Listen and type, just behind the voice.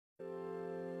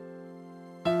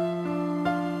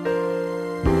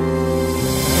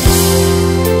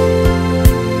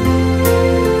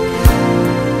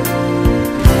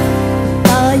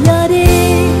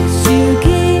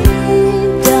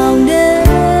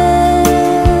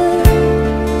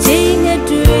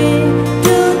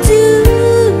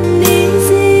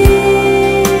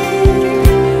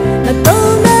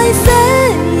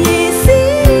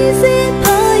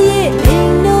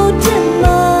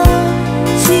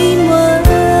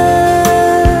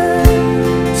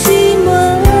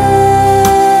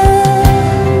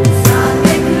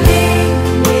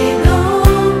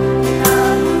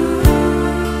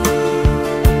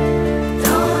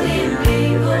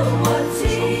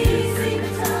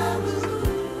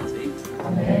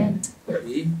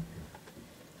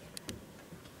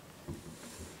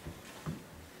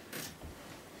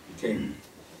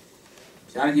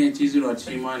Target Chizuro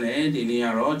Chimane,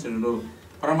 Dinia General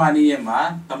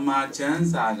Paramania, Tamachan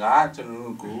Saga,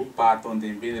 General Gu, Paton,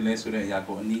 the Bidele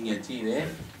Yako, Nia Chile,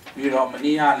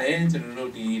 Viromania, General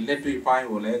the electric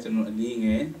fire, General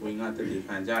Nia, we got the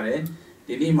Panjare,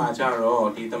 Dini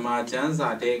Macharo, the Tamachan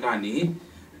Sategani,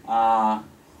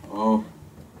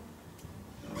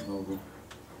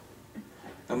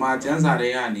 Tamachan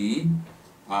Saregani,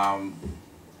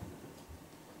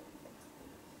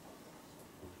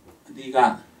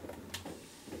 Diga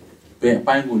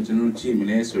Pine General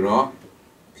Chimney, Suro,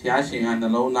 Piashing and the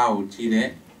low now,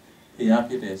 Chile,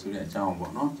 Piapite, so that John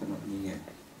Bono,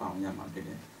 found Yama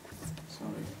Pide.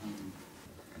 Sorry.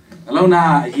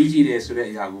 Alona, Yiji, so that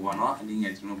Yaguano, and in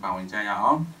it, no power in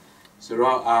China.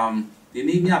 Suro, the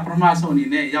Nina Promason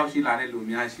in it, Yaushila,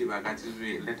 Lumia, Shiba, got to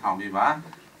let Homiba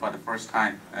for the first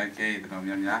time. Okay, the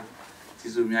Domia,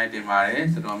 Tizumia de Mare,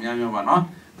 the Domia Mano,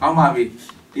 Kamabi.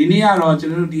 Dinia Roger,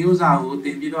 Diosa, who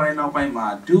think you don't know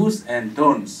my do's and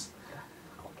don'ts.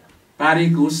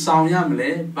 Bariku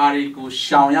Sawyamle, Bariku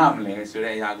Shawyamle, so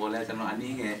they are going to know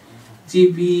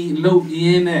GP low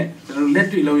in it,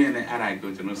 let me low in it, and I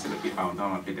go to know Silky Pound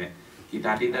on a pit. He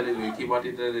did that, we keep what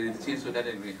it is so that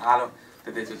we all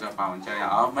that this is a pound.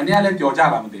 Mania let your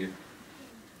job,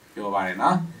 you're right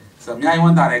now. So, I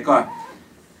want that I got.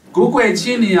 Google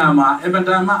Chiniama,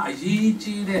 Ebadama, Aji,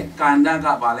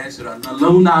 Kandaga Valesura,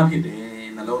 Nalona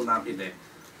Pide, Nalona Pide.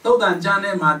 Todan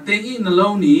Jane, Matei,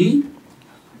 Naloni,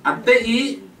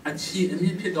 Atei, a cheat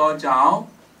and pit or jow,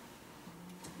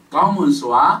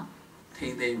 Gomunswa,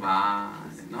 Tedeva,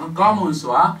 no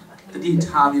Gomunswa, the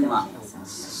Ditabima,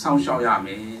 Sam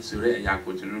Shawayame, Sure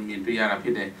Yakuchum, Piara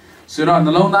Pide. Sura,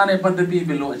 Nalona, but the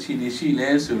people below Chini, she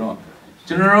lays Suro.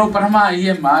 General Parma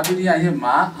Yema, Bidia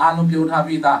Yema, Alupio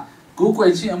Havida, Google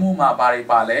Chiamuma Bari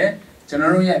Pale,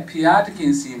 General Piat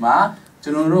Kinsima,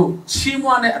 General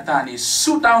Chimwane Atani,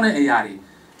 suit down a yari.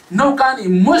 No can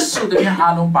in Musu de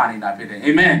Halum Panina Pide.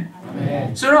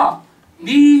 Amen. Sura,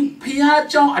 the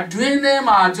Piacho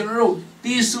Adrenema, General,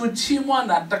 the Su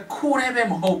Chimwana, the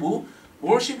Kurem Hobu,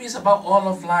 worship is about all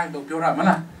of life, Dopura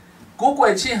Mana.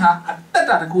 Google Chiha, at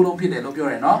that Kulum Pide,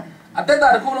 Dopura, at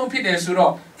that Kulum Pide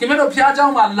Suro, Kimeno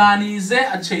Piajo Malani Ze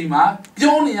a Chima,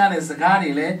 Pionian is the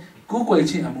Ganile, Google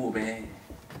Chinamube.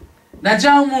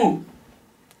 Najamu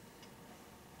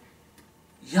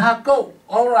Yako,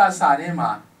 Ora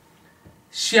Sadema,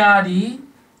 Shadi,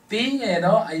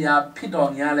 Tingedo, Aya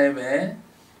Pidon Yaleve,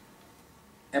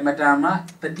 and Madama,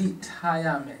 the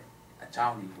Ditayame, a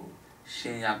Chowdy,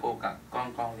 Shayakoka,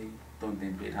 Gongkongli, don't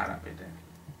think beat her up.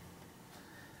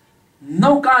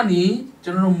 No Gani,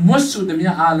 General Musu de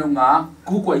Mia Alunga,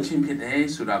 Google Chimpide,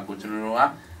 Suraku General,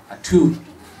 a two,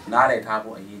 not a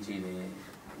tabo a yiji.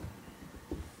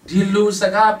 Dilu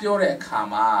Saga Pure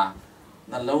Kama,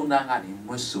 Nalona Gani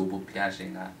Musu,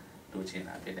 Piashinga,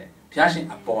 Duchina Pide,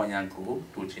 Piashing a boy and cool,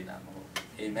 Duchina.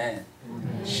 Amen.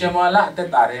 Shemola the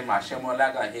Tarema,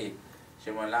 Shemola Gahe,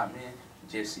 Shemola me,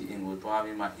 Jesse in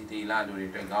Gutuavima, Itila, Duri,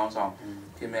 Gauson,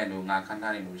 Timelu,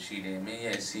 Nakantani, Mushide,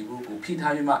 May, Sibu,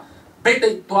 Pitavima.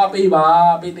 Big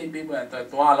Tuabiba, big people at the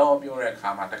Tualo of your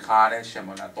Kama, the car and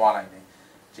Shemola Tuala,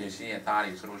 JC and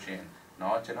Tari solution,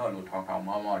 not General talk on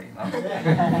Momori,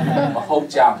 no Hope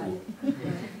Jabu.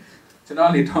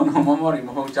 Generally, don't know Momori,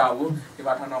 Moho Jabu, if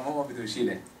I don't know more with the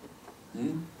Shide.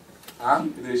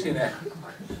 With the Shide.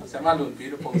 Samalu,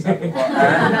 beautiful, and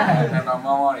no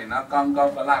Momori, not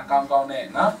Gongo, Black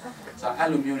Gongo, no? So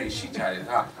aluminium sheet chatted.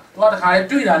 What a car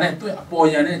do that to a boy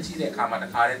and a cheese come at the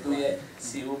car to ye,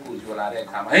 see who could you like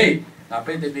come. Hey, now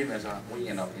pay the beamers on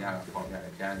winging of the other for the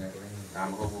piano.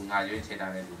 I'm hoping I will take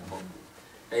that.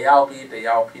 They all be the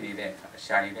all pity there,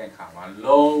 shiny there come,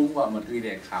 low, one or 3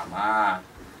 days come.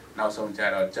 Now some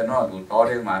general to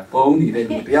order my phone, they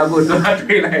would be able to not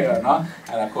be like no,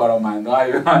 and a quarter of my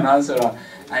drive, answer.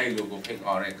 I look pick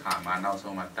or a come, now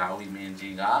so much that we mean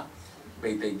Giga.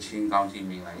 They chin county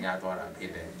me like Yadora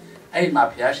Pide. I my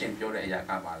Piashin Pure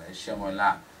Yakabale,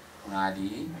 Shemola,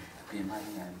 Nadi,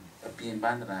 a pin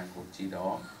bandran go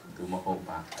Chido, to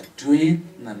Mohopa, a twin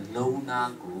and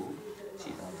lona go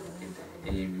Chido.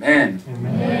 Amen.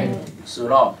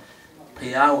 Suro,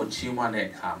 Piao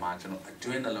Chimane Kamachano, a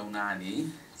twin alonani,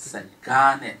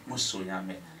 Sagane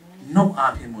Musuyame, no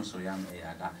api Musuyame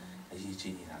Yaga, a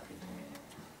Yichi.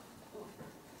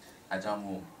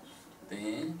 Ajamu,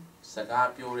 then.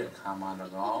 Saga Pure Kama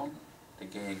the Long, the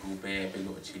gay Gube,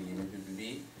 Below Chili,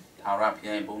 maybe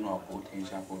Tarapia Bono,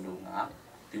 Potential Poluna,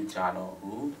 Puchalo,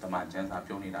 who the Manchans are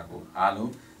Pioninago,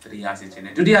 Alu, 3 years in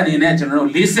it. To the general,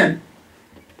 listen.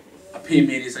 A P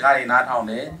made is a guy not on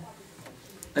there.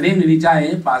 The name of the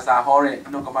giant, Pasa Hore,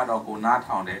 no Commander, not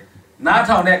on there. Not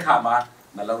on there, Kama,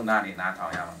 နှလုံးသားနေနားထော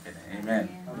င်ရမှာဖြစ်တယ်အာမင်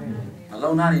နှ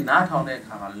လုံးသားနေနားထောင်တဲ့အ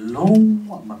ခါမှာလုံး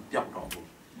ဝမပြောက်တော့ဘူး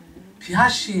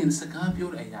ဖျားရှင်စကားပြော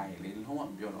တဲ့အရာတွေလေလုံးဝ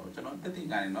မပြောတော့ဘူးကျွန်တော်တက်တိ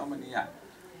ကနေတော့မနေ့က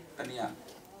တနည်း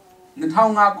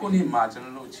2005ခုနှစ်မှာကျွန်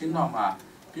တော်တို့ချင်းတော်မှာ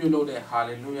ပြုလုပ်တဲ့ဟာ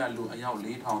လေလုယာလူအယောက်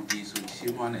4000ပြည့်စုံ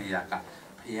ချီးမွမ်းတဲ့အရာက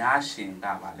ဖျားရှင်က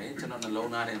ပါလေကျွန်တော်နှ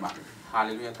လုံးသားထဲမှာဟာ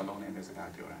လေလုယာတစ်လုံးနဲ့ပဲစကား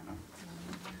ပြောတာနော်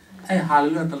အဲဟာလေ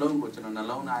လုယာတစ်လုံးကိုကျွန်တော်နှ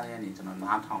လုံးသားထဲကနေကျွန်တော်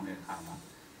နားထောင်တဲ့အခါမှာ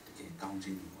တကယ်ကောင်းခြ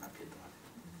င်းတွေဖြစ်သွားတယ်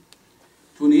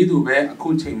သူနည်းသူပဲအခု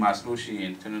ချိန်မှာဆိုလို့ရှိရ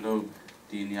င်ကျွန်တော်တို့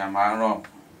ဒီနေရာမှာတော့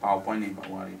PowerPoint တွေပေါ်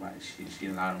လာပါရှ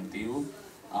င်းလာတော့မသိဘူး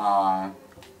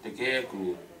တကယ်ကို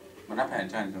မနက်ဖြန်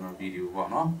ကျရင်ကျွန်တော်ဗီဒီယိုပေါ့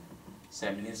နော်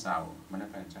7 minutes စာကိုမနက်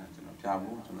ဖြန်ကျရင်ကျွန်တော်ပြ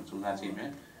ဖို့ကျွန်တော်စူးစမ်းကြည့်မ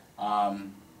ယ်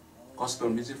Gospel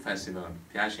Music Festival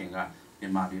ဖျားရှင်ကမြ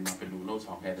န်မာပြည်မှာဘယ်လိုလှုပ်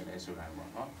ဆောင်ခဲ့တယ်လဲဆိုတာပေါ့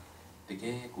နော်တက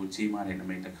ယ်ကိုကြီးမားတဲ့န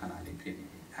မိတ်တစ်ခဏလေးဖြစ်နေ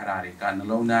တယ်အဲ့ဒါတွေကနှ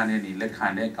လုံးသားနဲ့နေလက်ခံ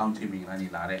တဲ့ကောင်းချီးမင်္ဂလာနေ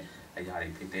လာတဲ့အရာတွေ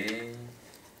ဖြစ်တယ်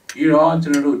ပြီးတော့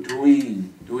ကျွန်တော်တို့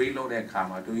doing လုပ်တဲ့အခါ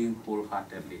မှာ doing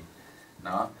wholeheartedly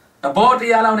နော်တဘောတ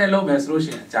ရားလောက်နဲ့လုပ်မယ်ဆိုလို့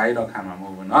ရှိရင်အကြာကြီးတော့ခံမှာမဟု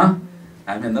တ်ဘူးနော်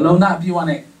ဒါပေမဲ့နှလုံးသားအပြည့်အဝ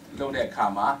နဲ့လုပ်တဲ့အခါ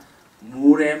မှာ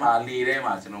မူးထဲမှာလေထဲ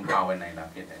မှာကျွန်တော်ပါဝင်နိုင်တာ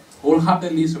ဖြစ်တယ်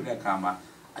wholeheartedly ဆိုတဲ့အခါမှာ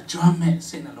အကျွမ်းမဲ့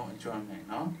စိတ်နှလုံးအကျွမ်းမဲ့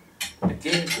နော်တက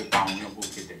ယ်ကိုပေါင်းရဖို့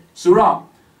ဖြစ်တယ်ဆိုတော့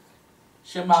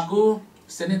ရှင်မကူ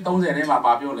စနစ်30ထဲမှာ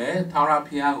ပါပြောလဲထာဝရ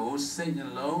ဘုရားကိုစိတ်နှ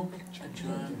လုံးအကျွ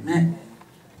မ်းမဲ့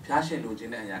ဘုရားရှင်လိုချင်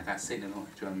တဲ့အရာကစိတ်နှလုံး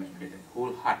အကျွမ်းမဲ့ဖြစ်တယ်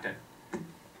wholehearted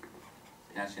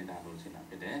ဘုရားရှင်တာလိုချင်တာ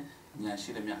ဖြစ်တယ်ညာရှိ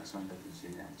တဲ့မြတ်အစွမ်းတည်းရှ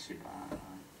င်ညာရှိပါ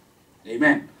အာမ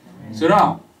င်ဆိုတော့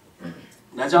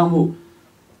ဒါကြောင့်မို့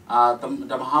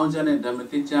ဓမ္မဟောင်းကျမ်းနဲ့ဓမ္မ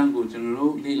သစ်ကျမ်းကိုကျွန်တော်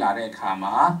တို့လေ့လာတဲ့အခါ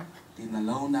မှာဒီနှ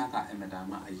လုံးသားကအမြဲတမ်း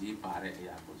အရေးပါတဲ့အ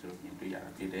ရာကိုကျွန်တော်မြင်တွေ့ရတာ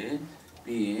ဖြစ်တယ်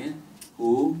ပြီးရင်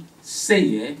ဟိုစိတ်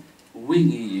ရဲ့ဝိ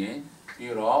ညာဉ်ရဲ့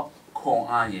ပြီးတော့ခွန်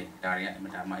အားရဲ့ဒါတွေကအမြဲ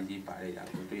တမ်းအရေးပါတဲ့အရာ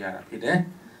ကိုတွေ့ရတာဖြစ်တယ်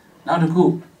နောက်တစ်ခု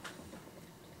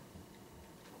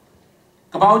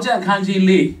ကပ္ပောက်ကျအခန်းကြီး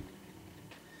၄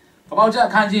ကပ္ပောက်ကျ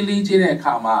အခန်းကြီး၄ကျတဲ့အ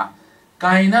ခါမှာ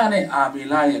ကိုင်နာနဲ့အာဘီ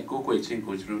လာရဲ့ကိုးကွယ်ခြင်း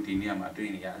ကိုကျွန်တော်ဒီနေ့မှာတွေ့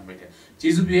နေရတယ်ဖြစ်တယ်ဂျေ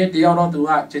စုပြည့်တယောက်တော့သူက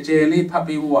ကြဲကြဲလေးဖတ်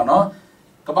ပေးဖို့ပေါ့နော်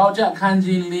ကပ္ပောက်ကျအခန်း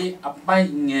ကြီး၄အပို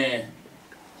က်ငယ်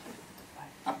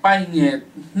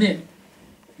နှစ်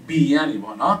ဘီရနေ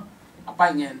ပေါ့နော်အပို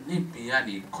က်ငယ်နှစ်ဘီရ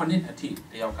နေ9အထိ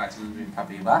တယောက်ကဂျေစုပြည့်ဖတ်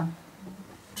ပေးပါ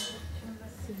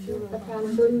တခါ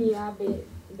လူနီယာ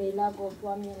ဘေလာကို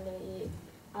ပွားမြင်နေ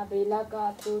အဘေလာက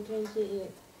သူထင်းရှိ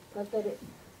ကတရ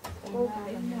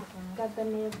ကတ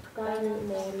နေကိုင်း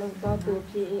လေလုံတော့သူ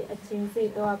ဖြစ်အချင်းစိ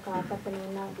တ်တော့ကကတနေ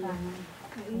နာဒီ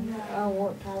ဝ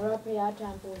ထာရဖျားထံ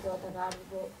ပူဇော်တရား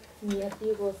ကိုမြေအတီ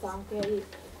ကိုဆောင်ခဲ့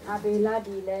အဘေလာ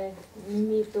ဒီလေမိ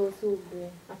မိတို့စု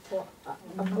ပြီးအ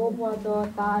ဖို့ဘွားတော့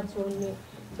တာချုံနေ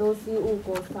တို့စီဥ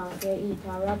ကိုဆောင်ခဲ့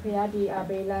ထာရဖျားဒီအ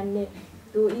ဘေလာနဲ့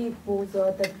သူဤပူ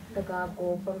ဇော်တကာ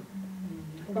ကို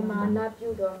ပမာဏပြု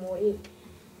တော်မူ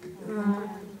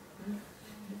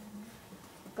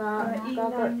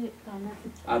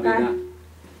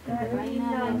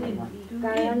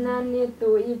ကာယနာနိတူ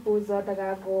ဤပူဇော်တ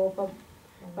ကာကို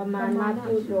ပမာဏ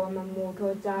ပြုတော်မူ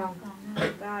ထိုကြောင့်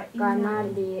ကာနာ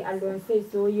လီအလွန်စိတ်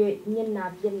ဆိုး၍မျက်နာ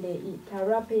ပြည့်လေဤထာဝ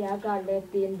ရဘုရားကလည်း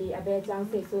တင်ဒီအဘဲကြောင့်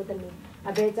စိတ်ဆိုးသည်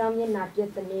အဘဲကြောင့်မျက်နာပြ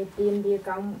ည့်သည်တင်ဒီ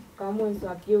ကောင်းမွန်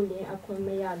စွာပြုလင်အခွင့်မ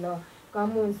ရလောကော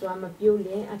င်းမွန်စွာမပြုလ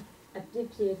င်အပြစ်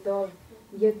ဖြစ်သော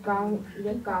ရက်ကောင်း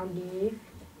ဒီ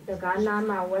တက္ကနာ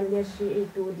မှာဝလျရှိ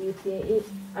တူဒီတေ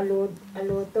အ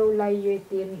လိုတုတ်လိုက်၍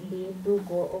တင်ဒီသူ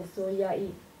ကိုအုပ်ဆိုးရဤ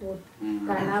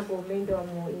ကာနာကိုမင်းတော်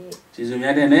မူ၏ကျေးဇူး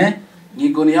များတဲ့နဲ့ညီ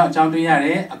ကိုနေရောက်အကြောင်းတွေ့ရတ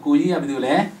ယ်အကူကြီးကဘယ်သူ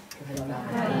လဲ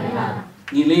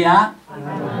ညီလေးက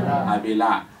အာဘေ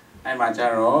လာအဲ့မှာကျ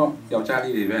တော့ယောက်ျား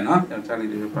လေးတွေပဲเนาะယောက်ျားလေး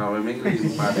တွေပါဝဲမိန်းကလေးတွေ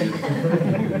ပါတယ်ဒါ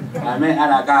ပေမဲ့အဲ့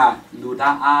ဒါကလူ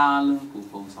သားအားလုံးကို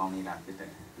ပုံဆောင်နေတာဖြစ်တ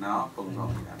ယ်เนาะပုံဆောင်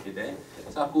နေတာဖြစ်တယ်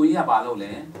ဆိုတော့ကိုကြီးကဘာလုပ်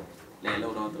လဲလဲ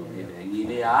လို့တော့သူဖြစ်တယ်ညီ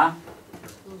လေးက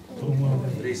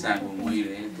ရိစံကိုမွေးတ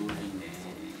ယ်သူနေတယ်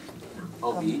ဟု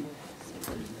တ်ပြီ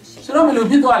ဆိုတော့ဘယ်လို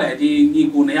ဖြစ်သွားလဲဒီညီ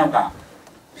ကိုနှစ်ယောက်က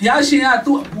ဘုရားရှင်က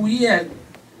သူ့အပူကြီးရဲ့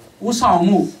ဦးဆောင်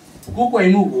မှုကိုယ်ကွယ်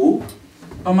မှုကို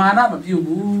ပမာဏမပြု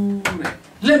ဘူးတဲ့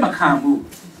လက်မခံဘူး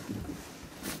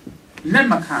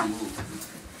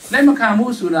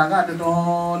ဆိုတာကတော်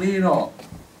တော်လေးတော့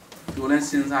သူလည်း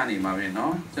စဉ်းစားနေမှာပဲเนา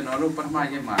ะကျွန်တော်တို့ပထမ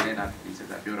ရက်မှာလည်းဒါဒီစ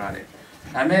ကားပြောရတယ်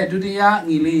ဒါပေမဲ့ဒုတိယ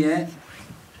ညီလေးရဲ့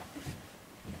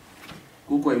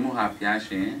ကိုယ်ကွယ်မှုဟာဘုရား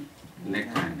ရှင်လက်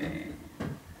ခံတယ်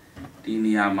ဒီ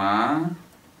နေရာမှာ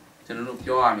ကျွန်တော်တို့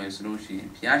ပြောရမယ်ဆိုလို့ရှိရင်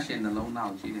ဘုရားရှင်နှလုံးသား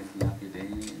ကိုကြည့်တဲ့ဘုရားဖြစ်တယ်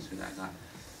ဆိုတာက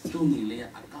သူ့ညီလေး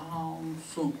အကောင်း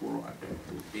ဆုံးကိုတော့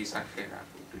သူပေးဆက်ခဲ့တာ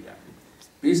ကိုတွေ့ရတယ်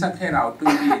ပေးဆက်ခဲ့တာကို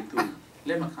တွေ့ပြီးသူလ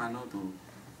က်မခံတော့သူ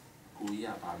ကိုကြီးက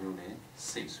ဘာလို့လဲ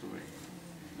စိတ်ဆိုးတယ်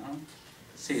နော်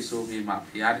စိတ်ဆိုးပြီးမှ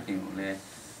ဘုရားတခင်ကိုလည်း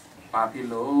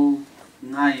Papilo,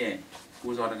 Naye,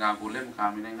 who's on the Gagulem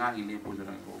coming and Gangly Puzo,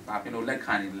 Papilo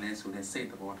Lekani, less with a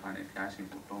set of water and cashing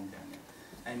to Tom.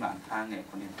 I'm a tang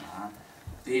at Conima.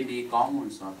 They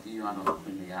commons of the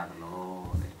other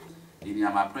law. In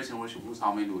my present worship was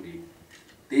how many do they?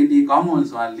 The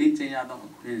commons are leaching out of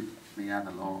the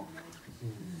other law.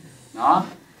 No?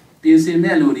 Busy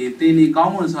melody, the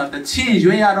commons are the change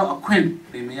way out of a queen,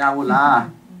 they may have la.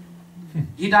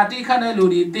 He that take a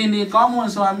melody, the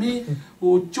commons are me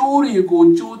who chori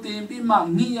go to be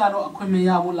me out of a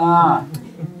quimea.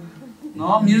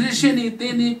 No musician,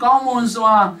 the commons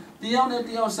are the only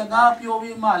day of Sagapio,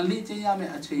 we might leaching a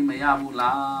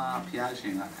chimeyabula,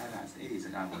 Piashing, as it is a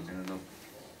general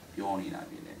Pioni.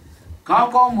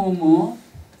 Kako Momo,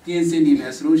 Kinsini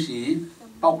Mesrushi,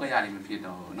 Pokayari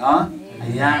Pito, no? I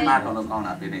am not on the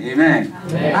corner, amen.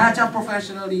 I just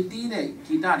professionally did it,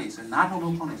 Kitari, so not on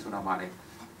the corner, so about it.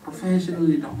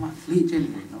 Professionally, don't want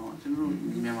legion, no, general,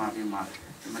 remember,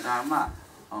 Madama,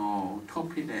 oh,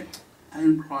 top it,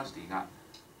 iron cross the gap.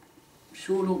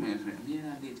 Sure, man,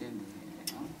 Amina legion,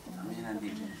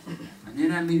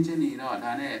 Amina legion, you know,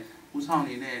 Dane, who's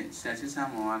only there, says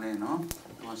someone, no?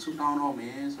 Was so down on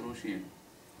me, solution.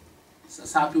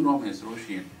 Sapu Roman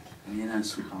solution, Amina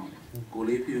Sukan. Go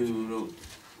leave you,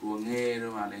 go near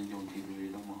the Valley, don't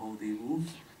hold the roof.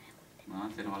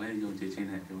 Not at all, you'll teach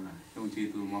in that. Don't you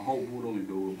do my whole room,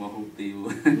 do my whole deal.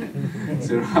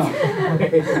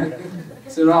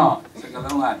 Sirah,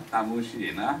 Sakalawa,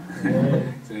 Tamushi,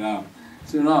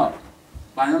 Sirah,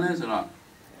 violence or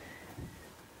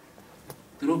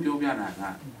through your piano.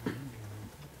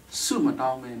 Suma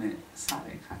down in it,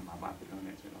 Sally kind of about it on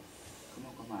it. Come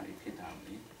on, come on, hit down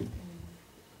me.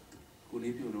 Who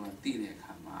leave you to a tea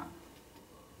come out.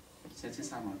 Set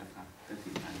some of the car,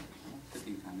 30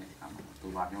 can come to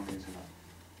Babion.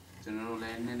 General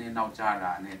Lane and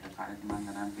Naujara, and the car is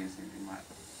Manganan case in my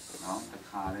no, the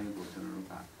car and go to the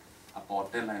Ruka. A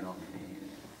portal line on me.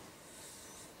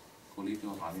 Who leave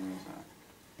your Babion.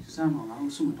 Some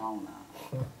of Suma down now.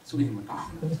 Swim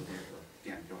down.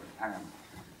 Get your time.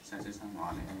 Such as I'm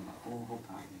on a whole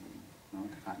time, no,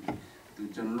 to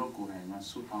general Korean,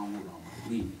 super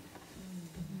me.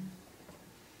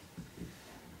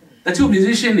 The two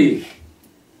musicians,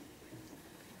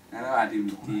 I know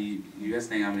the US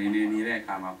thing I'm in there,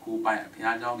 come up, who by a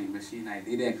piano machine, I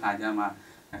did a Kajama,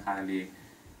 a Kali,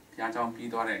 Piajon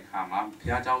Pidore, come up,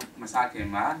 Piajon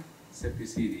Masakema,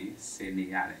 Sepicidi,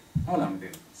 Seniare. All of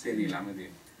them, Seni Lamade.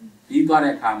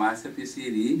 Pidore, come,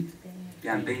 Sepicidi.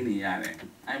 Piantini,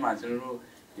 I'm a general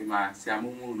in my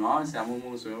Samu, no,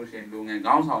 Samu, so she long and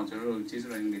gowns on to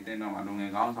children with them along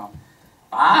and gowns on.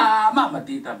 Ah, Mamma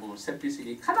Tita,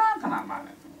 Sepicity, Kana,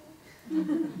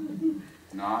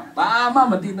 no, Ba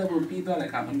Mamma Tita will be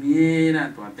like a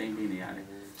near to a thing in the alley.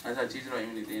 As a children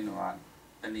in the day, no,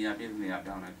 then the ability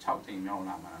down a chopping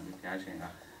Yola, with Yashing, a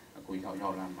good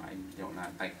Yola, my Yola,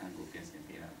 I can go against the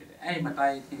I'm a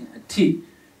tea.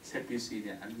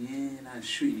 Sepicity, and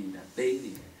shooting that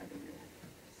daily.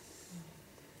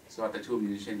 So the two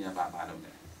musicians are bad.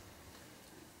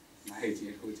 I hate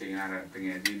you coaching out of thing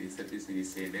and really Sepicity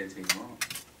say that thing more.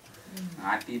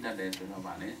 I did that to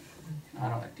nobody. I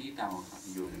don't a tea down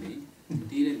usually.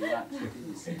 Did not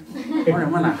what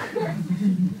am I?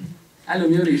 I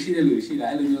love you, she Lucy,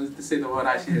 I love you to say the word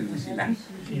I see Lucy.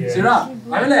 Sirah,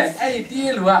 I will let a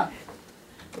deal.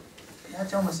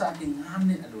 That's almost something I'm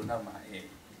not alone.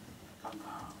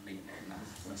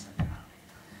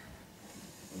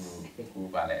 Cô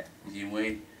bà lẹ gì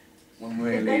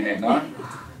mới lên này nó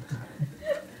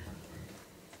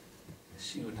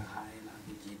siêu đại là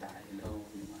cái gì đại lâu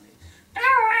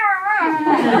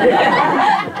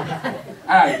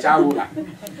mà chào bố là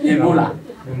nhìn bố là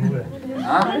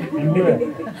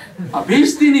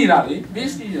beastie là đấy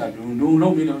beastie là đúng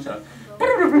lâu mới đâu sợ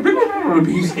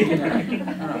beastie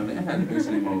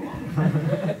beastie màu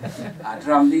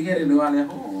drum đi cái này luôn này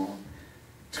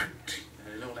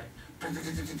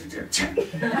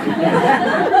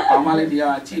Pamali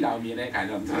dia cila mi ni kan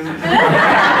dong.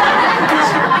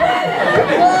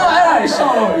 Oh,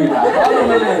 sorry lah. Kalau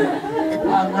boleh,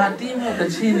 ngati mu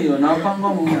tercini yo. Nampak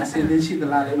kamu masih denci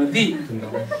terlalu mati.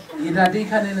 Ida di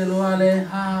kan ini luar le,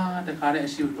 ha, terkadang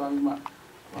siu tuan mak.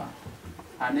 Wah,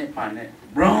 ane pane.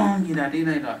 Brown ida di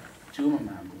na ida cuma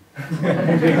mampu.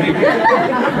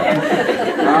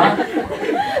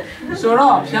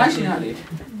 Sorok, siapa sih ni?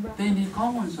 Tadi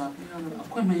kamu siapa?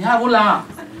 Kau menyabu lah.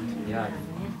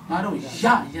 Baru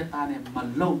ya tanya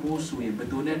malu bosu yang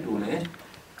betulnya dulu.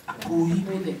 Aku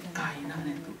ini dek kaina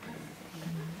itu.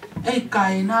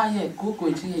 Kaina ye, aku kau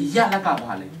cakap ya lah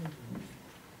kabar le.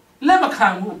 Lepas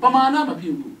kamu, pemana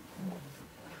mapiu.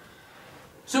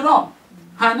 ဆိုတော့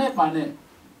ဟာနဲ့ပါနဲ့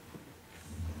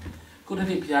ကိုတ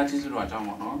တိဖျားကြီးဆိုတော့အကြောင်း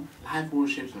ပေါ့နော် live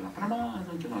worship ဆိုတာပထမ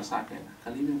ဆုံးကျွန်တော်စခဲ့တာခ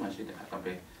လေးမျိုးမှာရှိတဲ့အက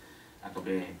ပဲအ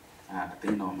တ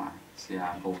င်းတော်မှာဆရာ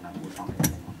ပုံနာမှုဆောင်တယ်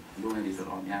လူငယ်တွေဆို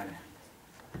တော့များတယ်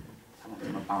အဲ့မှာကျွ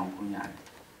န်တော်ပေါအောင်ခွင့်ရတယ်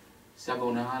ဆရာပုံ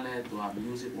နာကလည်းသူက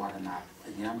music ဝါဒနာအ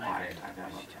ញ្ញမ်းပါတဲ့အခါကျ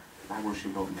တော့ live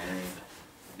worship လုပ်မယ်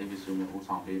ဒီလိုဆိုမျိုး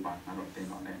ဆောင်ပေးပါတော့အတင်း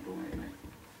တော်နဲ့လူငယ်တွေ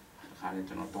အခါလေး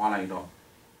ကျွန်တော်တွားလိုက်တော့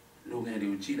လူငယ်တွေ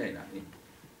ကိုကြည့်လိုက်တာလေ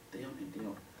တယောက်နဲ့တ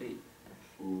ယောက်ဟေး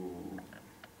ဟို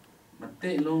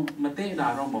မတဲ့လာ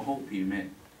တော့မဟုတ်ပြီမဲ့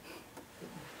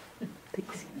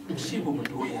ရှိဖို့မ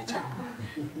တို့ရချာ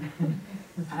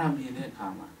အဲ့ဒါမြင်တဲ့အခါ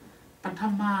မှာပထ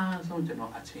မဆုံးကျွန်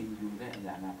တော်အချိန်ယူတဲ့အ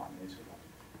ရာနာပါလဲဆိုတော့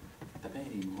တပည့်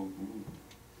တွေမဟုတ်ဘူး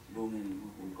လူငယ်တွေမဟု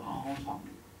တ်ဘူးကောင်းဆောင်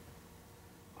တွေ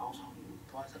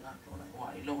သွားစကားပြောလိုက်ဟို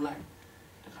အလုံးလိုက်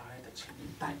တခါလေးတစ်ချိန်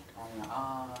တိုက်အောင်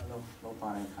လုံးပါ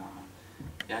တဲ့အခါ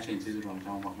ရရှိကျေးဇူးတော်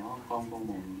ကြောင်းပေါ့နော်ကောင်းတော့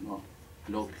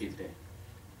လုပ်ဖြစ်တယ်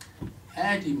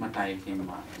အဲ့ဒီမတိုင်ခင်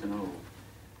မှာကျွန်တော်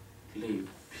လေ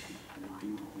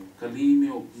ကလေး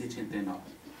မျိုးညချင်တဲ့တော့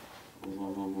ဟို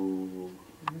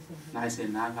နိုင်စင်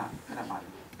နာကအဲ့ဒါပါ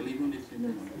ကလေးမျိုးညချင်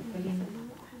တဲ့တော့ဒါ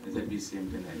ပြီးစင်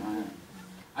တယ်နော်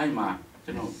အဲ့မှာကျွ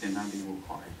န်တော်တင်တန်းပြီးဖို့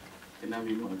ခေါ်တယ်တင်တန်း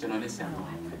ပြီးဖို့ကျွန်တော်လည်းဆရာတော်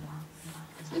တယ်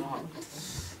ဆိုတော့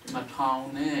မထောင်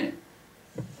နဲ့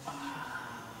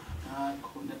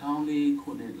ခု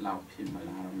နှစ်လောက်ဖြစ်မ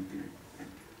လားတော့မသိဘူး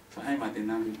ဆိုအဲ့မှာတင်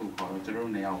တန်းပြီးဖို့ခေါ်တော့ကျွန်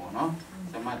တော်နေရောက်ပေါ့နော်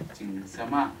ဆမချင်းကန်းနော်ဆ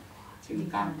မချ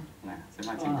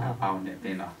င်းကပေါင်းတဲ့တ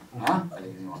င်တော့နော်အဲ့ဒီ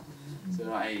မျိုးဆို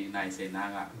တော့အဲ့နိုင်စင်နာ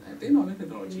ကတင်တော့လည်း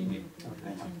တော်ကြီးနေ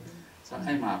အဲ့မှာဆို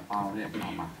အဲ့မှာပေါင်းတဲ့အခါ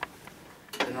မှာ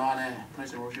ကျွန်တော်လည်း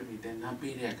pressure worship ပြီးတင်တန်း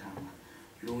ပေးတဲ့အခါမှာ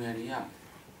လူငယ်တွေက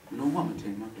လုံးဝမထ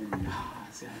င်မှပြင်ဟာ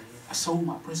ဆရာအဆုံး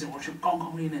မှာ pressure worship ကောင်း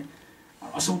လေးနဲ့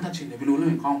အဆုံးသတ်ချင်တယ်ဘယ်လိုလု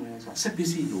ပ်ရင်ကောင်းလဲဆိုတာဆက်ပစ္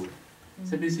စည်းလို့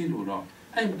တော့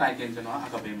အဲ့မတိုင်ခင်ကျွန်တော်အ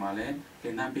ကပေမှာလည်းတ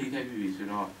င်တန်းပေးခဲ့ပြီဆို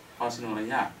တော့ personal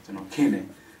ရကျွန်တော်ခင်းတယ်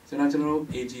ကျွန်တော်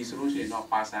AG ဆိုလို့ရှိရင်တော့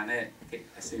person နဲ့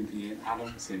အဆင်ပြေအား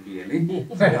လုံးအဆင်ပြေလေ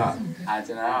ဆိုတော့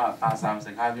ကျွန်တော် person စ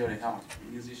ကားပြောတယ်ဟာ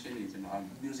musician တွေကျွန်တော်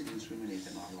music instrument တွေကျွ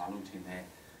န်တော်လာလို့ထင်တယ်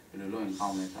ဘယ်လိုလုပ်ရင်ကော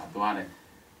င်းလဲဆိုတာတွားတယ်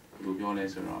ဘယ်လိုပြောလဲ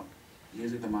ဆိုတော့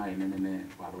music သမားတွေနည်း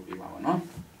ဟွာလို့ပြပါပါနော်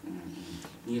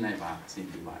ညီလိုက်ပါအဆင်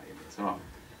ပြေပါတယ်ဆိုတော့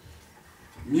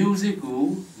music ကို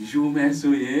ယူမယ်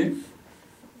ဆိုရင်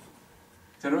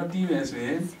ကျွန်တော်တီးမယ်ဆိုရ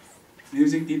င်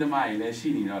music တီးသမားတွေလည်းရှိ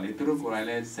နေတော့လေသူတို့ကိုယ်တိုင်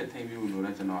လည်းဆက်ထိန်ပြီးလို့လ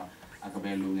ည်းကျွန်တော်အက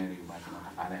ပဲလူငယ်တွေပါကျွန်တော်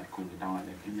အားလည်းအခုတောင်းရတ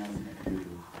ယ်ခင်ဗျားတို့လည်းအတူ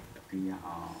တူပြီးရ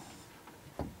အောင်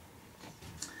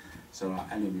ဆိုတော့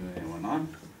အဲ့လိုမျိုးလေပေါ့နော်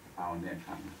အောင်တဲ့အ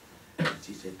ခါမှာ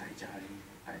ကြီးစက်တိုက်ကြတယ်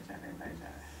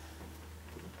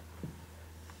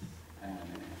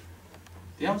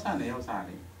တယောက်စား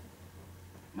လေ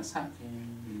မဆက်ခင်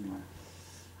ဒီမှာ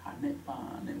ဟာနဲ့ပါ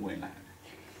နဲ့ဝင်လာအဲ့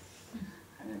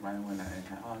ဒါဘာလို့ဝင်လာလဲ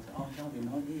အော်ကျောင်းဒီ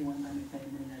နော်ဒီဝန်တိုင်းတိုင်း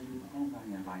နေရယူအောင်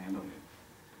ပါညာလို့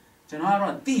ကျွန်တော်က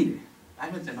တော့တီးတယ်ဒါပေ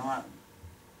မဲ့ကျွန်တော်က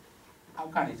အော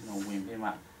က်ကနေကျွန်တော်ဝင်ပြီးမှ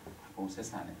အကုန်ဆက်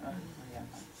ဆံတယ်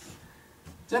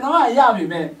ကျွန်တော်ကရပြီ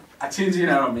မဲ့အချင်းချင်း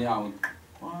တော့မရဘူး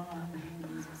ဝါ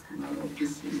ပ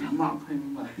စ္စည်းမခိုင်း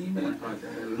မှာတီးမယ်တော့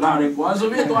လာရကွာဆို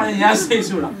ပြီးတော့ရစိတ်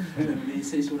ဆိုတာဒီ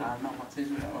စိတ်ဆိုတာတော့စိတ်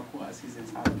ဆိုတာကိုအစီအစဉ်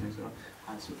စားတယ်ဆိုတော့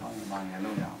ဟာဆိုတော့ညာ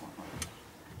လို့ရအောင်ပေါ့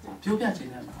ပြောပြခြ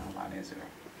င်းနဲ့ပါလဲဆို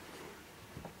တော့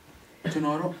ကျွန်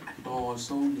တော်တို့အတော်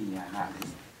ဆုံးနေရာကလေ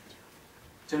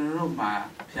ကျွန်တော်တို့မှာ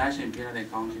ဖျားရှင်ပြရတဲ့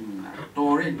ကောင်းခြင်းများ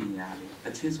တော်တဲ့နေရာလေအ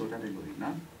ချင်းဆိုတတ်တဲ့လူတွေ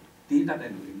နော်တီးတတ်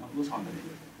တဲ့လူတွေနော်လို့ဆောင်တဲ့လူ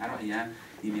တွေအဲ့တော့အရင်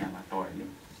ဒီနေရာမှာတော်တယ်လေ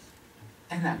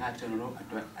အဲ့ဒါကကျွန်တော်တို့အ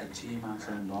တွက်အကြီးမား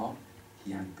ဆုံးတော့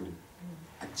ရန်သူ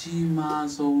အကြီးမား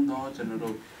ဆုံးတော့ကျွန်တော်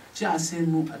တို့ကြာစင်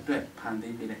မှုအတွက်ဖန်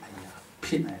တီးပေးတဲ့အရာဖြ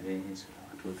စ်နိုင်တယ်ဆိုတော့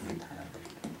အထူးသဖြင့်ထားရတယ်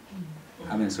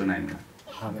အာမင်ဆိုနိုင်တယ်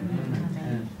အာမင်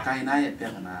ကိုင်နာရဲ့ပြ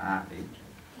ဿနာအားလေ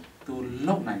သူ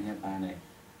လုံနိုင်ရဲ့သားနဲ့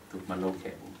သူမလုပ်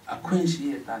ခဲ့ဘူးအခွင့်ရှိ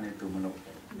ရဲ့သားနဲ့သူမလုပ်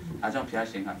ခဲ့ဘူးအဲကြောင့်ဘုရား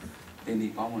ရှင်ကတင်းဒီ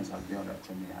ကောင်းဝင်စွာပြောတော့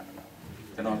ကျွန်တော်ရတယ်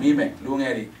ကျွန်တော်မိမယ်လူင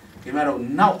ယ်တွေဒီမှာတော့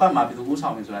နောက်ပတ်မှာဘယ်သူဦးဆော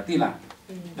င်မယ်ဆိုတာသိလား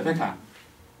တစ်ဖက်က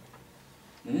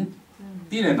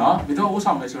သိတယ်နော်ဘယ်သူဦး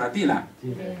ဆောင်မယ်ဆိုတာသိလား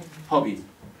ဟုတ်ပြီ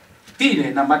သိတ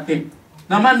ယ်နံပါတ်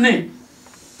1နံပါတ်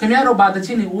2ခင်ဗျားတို့ဘာတချ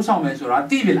င်းနေဦးဆောင်မယ်ဆိုတာ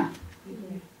သိပြီလား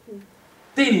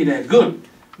သိနေတယ် good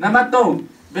နံပါတ်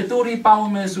3ဘယ်သူတွေပါဝ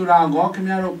င်မယ်ဆိုတာကိုခင်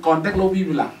ဗျားတို့ contact လုပ်ပြီး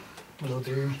ပြီလားမလု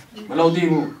ပ်သေး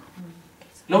ဘူး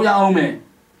လုပ်ရအောင်မယ်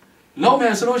လုပ်မ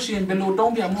ယ်ဆိုလို့ရှိရင်ဘယ်လို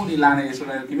တုံးပြန်မှုတွေလာနေဆို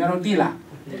တော့ခင်ဗျားတို့သိလား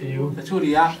တချို့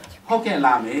တွေကဟုတ်ကဲ့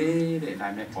လာမယ်တဲ့ဒါ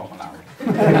ပေမဲ့ပေါ်မလာဘူး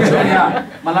တချို့တွေက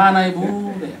မလာနိုင်ဘူး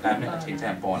တဲ့ဒါပေမဲ့အချိန်ချ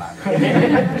င်းပေါ်လာတယ်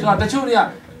ဆိုတော့တချို့တွေက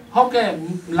ဟုတ်ကဲ့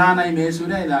လာနိုင်မယ်ဆို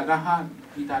တဲ့လာကဟာ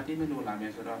ဒီတာတိမလို့လာမ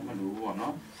ယ်ဆိုတော့မလို့ပေါ့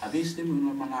နော်အဒီစတင်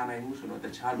မလာနိုင်ဘူးဆိုတော့တ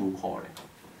ခြားလူခေါ်တယ်ဒါ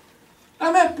ပေ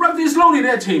မဲ့ practice လုပ်နေ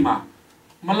တဲ့အချိန်မှာ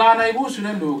မလာနိုင်ဘူးဆို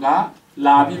တဲ့လူက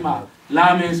လာပြီးမှ လာ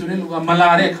မယ်ဆိုတဲ့လူကမလာ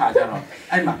တဲ့ခါကျတော့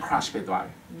အဲ့မှာ crash ဖြစ်သွားတ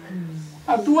ယ်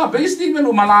။ तू က base team မဲ့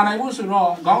လူမလာနိုင်ဘူးဆိုတော့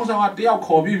ခေါင်းဆောင်ကတယောက်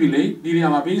ခေါ်ပြီးပြီလေဒီနေရာ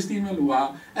မှာ base team မဲ့လူက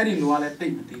အဲ့ဒီလူကလည်းတိ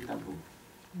တ်မတီးတတ်ဘူး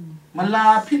။မလာ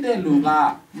ဖြစ်တဲ့လူက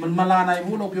မလာနိုင်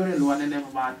ဘူးလို့ပြောတဲ့လူကလည်း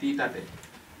မတီးတတ်တယ်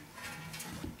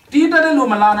။တီးတတ်တဲ့လူ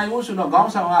မလာနိုင်ဘူးဆိုတော့ခေါ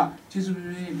င်းဆောင်ကကျေးဇူး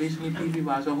ပြု basically တီးပြီး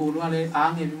ပါဆိုဟိုလူကလည်း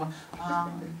အားငယ်ပြီးမှ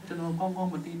ကျွန်တော်ကောင်းကော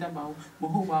င်းမတီးတတ်ပါဘူးမ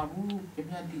ဟုတ်ပါဘူးခင်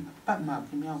ဗျာတီးပတ်မှခ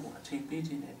င်ဗျာကိုအချိန်ပေး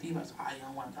ခြင်းနဲ့တီးပါဆိုအာရုံ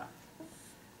ဝမ်းတာ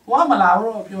။ဟိုကမလာ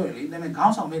တော့ပြောရလေဒါပေမဲ့ခေါ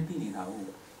င်းဆောင်ပဲတီးနေတာဟုတ်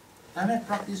။ဒါပေမဲ့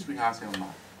practice rehearsal မှာ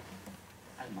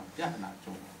အဲ့မှာပြဿနာ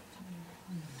ကြုံ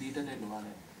တီးတတ်တဲ့လူကလ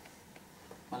ည်း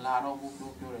မလာတော့ဘူး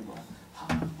ပြောတယ်ကွာ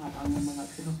ဟာဘာမှမ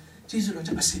ဖြစ်လို့ကျေးဇူးတော်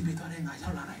ချက်အစီပေးသွားတဲ့ငါရော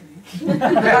က်လာနိုင်တယ်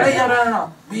ဒါလည်းရောက်လာတော့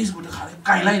base ကိုတခါလေးက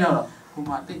င်လိုက်တော့ဟို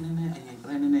မှာတိတ်နေနေအရင်က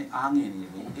လည်းနေအားငယ်နေ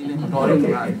တယ်ဒီလည်းမတော်တယ်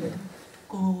ကွာ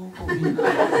ကို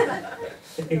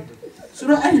ဆို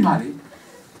တော့အဲ့ဒီမှာလေ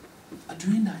အတွ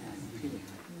င်းနိုင်ရည်ဖြစ်နေ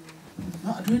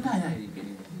နော်အတွင်းနိုင်ရည်ဖြစ်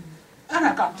နေအဲ့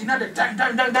ဒါကဒီနေ့တို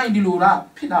င်းဒီလိုလား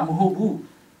ဖြစ်တာမဟုတ်ဘူး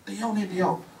တယောက်နဲ့တ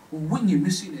ယောက်ဝိညာဉ်မ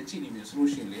ရှိနဲ့ကြည့်နေမယ်ဆိုလို့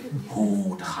ရှိရင်လေဟို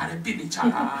တခါလေးပြစ်နေချ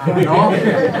တာနော်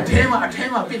အထဲမှာ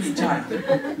ပြစ်နေချတာ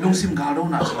လုံစင်ကာတော့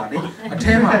နာဆိုတာလေအ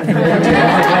ထဲမှာတိ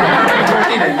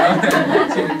တယ်နော်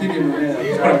တိတယ်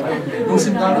လုံစ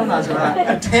င်ကာတော့နာဆိုတာ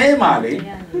အထဲမှာလေ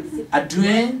အတွ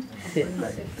င်း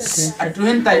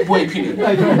တိုက်ပွဲဖြစ်နေအတွ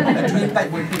င်းတိုက်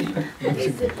ပွဲဖြစ်နေ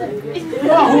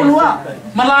ဟိုလူက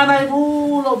မလာနိုင်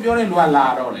ဘူးလို့ပြောတဲ့လူကလာ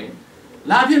တော့လေ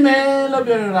လာဖြစ်မယ်လို့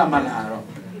ပြောတဲ့လူကမလာတော့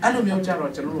အဲ့လိုမျိုးကြ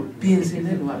တော့ကျွန်တော်တို့ပြင်ဆင်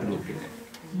တဲ့လူကဘယ်လိုဖြစ်လဲ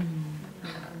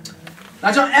ဒါ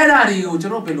ကြောင့်အဲ့ဓာတွေကိုကျွ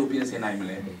န်တော်ဘယ်လိုပြင်ဆင်နိုင်မ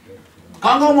လဲ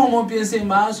ကောင်းကောင်းမွန်မွန်ပြင်ဆင်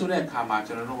ပါဆိုတဲ့အခါမှာ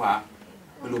ကျွန်တော်တို့က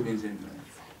ဘယ်လိုပြင်ဆင်မလဲ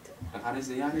ဒါခါလေးဇ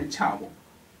ရာနဲ့ချဖို့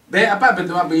ဘယ်အပတ်ဘယ်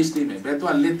တော့ base တင်မယ်ဘယ်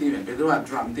တော့ lead တင်မယ်ဘယ်တော့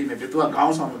drum တင်မယ်ဘယ်တော့ခေါ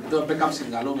င်းဆောင်မယ်ဘယ်တော့ backup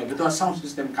singer လုပ်မယ်ဘယ်တော့ sound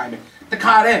system ကိုင်မယ်တ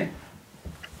ခါတည်း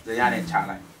ဇရာနဲ့ချ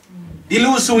လိုက်ဒီ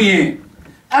လိုဆိုရင်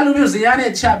အဲ့လိုမျိုးဇရာ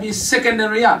နဲ့ချပြီး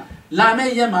secondary ကလာမ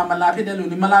ယ့်ရက်မှာမလာဖြစ်တဲ့လူ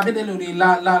တွေမလာဖြစ်တဲ့လူတွေလာ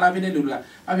ဖြစ်တဲ့လူတွေက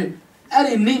အဲ့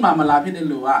ဒီနေ့မှာမလာဖြစ်တဲ့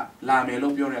လူကလာမယ်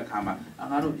လို့ပြောတဲ့အခါမှာ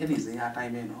ငါတို့အဲ့ဒီဇရာတို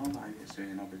င်းပဲနော်ပါပြီဆိုရ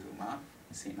င်တော့ဘယ်သူမှ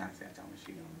စဉ်းစားစရာအကြောင်းမ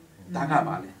ရှိဘူးဒါက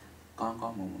ပါလေကောင်းကော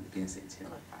င်းမွန်မွန်ပြင်ဆင်ခြင်း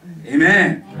ပါအာမင်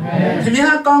ခင်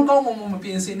ဗျားကောင်းကောင်းမွန်မွန်မပြ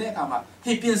င်ဆင်တဲ့အခါမှာ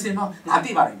ဟေ့ပြင်ဆင်တော့ငါ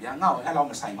သိပါတယ်ဗျာငါ့ကိုအဲ့လောက်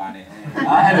မဆိုင်ပါနဲ့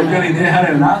အဲ့လိုပြောနေတယ်ဟာ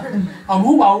လားအ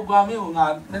မှုပါဘူးကွာမင်းကငါ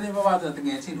နည်းနည်းပါးပါးတက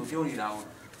ယ်ချင်းလို့ပြောနေတာကို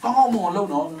ကောင်းကောင်းမွန်လုပ်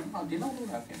တော့ဒီလောက်လုပ်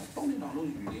တာခင်ဗျာတုံးနေတော့လုပ်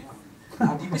နေပြီလေ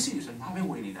ဒီပစ္စည်းဆိုငါပဲ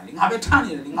ဝင်နေတာလေငါပဲထား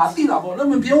နေတယ်လေငါသိတာပေါ့လို့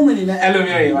မပြောနေနဲ့အဲ့လို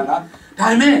မျိုးရေပါလားဒါ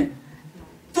ပေမဲ့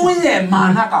သူ့ရဲ့မာ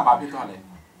နကဘာဖြစ်သွားလဲ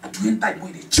အတွင်းတိုက်ပွဲ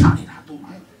တွေချနေတာသူ့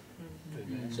မှာ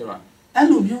ဆိုတော့အဲ့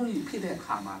လိုမျိုးဖြစ်တဲ့အ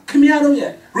ခါမှာခင်ဗျားတို့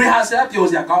ရဲ့ rehearsal ပျော်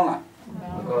စရာကောင်းလား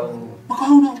မကော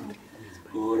င်းတော့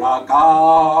ကိုရာကော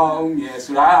င်းရဲ့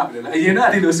ဆိုတာဘယ်လိုလဲအရင်က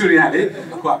ဒီလိုဆိုရလေအ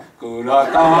ခုကကိုရာ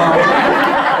ကောင်း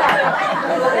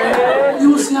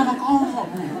ယူစရာမကောင်းတော့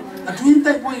အတွင်း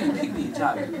တိုက်ပွဲတွေဖြစ်နေကြ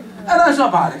တယ်အဲ့ဒါဆို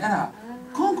ပါလေအဲ့ဒါ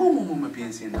ကောင်းကောင်းမွန်မွန်မပြ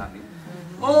င်ဆင်တာလေ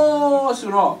အိုး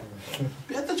ဆိုတော့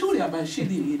ပြတ်တချို့တွေကပဲရှင်း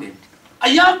နေတယ်အ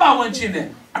ရန်ပါဝင်ချင်းနဲ့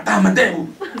အတာမတဲ့ဘူး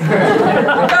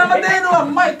အတာမတဲ့တော့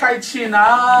မိုက်ကိုက်ချင်တာ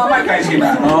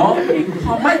နော်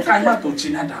မိုက်ကိုက်မှတူချ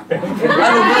င်တာပေါ့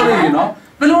အဲ့လိုမျိုးလေနော်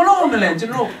ဘယ်လိုလုပ်မလဲကျွ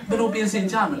န်တော်ဘယ်လိုပြင်ဆင်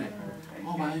ကြမလဲ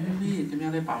ဟောပါပြီခင်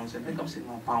ဗျားလည်းပါအောင်စက်ဘက်ကပ်စင်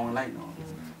မှာပါဝင်လိုက်နော်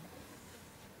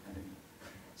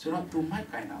ဆိုတော့သူမိုက်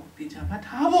ကိုင်တာကိုတေချာမှတ်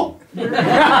ထားဖို့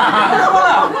ဟုတ်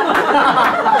လား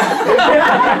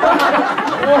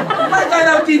မိုက်ကိုင်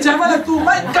တာတေချာမှတ်လားသူ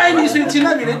မိုက်ကိုင်နေစင်ချင်တ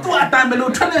ယ်လေသူအတန်ဘယ်လို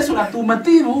ထွက်လဲဆိုတာ तू မ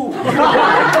သိဘူး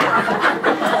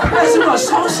အဲ့ဆိုတော့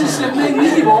sound system နဲ့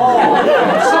ညီပေါ့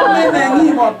sound နဲ့ညီ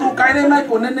ပေါ့ तू ကိုင်တဲ့မိုက်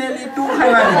ကိုနည်းနည်းလေးတူးခို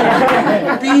င်းလိုက်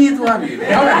ပြီးသွားပြီလေ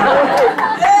ဟုတ်လား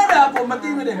အဲ့ဒါကိုမသိ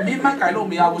ဘူးလေမိမိုက်ကိုင်လို့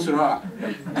မရဘူးဆိုတော့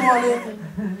तू လေ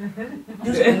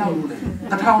news လောက်လို့လေ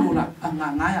1000လို့လား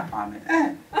900ပါမယ်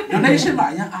donation မှာ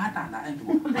အရင်အားတာလားအဲ့တူ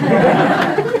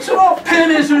ဆိုတော့ဖယ်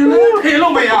နေဆိုရင်လည်းဖယ်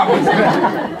လို့မရဘူး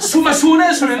ဆူမဆူနေ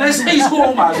ဆိုရင်လည်းစိတ်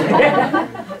ဆိုးမှာဆိုတော့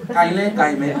ကိုင်လဲကို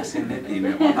င်မဲ့အစင်းနဲ့ပြေးမ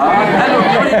ယ်ပေါ့အဲ့လို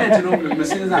ပြောနေတယ်ကျွန်တော်မ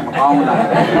စင်းစားမကောင်းဘူးလား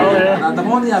ဒါသ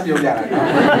ဘောတရားပြောပြတာ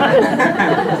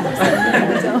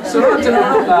ဆိုတော့ကျွန်တော်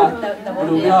ကဘယ်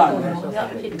လိုပြော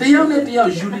တယောက်နဲ့တယော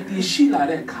က် unity ရှိလာ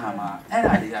တဲ့အခါမှာအဲ့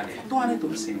ဒါတွေကလေတွားနေသူ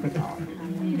အစင်းပြောင်း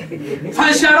ဖ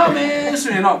န်ရှာတော့မယ်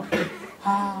ဆိုရင်တော့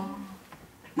ဟာ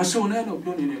မဆိုနဲ့လို့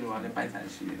ပြောနေတဲ့လူကလည်းပိုက်ဆံ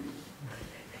ရှိတယ်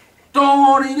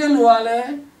တော်နေတဲ့လူကလည်း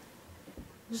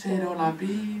$10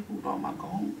ပြီးဘူးတော့မ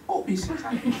ကောင်းပို့ပြီးစစ်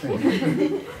စား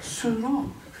ဆိုတော့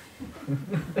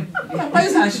ပို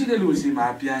က်ဆံရှိတဲ့လူစီမှာ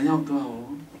ပြန်ရောက်တော့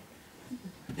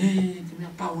အေးဒီမှာ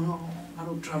ပေါဝင်တော့ငါ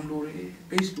တို့ drum လို့လေ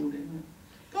bass လို့လေ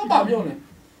တော့ဘာပြောလဲ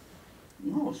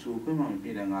ငါ့ဆိုခွင့်မ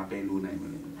ပေးတယ်ငါပဲလို့နိုင်မ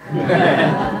လဲ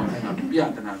ပြ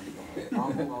တနာဖြစ်တော့ဘာ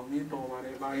မှမနေတော့ပါ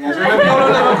နဲ့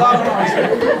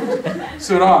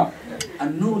ဆိုတော့အ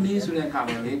နုနည်းဆိုတဲ့အခါ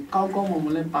မှာလေကောင်းကောင်းမွန်မွ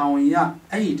န်လေးပါဝင်ရ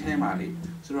အဲ့ဒီထဲမှာလေ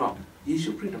ဆိုတော့ယေ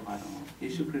ရှုခရစ်တော်ကတော့ယေ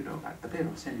ရှုခရစ်တော်ကတပည့်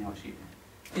တော်10ယောက်ရှိတယ်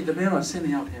အဲ့တပည့်တော်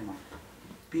10ယောက်ထဲမှာ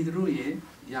ပေတရုရဲ့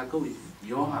ယာကုပ်ရဲ့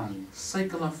ယောဟန်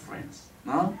secular friends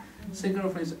နော် secular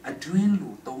friends အတွင်းလူ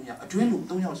3ယောက်အတွင်းလူ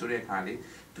3ယောက်ဆိုတဲ့အခါလေ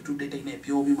တူတိတ်တိတ်နဲ့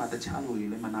ပြောပြီးမှတခြားလူတွေ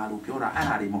လည်းမနာလို့ပြောတာအဲ့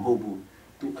ဒါတွေမဟုတ်ဘူး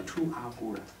तू အထူးအား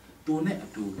ကိုးတာသူနဲ့အ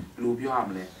တူဘယ်လိုပြောရ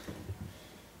မလဲ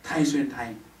ထိုင်ဆွင်ထို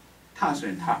င်ထဆွ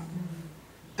င်ထ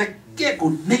တကယ့်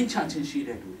ကိုနှိမ့်ချခြင်းရှိ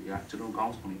တဲ့လူတွေကကျွန်တော်ကော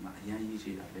င်းဆောင်နေမှာအရင်ကြီး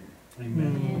ရှိတာပဲအာမ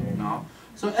င်နော်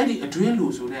ဆိုတော့အဲ့ဒီအတွင်းလူ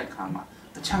ဆိုတဲ့အခါမှာ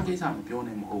တခြားကိစ္စမပြော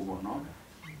နိုင်မဟုတ်ဘူးနော်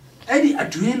အဲ့ဒီအ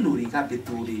တွင်းလူတွေကဘယ်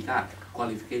သူတွေက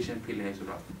qualification ဖြစ်လဲဆို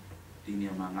တော့ဒီနေ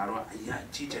ရာမှာငါတို့ကအရင်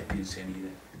ကြီးချက်ပြင်ဆင်နေတ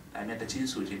ယ်ဒါပေမဲ့တချင်း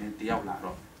ဆိုခြင်းနဲ့တယောက်လာ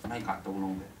တော့မိုက်က3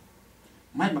လုံးပဲ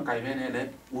မိုက်မကြိုက်ပဲနဲ့လည်း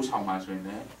ဦးဆောင်ပါဆိုရင်လ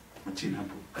ည်းမချင်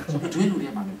ဘူးအတွင်းလူတွေ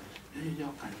မှာရော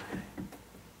က်ကြိုက်တယ်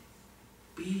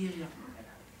ပြီးရ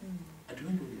အတွ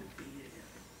င်းလူတွေပြီးရ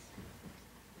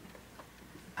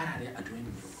အဲ့ဒါလည်းအတွင်း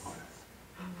လူကိုခေါ်တာ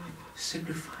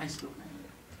sacrifice လုပ်နိုင်တ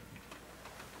ယ်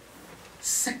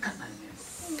စက္ကန့်နိုင်တယ်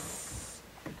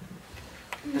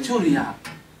တချို့တွေက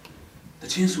တ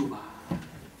ချင်းစုပါ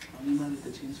အမိမလေးတ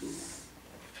ချင်းစုပါ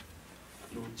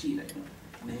လို့ကြည့်လိုက်တော့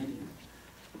နဲတယ်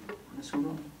မဆို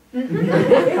တော့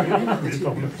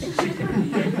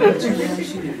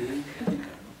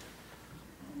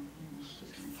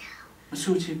မ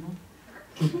ဆိုချင်ဘူး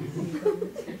အဲ့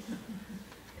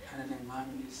ဒါနဲ့မာ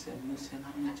မီဆယ်မ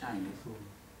ကြာရင်လေတ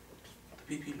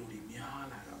ပိပိလူတွေများ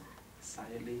လာတော့စာ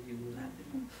ရလေးယူလာတယ်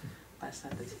ပတ်စ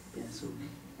တဲ့ပြန်ဆိုနေ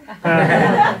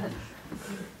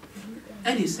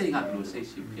အဲ့ဒီစိတ်ကဘယ်လိုစိတ်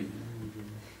ရှိဖြစ်ဟမ်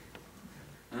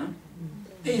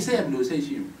အဲ့ဒီစိတ်ကဘယ်လိုစိတ်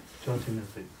ရှိကြောင်းချင်းတဲ့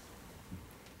စိတ်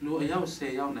လူအယောက်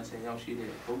10ယောက်20ယောက်ရှိတ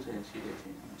ယ်30ရှိတဲ့အချိ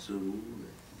န်မှာဆို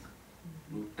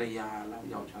လူ100လောက်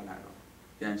ရောက်ချလာတော့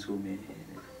ပြန်ဆိုမယ်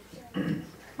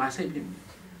မစိတ်ဖြစ်ဘူး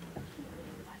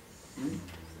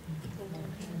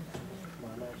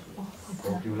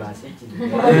popular ဖြစ်ချင်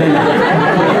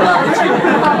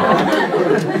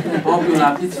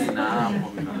popular ဖြစ်ချင်တာ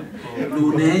လူ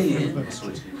နေရင်ဆို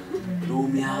ချင်လူ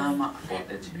များမှပေါ်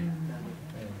တဲ့ချင်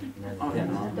ဟုတ်တယ်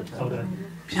နော်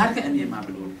ဖျားတဲ့အမြင်မှာဘ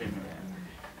ယ်လိုဖြစ်မလဲ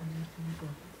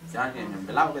ဖျားတဲ့အမြင်ဘ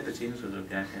ယ်လောက်ပဲတချင်းဆို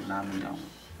ဖျားတဲ့နားမရောက်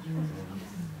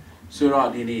ဆိုတော့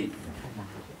ဒီနေ့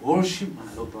worship မှာ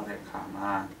လုပ်တော့တဲ့အခါ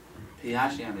မှာဖျား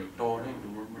ရှင်ကလည်းတော်တဲ့လူ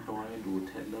မတော်တဲ့လူ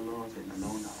ထက်လောလောဆယ်နှ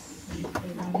လုံးသား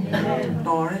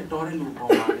တော်တဲ့လူ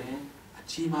ပေါ်မှာလည်းအ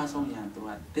ချီးမဆုံးရန်သူက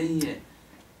တင်းရဲ့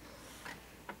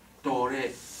တော်တဲ့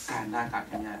ကဏ္ဍက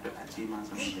ခင်ဗျားတို့အချီးမ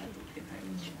ဆုံးရန်သူဖြစ်နေ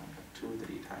တယ်သူတ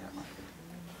တိထားရမှာ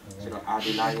ဆိုတော့အာ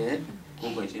ဒီလာရဲ့ကို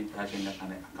ယ်ပဲချင်းဖျားရှင်လက်ခံ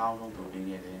တဲ့အကောင်းဆုံးတော်ရင်း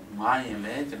ခဲ့တယ်။မားရင်လ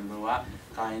ည်းကျွန်တော်က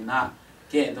ကာယနာ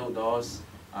ကဲ့သို့သော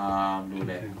လူ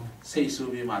လည်းစိတ်ဆူ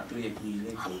ပြီးမှသူ့ရဲ့ညီ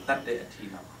လေးကိုတတ်တဲ့အထီး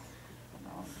တော့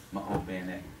နော်မဟုတ်ပဲ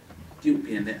နဲ့ပြုတ်ပြ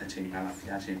င်းတဲ့အချိန်ကလာ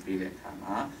ဖျားရှင်ပေးတဲ့အခါ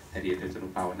မှာအဲ့ဒီအတွက်ကျွန်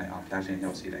တော်ပါဝင်နိုင်အောင်ဖျားရှင်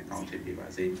ရောက်စီတိုင်းကောင်းချီးပေးပါ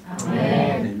စေ။အာ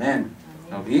မင်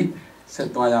။ဟုတ်ပြီဆက်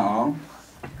သွားရအောင်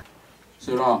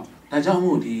ဆိုတော့ဒါကြောင့်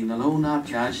မို့ဒီနှလုံးသား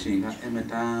ဖျားရှင်ကအမ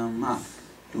တန်မှ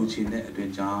လူချင်းတဲ့အတွ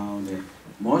က်ကြောင့်လေ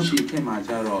မောရှိခင်မှာ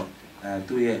ကျတော့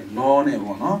သူ့ရဲ့ law နဲ့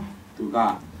ပေါ့နော်သူက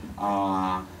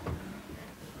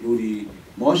လူဒီ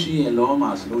မောရှိရဲ့ law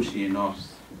မှာဆိုလို့ရှိရင်တော့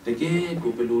တကယ်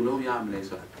ကိုဘယ်လိုလုပ်ရမလဲ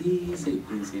ဆိုတာအတိစိတ်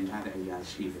ပြင်ဆင်ထားတဲ့အရာ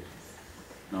ရှိတယ်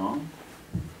နော်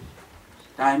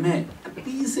ဒါပေမဲ့အ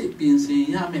တိစိတ်ပြင်ဆင်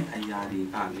ရမယ့်အရာတွေ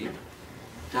ကလေ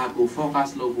ဒါကို focus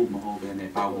လုပ်ဖို့မဟုတ်ဘဲ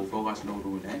နဲ့ဘာကို focus လုပ်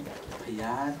လို့လဲဖ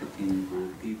ရာတခင်ကို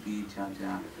ပြီး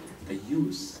ချာ the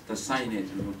use the sign နဲ့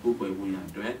ကျွန်တော်ကိုယ်ပွေဝင်ရ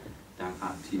အတွက်ဒါက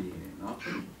ဖြစ်နေတယ်เนาะ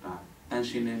ဒါ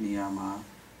tension နဲ့နေရာမှာ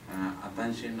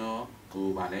attention တော့ကို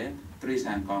ဗာလဲ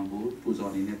3 ကောင်းကိုပူ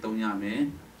ဇော်နေနဲ့သုံးရမယ်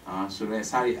ဆိုရဲ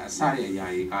အရာ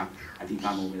တွေကအဓိက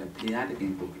မဟုတ်ဘူးဖရာတခ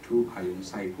င်ကိုအထူးအာရုံ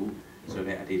စိုက်ဖို့ဆို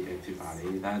တဲ့အဓိပ္ပာယ်ဖြစ်ပါတယ်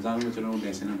ဒါကြောင့်ကျွန်တော်တို့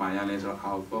lesson ပါရလဲဆိုတော့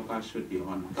our focus should be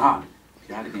on God ဖ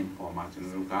ရာတခင်ပေါ်မှာကျွန်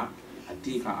တော်တို့ကအ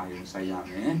ဓိကအာရုံစိုက်ရ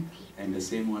မယ် and the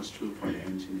same was true for the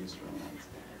ancient Israelites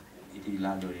ဒီ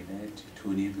လာလို့ရတဲ့သူ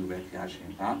နေသူပဲဖျားရှ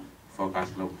င်က focus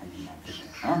လုပ်ခိုင်းနေတာဖြစ်တယ်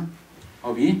နော်ဟု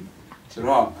တ်ပြီဆို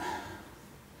တော့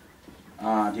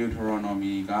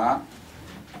Deuteronomy က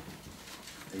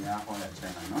တရားဟောတဲ့အချ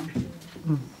က်နော်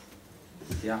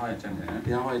တရားဟောတဲ့အချက်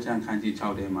ခန်းကြီး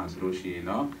6ထဲမှာဆိုလို့ရှိရင်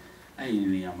တော့အဲ့ဒီ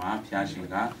နေရာမှာဖျားရှင်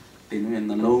ကတင်တို့ရဲ့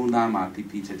နှလုံးသားမှာတိ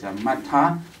တိကျကျမှတ်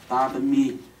ထားသားသ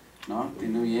မီးနော်တ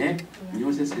င်တို့ရဲ့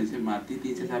မျိုးဆက်စဉ်မှာတိတိ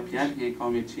ကျကျဖျားခင်ကော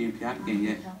င်းမြတ်ခြင်းဖျားခင်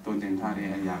ရဲ့တုံတင်ထားတဲ့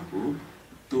အရာကို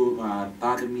သူ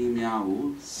သားသမီးများကို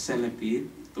celebrate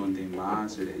တုံတင်ပါ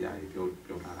ဆိုတဲ့အရာကို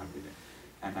ပြောထားတာဖြစ်တယ်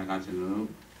။အဲဒါကကျွန်တော်တို့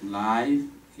life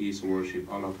is worship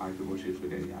all of life is worship ဆို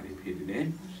တဲ့အရာတွေဖြစ်တယ်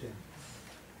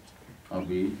။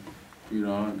 Hobby, you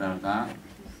know, Daka,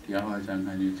 Yahoo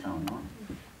Jankai channel.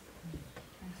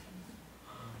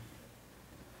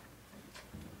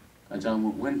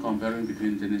 When comparing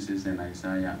between Genesis and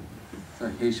Isaiah, so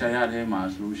Isaiah has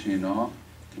a solution, no?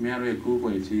 Kimere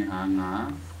Kuko is in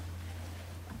Hanga,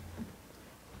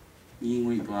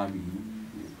 Yingui Babi.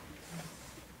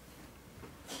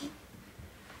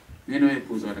 You know, it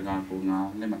puts out a gun for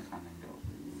now, Lemakan.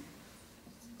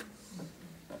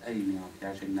 Now,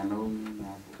 catching the low,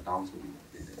 now,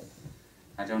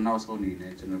 I don't know so neat,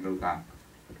 general gun.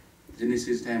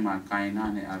 Genesis time, a kind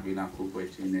of Avila Kuko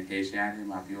in the Asian,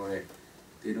 my pure.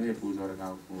 They don't put out a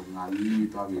gun for now, you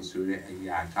probably Suri, a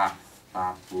Yaka,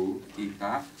 Papu,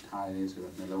 Ika, Tires,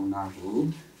 Melona,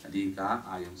 Adika,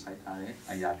 I am Saitare,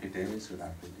 a Yapite, so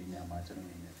that put in your margin.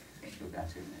 You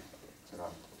catch it. So,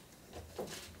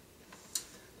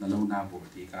 Melona,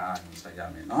 Tika, and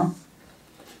Sayame, no?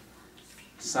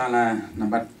 Sala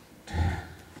number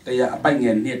Taya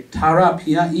Banyan hit Tara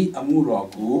Pia E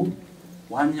Amuroku,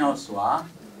 1 year swa,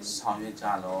 Sami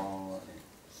Jalo.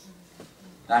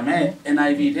 Dame,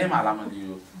 NIV them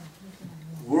Alamadu.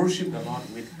 Worship the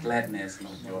Lord with gladness,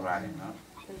 not your writing.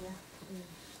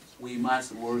 We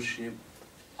must worship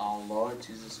our Lord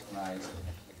Jesus Christ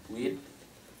with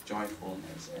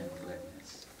joyfulness and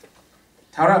gladness.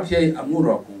 Tara Pia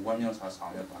Amuroku, 1 year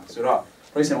swa.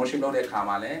 Praise and worship Lord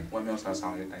Kamale, 1 year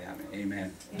swa.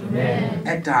 Amen. Amen.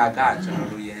 At Daga,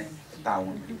 General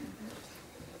Town.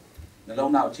 The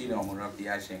long now Chino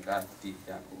Murakia Shanka,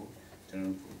 Yaku,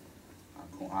 General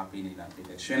Happy Nina.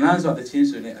 Shenlands of the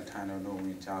Chins in a time of no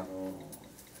in Chado.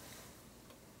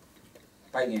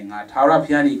 Banging at Tara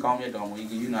Piani, comment on we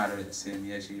give you not the same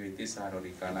year she with this side of the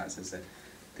Galas as a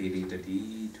daily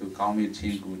to comment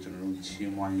Chingu to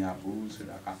Chimwanya Boo,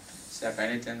 Sudaka.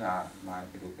 Second, my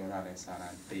Pilukura and Sara,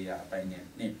 they are by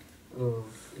name. Oh,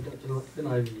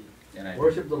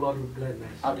 worship the Lord with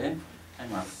gladness. Okay,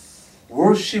 I'm up.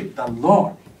 Worship the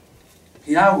Lord.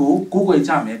 Piago, Google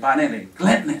Jame, Banele,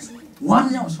 gladness.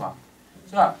 1 year swap.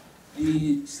 So,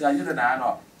 the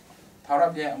Sayurana,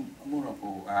 Tarapia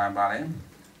Muraku, Balen.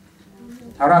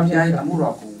 Tarapia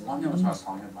Amuraku, 1 year swap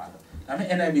song about it. I mean,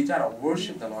 and I be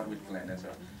worship the Lord with gladness.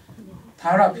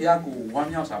 Tarapiaku,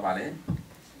 1 year swap.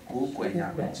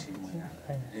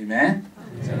 Amen.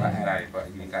 So I had I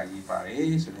got you got you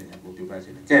party, so they go to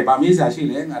Brazil. Okay, but Miss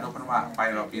Ashile, I don't know my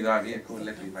final pizza, we could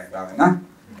let me buy Balana.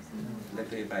 Let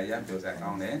me buy ya, because I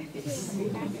found there.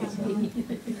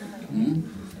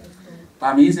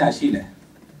 But Miss Ashile.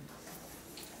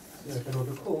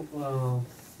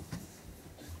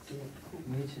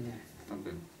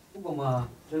 Okay. Ubama,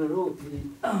 General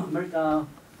America,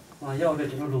 my young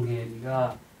general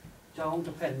Lunga. Trong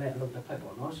the pet met look the pet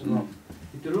or no, so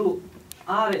if you look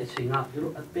are it ching up, you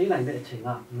look at pay like that ching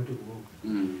up,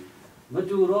 but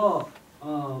you raw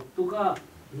Tuka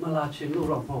Malachin no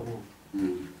wrong for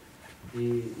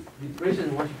the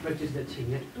present was practice that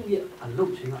ching it 2 years and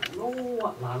look ching up, no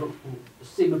what la look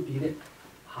same period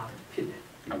half pit.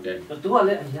 Okay. The 2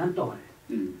 let a young toy.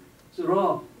 So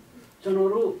raw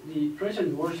general the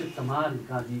present worship the man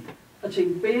got the a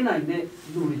ching pay like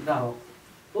that do it out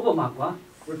over Makwa.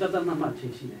 Protected number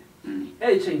chasing it.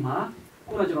 A chima,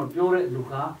 Collagen Pure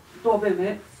Luca,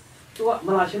 Tobe, to a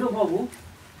Malachino Bobu,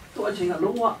 to a ching a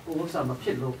lower over some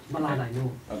kidlo, Malana.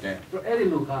 Okay. To Eddie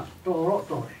Luca, to Rock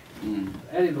Toy.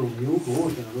 Eddie Lu, you go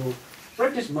to the road.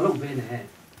 Practice Malone Bane ahead.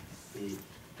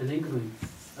 The Lincoln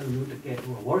and you to get to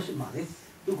a worship money,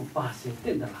 you could pass it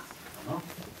in the last.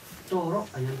 To Rock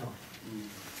a young dog.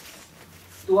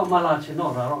 To a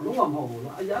Malachino, no one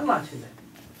more, a young Lachin.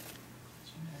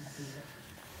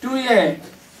 2 years,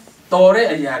 Tore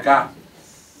Ayaga,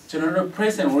 General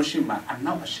Praise and Worship, I'm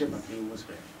not ashamed of you.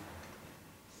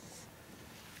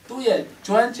 2 years,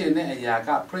 20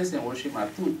 Ayaga, Praise and Worship,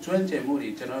 20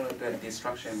 Moody, General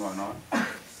Destruction or not.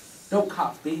 Don't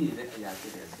cut be the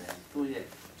Ayaga, 2 years.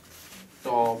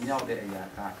 To Meow the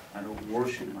Ayaga, and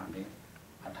worship money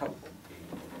at home.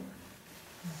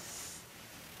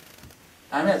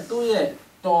 I mean, 2 years,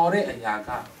 Tore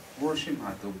Ayaga, worship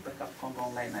to back up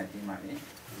Hong like 90 money.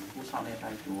 Who sound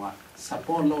like to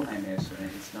support low nightmares,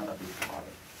 it's not a big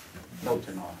problem. Low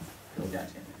to know, low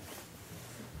judging.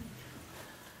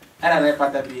 And I let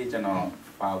that be,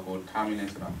 power go 10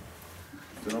 minutes now.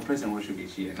 To no present worship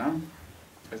is here, no?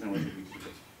 Present worship is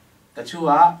here. The 2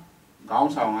 are Gong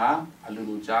Song, a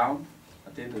little chow, a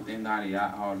 10 to 10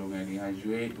 daria, or looking at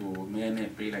you to men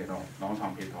pay like Gong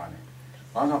Song Pituane.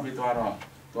 Gong Song Pituano,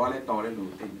 toilet,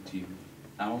 to take the team.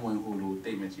 I don't want who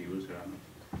take materials around.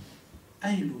 ไ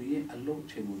อ้ลุยอโลกเ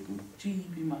ชบุตุจี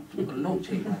บีมาตุอโลกเช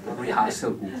มาตัวรีฮาร์เซ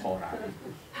ลกูขอละ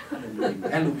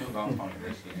ไอ้ลุยก็ฟังเล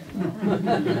ยสิ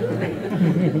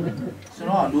สร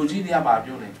ะลูจีเนี่ยบาปอ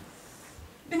ยู่เลย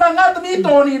นี่มันงานตัวนี้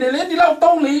ตัวนี้เลยนี่เราต้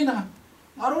องลีนะ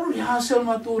มารู้รีฮาร์เซล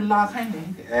มาตัวลาใครเนี่ย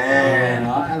เน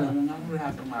าะไอ้ลุยงานรีฮา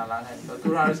ร์เซลมาลาใครตั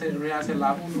วรีฮาร์เซลลา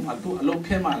พูดมาตัวอโลกเ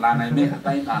พี้ยมาลาในเมื่อไ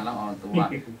ด้นานแล้วอ๋อตัว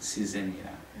ซีซั่นนี้น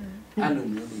ะไอ้ลุย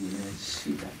ดี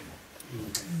สิกัน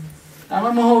แต่ว่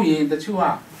าโมโหยิงแต่ชั่ว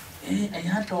ไอ้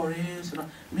ฮัตโตเรสนะ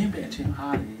ไม่เป็นเช่นอะ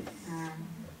ไร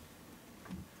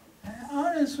อะ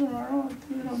ไรสุดแล้ว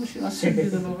ที่เราไม่ใช่ว่าสิ่งที่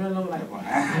เราไม่รู้อะไรวะ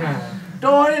โต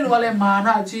เรรู้อะไรมาห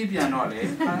น้าจีบยันอะไร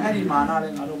ไอ้ที่มาหน้าเล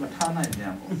ยเราไม่ท่าไหนเนี่ย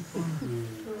มั้ง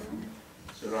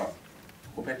สุดแล้ว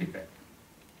กูเป็นที่เป็น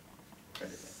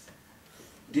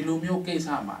ดิลูมิโอเคส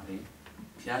ามาเลย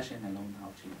พิอาเชนนั่งเอา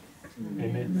จี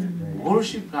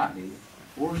worship กันเลย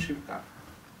worship กัน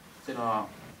สุดแล้ว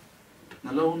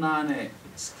นั่นเราหน้าเนี่ย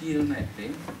skill เนี่ยเลย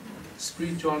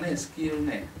spiritual เนี่ย skill เ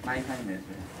นี่ยไม่ให้เนี่ย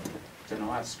จะน้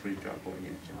อย spiritual ก็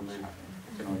ยังจะน้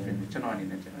อยนี่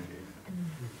เนี่ยจะน้อย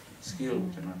skill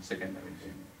จะน้อย secondary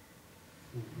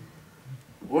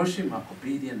worship มา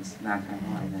obedience นั่นทำให้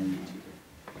ยังยิ่งดี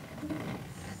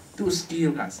ตัว skill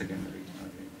กับ secondary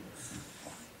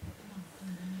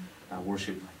แต่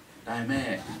worship ได้แม่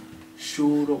ชู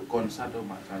โรคอนซัดออก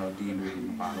มาจะเราดีเลยม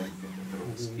าปาเลยตัว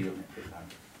skill เนี่ยเป็นการ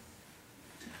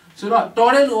สุดแล้วตัว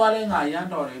เรื่องรู้อะไรงานยัน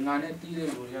ตัวเรื่องงานเนี่ยตีเรื่อง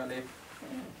รู้อะไร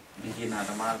ดีกินอาต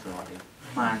มาสอนเลย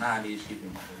มาหน้าดีชิบ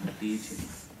มาตีชิบ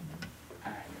อะ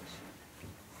ไรชิบ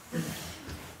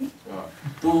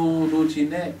ตัวดูชิน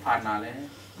เนี่ยผ่านมาเลย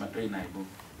มาตัวไหนบุ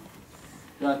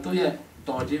ก็ตัวเนี่ย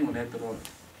ตัวจริงมันเนี่ยตัว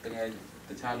ตั้งแต่แ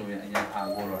ต่ชาลูเนี่ยอันยังอา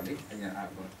โกรอดิอันยังอา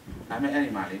โกรทำให้อัน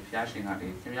นี้มาเลยพิอาชิงอะไร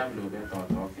เข้มยับรู้แบบตั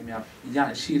วเข้มยับยัน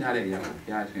ชีท่าเลยยังพิ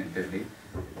อาชิงเต็มเลย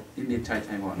นี่นิดใ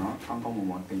ช้บ่เนาะข้างข้างมุม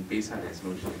มองเป็นปีศาจเลยสโล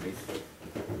ชีเลย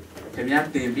เข้มยับ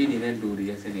เต็มปีนี่เนี่ยดูดี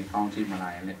เส้นนี้ข้างที่มาลา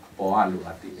ยเนี่ยปออาลู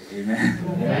อัติเอเมน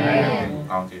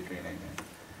ข้างที่เป็นอะไรเนี่ย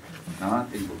เนาะ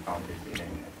ติดบุกข้างที่เป็นอะไร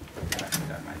เนี่ย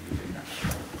จะมาอยู่ที่นั่น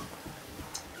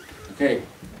โอเค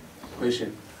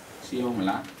question ชี้ออกมา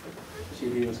ละชี้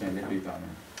ที่เราเสนอไปต่อเ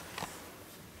นี่ย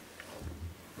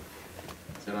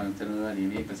จะ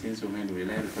ini kesin sungai dulu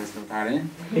lah request utara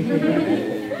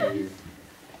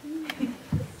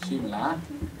simla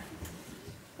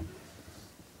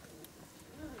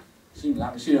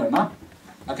sure no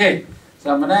okay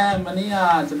sama mana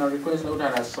channel request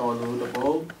utara solo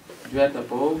depo duet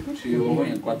depo trio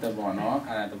yang kuat depo no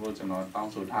ada depo channel tang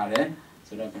utara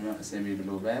sudah kami assembly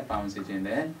dulu be pound sejen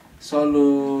deh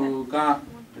solo ka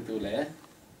betul le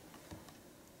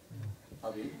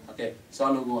oke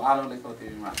solo go alo le ko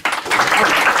TV ma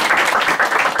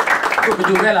ko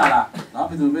bidu be la no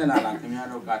bidu be la kemya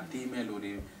ro ka team me lo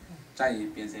de jai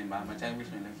yin pin sin ba ma jai wu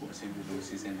shin le ko asin bidu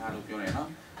season tha lo pyo le no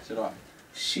so do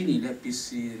shi ni le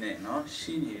PC ne no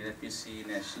shi ni le PC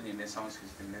ne shi ni le sound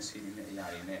system ne shi ni le aya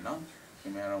ri ne no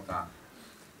kemya ro ka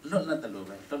lot la ta lo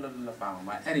be lot pa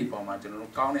ma ai ri paw ma chono lo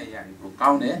kaung ne aya ri ko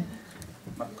kaung ne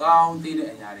ma kaung ti ne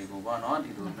aya ri ko ba no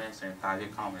di lo me sin ta je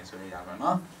kaung me so ya ba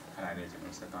noอะไรเนี่ยจะมา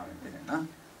สตาร์ทเป็นนะ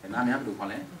เห็นหน้านี้ครับดูพอ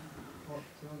แล้ว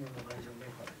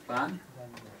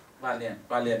บ้านเ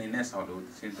รียนนี่เนี่ยสอนดู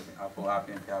สิ่งตัวเป็นอัลฟาเ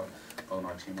ป็นเจ้าเอาหน่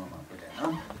อยชิมมาเป็นนะ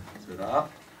สุดแล้ว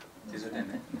ที่สุดเนี่ย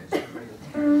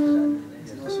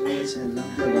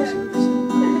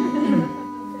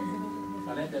อ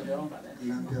ะไรเดี๋ยวอะไร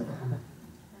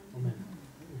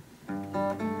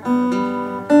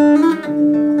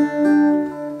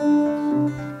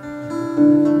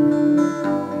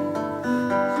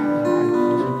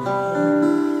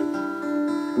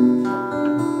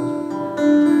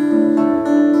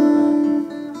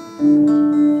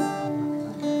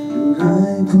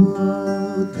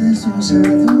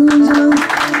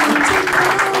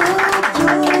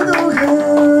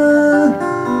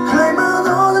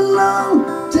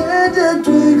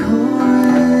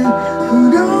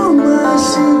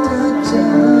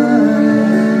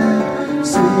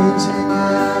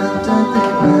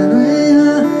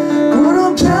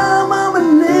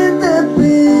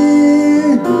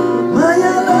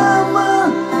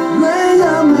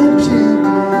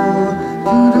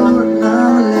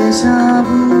I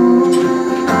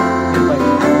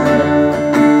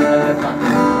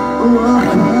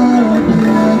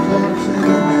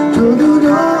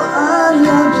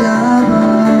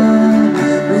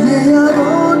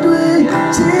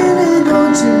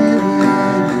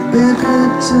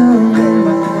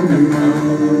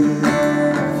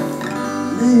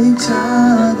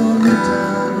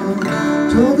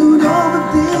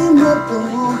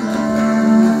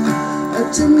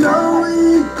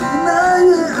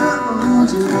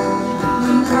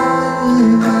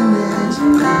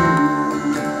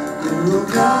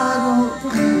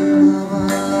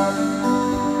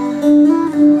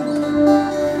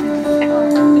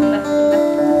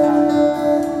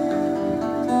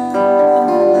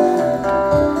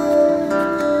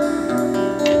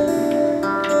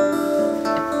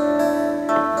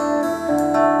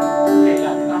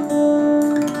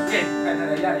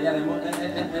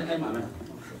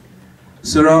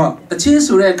ဆိုတော့တချင်း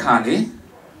ဆိုတဲ့အခါလေ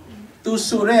သူ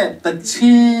ဆိုတဲ့တချ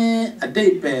င်းအတိ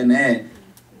တ်ပဲနဲ့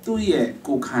သူ့ရဲ့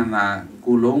ကိုယ်ခန္ဓာ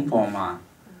ကိုယ်လုံးပေါ်မှာ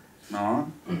နော်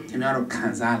ခင်ဗျားတို့ခံ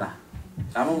စားလာ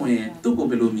ဒါမှမဟုတ်ရင်သူ့ကို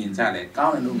ဘယ်လိုမြင်ကြလဲကော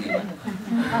င်းတယ်လို့မြင်လား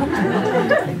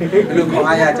ဘယ်လိုခေါ်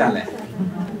အားရကြလဲ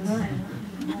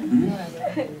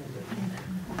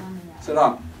ဆို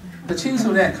တော့တချင်း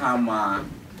ဆိုတဲ့အခါမှာ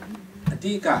အ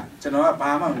တိကကျွန်တော်ကဘာ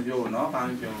မှမပြောဘူးเนาะဘာ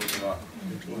မှမပြောဘူးဆိုတော့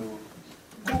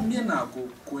ကိုမျက်နှာကို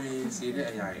ကွယ်စေတဲ့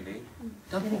အရာတွေလေ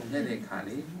တပ်ပုံရတဲ့ခါ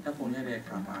လေတပ်ပုံရတဲ့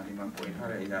ခါမှာဒီမှာကွယ်ထား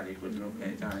တဲ့အရာတွေကိုကျွန်တော်ဖ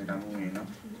ယ်ကြနေတာမဟုတ်ရင်เนาะ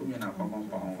ကိုမျက်နှာကောင်းကောင်း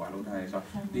ပေါအောင်ပါလို့ထားရဲဆို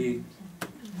တော့ဒီ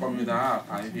ကွန်ပျူတာက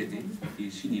အားဖြင့်ဒီ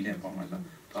ရှိနေတဲ့ပုံမှာဆို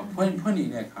တော့ဖွင့်နေ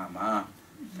တဲ့အခါမှာ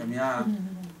ခင်ဗျား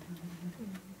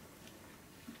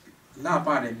လာ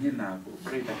ပါတဲ့မျက်နှာကို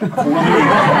ပြိတ္တအကုန်လုံး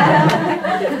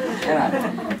အဲ့ဒါ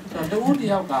ဆိုတော့တ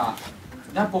ယောက်က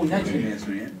ဓာတ်ပုံရိုက်ချင်တယ်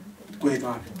ဆိုရင်ကွယ်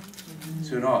သွားတယ်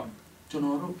ဆိုတော့ကျွန်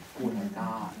တော်တို့ကိုယ်က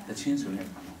တချင်းဆိုတဲ့အ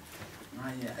ခါမှာငါ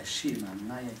ရဲ့အရှိမ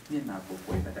ငါရဲ့မျက်နှာကို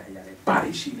ကွယ်တဲ့အရာတွေဘာ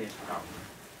တွေရှိလဲဆိုတော့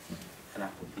အဲ့ဒါ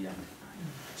ကိုပြရမယ်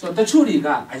ဆိုတော့တချို့တွေက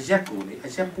အရက်ကိုလေအ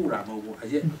ရက်ပူတာမဟုတ်ဘူးအ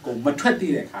ရက်ကိုမထွက်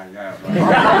သေးတဲ့ခါကျတော့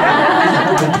အရက်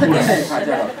ကိုမထွက်သေးတဲ့ခါ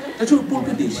ကျတော့တချို့ပုတ်ပ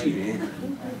စ်တွေရှိတယ်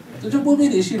တချို့ပုတ်ပစ်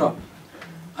တွေရှိတော့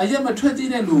အရက်မထွက်သေး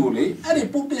တဲ့လူကိုလေအဲ့ဒီ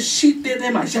ပုတ်ပစ်ရှိ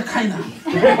တဲ့မှာရက်ခိုင်းတာ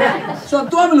ဆိုတော့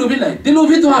တွားမလို့ဖြစ်လိုက်ဒီလို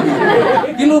ဖြစ်သွားပြီ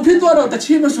ဒီလိုဖြစ်သွားတော့တချ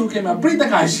င်းမဆူခင်မှာပြိတ္တ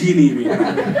ကရှိနေပြီ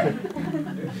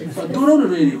ဆိုတော့တို့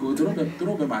တွေကိုတို့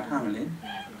ပဲမှာထားမလဲ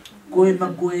ကိုယ်မ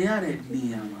ကွယ်ရတဲ့နေ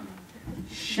ရာမှာ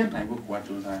ရှက်နိုင်ဖို့ကွာ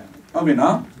ကြိုးစားရဟုတ်ပြီ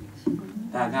နော်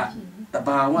ဒါကတ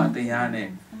ဘာဝတရားနဲ့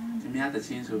ခင်ဗျားတချ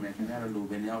င်းဆိုမယ်ခင်ဗျားတို့လူ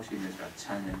ပဲရောက်ရှိနေဆိုတာ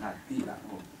ခြံရံကတိလာ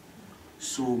ဟုတ်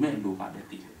ဆိုမဲ့လူပါပဲ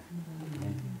တိတယ်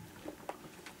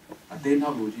အတင်း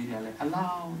တော့လူကြီးတွေကလည်းအလော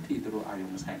က်ထိသူတို့အာရုံ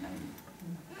မဆိုင်နိုင်ဘူး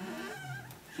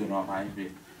ဆိုတော့ဘာဖြ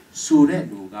စ်ဆိုတဲ့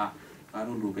လူကငါ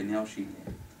တို့လူပဲရောက်ရှိနေ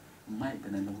မိုက်ဘ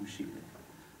ယ်နှလုံးရှိလဲ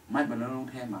မိုက်ဘယ်နှလုံး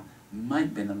ထဲမှာမိုက်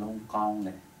ဘယ်နှလုံးကောင်း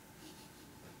လဲ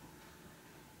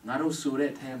ငါတို့ဆို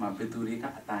တဲ့အထဲမှာဘယ်သူတွေက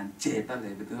အတန်ကျဲတက်လဲ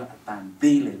ဘယ်သူကအတန်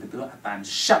သေးလဲဘယ်သူကအတန်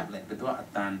ရှပ်လဲဘယ်သူကအ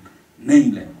တန်နေ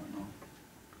လဲနော်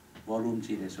volume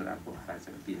ကြီးတယ်ဆိုတာကိုအားစ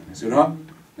ပြီးတယ်ဆိုတော့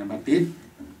နံပါတ်1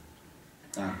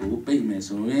ဒါကိုပိတ်မယ်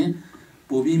ဆိုရင်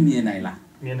ပို့ပြီးမြင်နိုင်လား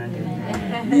မြင်နိုင်တယ်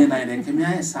ခင်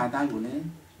ဗျားရဲ့စာသားကိုလည်း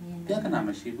ပြဿနာမ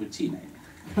ရှိဘူးကြည့်နိုင်တယ်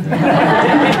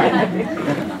ပြ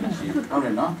ဿနာမရှိဘူးဟုတ်တ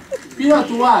ယ်နော်ပြီးတော့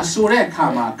तू ကဆိုတဲ့အခါ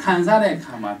မှာခံစားတဲ့အ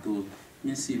ခါမှာ तू မျ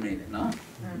က်စိမိတ်တယ်နော်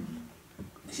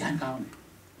အရန်ကောင်းတယ်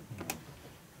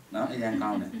နော်အရန်ကော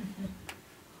င်းတယ်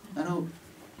အဲ့တော့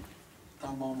တော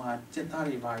င်ပေါ်မှာစက်သား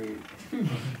တွေပါရဲ့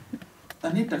တ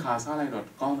နေ့တစ်ခါစားလိုက်တော့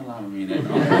ကောင်းသလားမမြင်နဲ့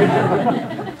နော်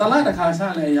တလားတစ်ခါ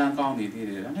စားလဲအရန်ကောင်းနေသေး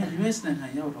တယ်ဒါပေမဲ့ US နိုင်ငံ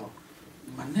ရောက်တော့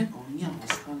မနေ့ကညောင်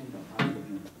စားလိုက်တော့အားလို့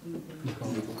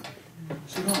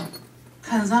ဆိုတော့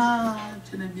ခံစားခြ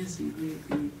င်းနဲ့မျက်စိလေး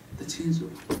တချင်းဆို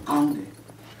ကောင်းတယ်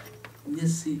မျ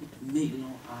က်စိမိတ်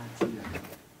လုံးအားကြည့်ရတယ်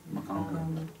မကောင်း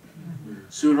ဘူး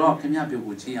ဆိုတော့ခင်ဗျားပြော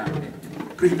ကိုကြည့်ရတယ်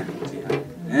ပြိတ္တကိုကြည့်ရတ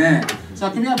ယ်ဆို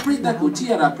တော့ခင်ဗျားပြိတ္တကိုကြည့်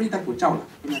ရတာပြိတ္တကိုကြောက်လား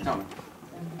ခင်ဗျားကြောက်လား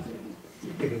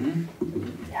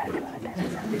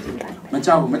မ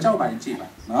ကြောက်ပါရင်ကြည့်ပါ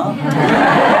နော်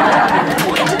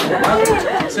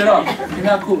ဆိုတော့ခင်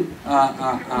ဗျားခု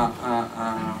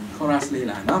chorus လေး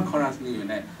လားနော် chorus လေး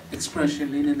နဲ့ expression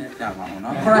လေးနဲ့ပြပါအောင်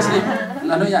နော် chorus လေး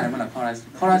လာလို့ရတယ်မလား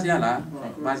chorus ရလား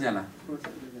ဘာရလား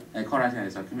chorus ရတ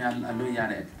ယ်ဆိုတော့ခင်ဗျားအလို့ရ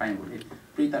တဲ့အပိုင်းကိုလေ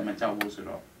ပြိတ္တမကြောက်ဘူးဆို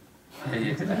တော့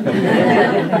ရေးချင်တယ်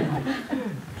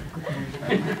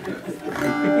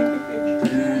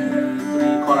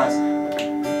chorus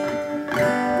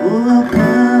Oh,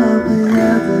 Papa,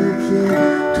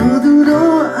 to do no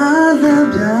other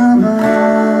drama.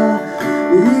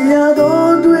 We are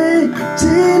don't wait,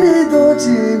 Chini, don't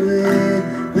chini,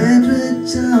 Pedro,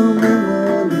 Chow,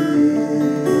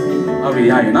 I'll be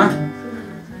here, na.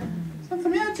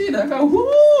 Something I did, I go, who,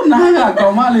 Naga,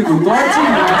 Kamali, who don't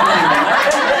chini.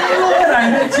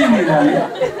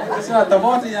 So at the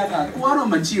water, Yaga, one of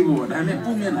my chivo, and then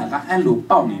put me in a hand loop,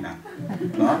 Paulina.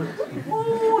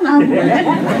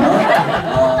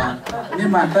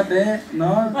 Nhưng mà tất đấy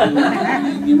nó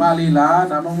đi Mali lá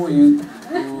đã mong muốn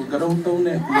cái đông tông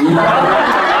này đi là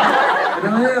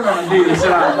cái đó là đi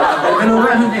sao cái đó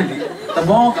là như gì tập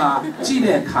bó cả chi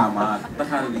để khả mà tất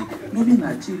cả đi lúc bên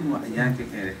nào chi mà anh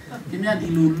cái này đi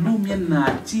luôn lúc bên nào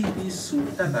chi đi xuống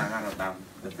tất cả là làm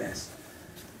the best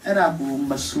era bu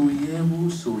masuye bu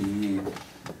suye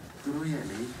turu ye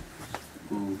le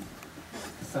bu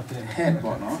head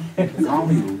ပေါ့နော်ခေါင်း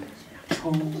လေးကို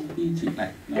ခြုံပြီးကြည့်လို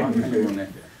က်နော်အဲ့လိုနဲ့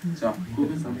ဆိုတော့ကို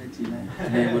ယ်ဆောင်ရကြည့်လိုက်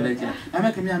လေကိုလည်းကြည့်အဲ့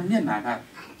မဲ့ခင်ဗျာမျက်နှာက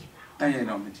တိုက်ရိုက်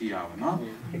တော့မကြည့်ရဘူးနော်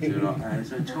ဆိုတော့အဲ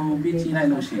ဆိုခြုံပြီးကြည့်လိုက်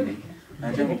လို့ရှိရင်အဲ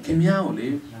ကြောင့်ခင်ဗျာကိုလေ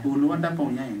ကိုလိုအပ်ပုံ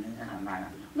ရရင်လည်းအဲ့ဒါလာရဘ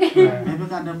ယ်ဘက်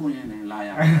ကတက်ပုံရရင်လည်းလာရ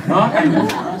နော်အဲ့လို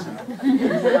နော်ဆို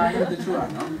တော့လာရတဲ့ချူอ่ะ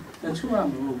နော်တချို့က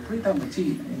မလို့ပြိတ္တမကြ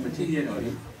ည့်ရတော့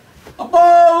လေအ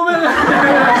ပေါ်ပဲအဲ့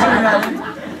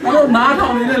လိုနားထော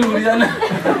င်နေတဲ့လူတွေကလည်း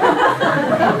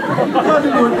ဘာ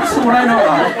လို့ဆိုလိုက်တော့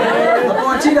လားအ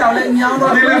ပေါ်ကြည့်တာလည်းညောင်း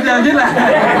တော့ဒီလိုပြန်ဖြစ်လာ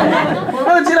ဘာ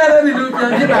လို့ကြည့်လိုက်တဲ့ဒီလိုပြန်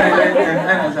ဖြစ်လာလဲအဲ့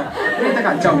ဒါဆိုပြိတ္တက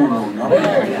ကြောက်လို့နော်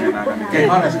ကဲ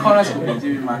ခေါ်ရစကိုကြ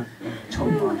ည့်ပြီးမှချုံ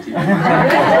သွားကြည့်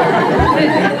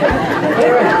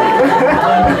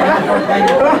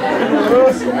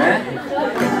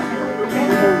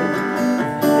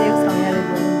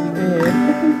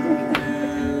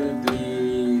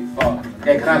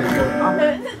ကဲခါလေးပြော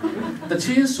တချ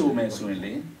င်းဆိုမယ်ဆိုရင်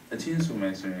လေတချင်းဆိုမ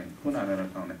ယ်ဆိုရင်ခုနက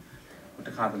တော့ကောင်းတယ်တ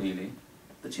ခါတလေလေ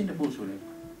တချင်းတပုတ်ဆိုလေ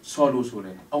ဆော်လို့ဆို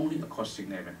လေ only acoustic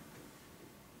နဲ့ပဲ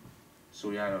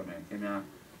ဆိုရတော့မယ်ခင်ဗျာ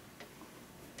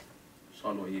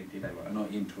ဆော်လို့ရေးတိလိုက်ပါနော်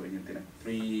intro ရေးတိလိုက်3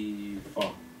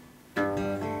 4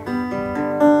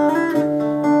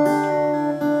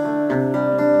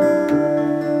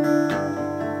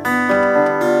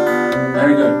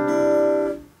 very good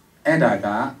အဲ့ဒါက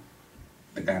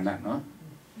တကန်တာနော်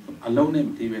အလုံးနဲ့မ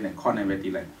တီးပဲနဲ့ခေါ်နေပဲ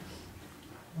တီးလိုက်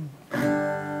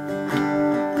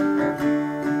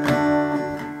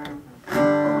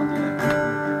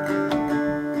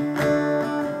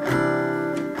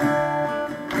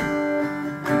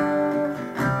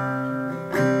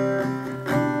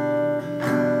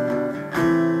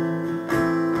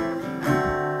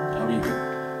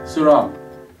ဆိုတော့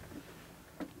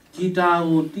ဂီတာ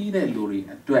ကိုတီးတဲ့လူတွေ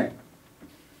အတွက်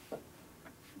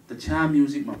တခြား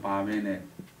music မပါဘဲနဲ့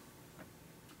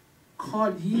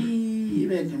ခေါ်ကြီး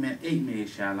ပဲခင်ဗျ8မေ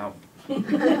ရှာလောက်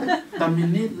တမီ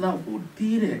နစ်လောက်ကို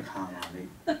တီးတဲ့ခါပါလေ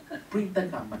ပြိတ္တ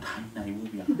ကမထိုင်နိုင်ဘူး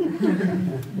ဗျအဲ့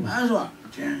ဆို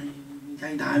ဂျန်ဂျ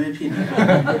န်ဒါပဲဖြစ်နေတာ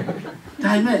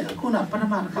ဒါပေမဲ့ခုနပထ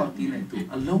မတစ်ခေါက်တီးလိုက်သူ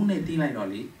အလုံးနဲ့တီးလိုက်တော့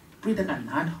လေပြိတ္တက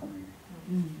နားထောင်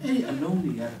အဲ့ဒီအလုံး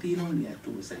တွေကတီးလုံးတွေက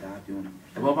သူ့စကားပြောနေ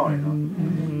တဘောပေါက်လေနော်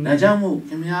ဒါကြောင့်မို့ခ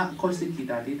င်ဗျာ acoustic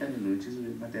guitar တီးတဲ့လူကျေး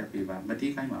ဇူးမတက်ပေးပါမ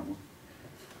တီးခိုင်းပါဘူး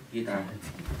guitar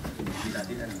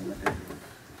တီးတဲ့လူမတက်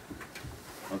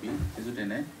ဟုတ်ပြီကျေးဇူးတင်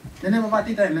တယ်နည်းနည်းပါ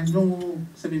တီးတိုင်းလည်းလုံး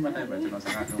စပီမတက်ပဲကျွန်တော်စ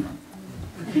ကားပြောမှာ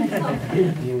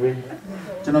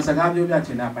ကျွန်တော်စကားပြောပြချ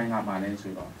င်တဲ့အပိုင်းကပါလဲ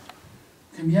ဆိုတော့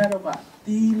ခင်ဗျားတို့က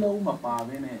တီးလုံးမပါ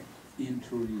ဘဲနဲ့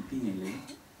intro တီးရင်လေ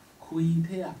ခွေ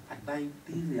ထဲကအတိုင်း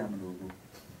တီးရမလို့ဘူး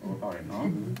ဟောတော့ရနော်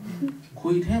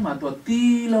ခွေထဲမှာတော့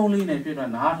တီးလုံးလေးနဲ့ပြည့်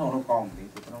တော့နားထောင်လို့ကောင်းတယ်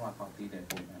ဆိုတော့မှကောက်တီးတဲ့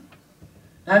ပုံစံဒါ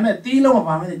ပေမဲ့တီးလုံးမ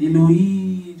ပါမဲဒီလို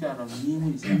ကြီးကြတော့မြင်းမိ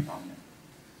စရာကောင်းတယ်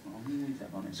မြင်းမိစရာ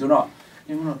ကောင်းတယ်ဆိုတော့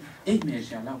ဒီမှာ8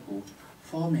 measure လောက်ကို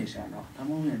4 measure လောက်ဒါ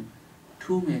မှမဟုတ်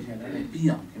2 measure လည်းပြီး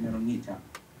အောင်ခင်ဗျားတို့ညှိကြ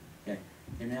ကဲ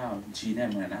ခင်ဗျား G နဲ့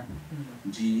မလား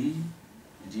G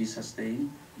sustain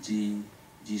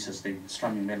G sustain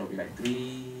strumming melody like 3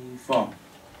 4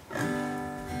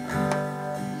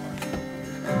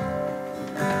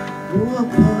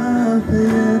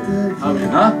ဟုတ်ပြီ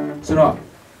နော်ဆိုတော့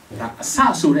ဒါအဆ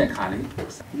ဆိုတဲ့အခါလေး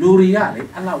လူတွေကလေ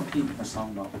အဲ့လောက်ထိမဆော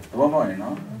င်တော့သဘောပေါက်ရင်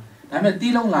နော်ဒါပေမဲ့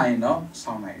တီးလုံးလာရင်တော့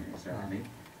ဆောင်းနိုင်တယ်ဆိုတာလေ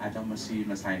အဲကြောင့်မ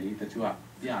ဆိုင်လေတချို့က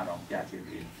ပြတော့ပြချင်တ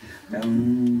ယ်တန်း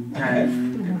တ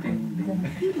င်းတင်း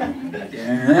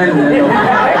အဲ့လိုလ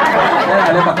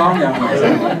ည်းမကောင်းကြဘူး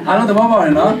အားလုံးသဘောပေါက်ရ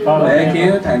င်နော်လေကေ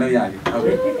ထိုင်လို့ရပြီဟုတ်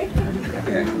ပြီ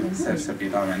ကဲဆက်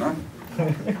ပြီးတော့မယ်နော်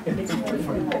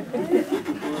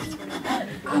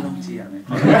အားလုံးကြည့်ရမယ်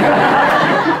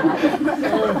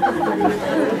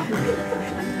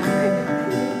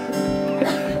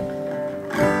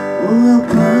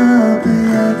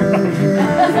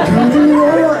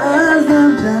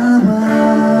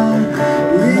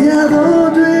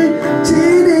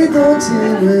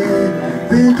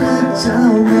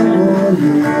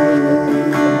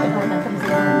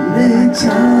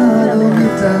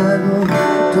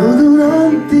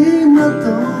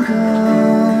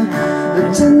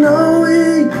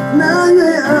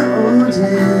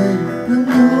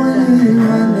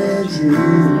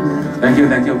Thank you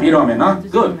ပြီးတော့မယ်နော်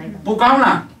good ပိုကောင်း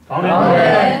လားကောင်းတယ်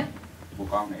ပို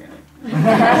ကောင်းတယ်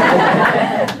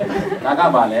ဒါက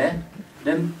ပါလေ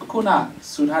then ခုန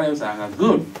ဆူထားတဲ့ဥစ္စာက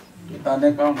good တန်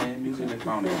တဲ့ကောင်းတယ် music လည်း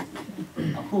ကောင်းတယ်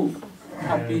အခု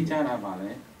အပေးကြတာပါလေ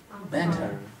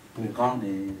better ပိုကောင်းတ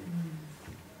ယ်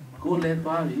ကိုလည်း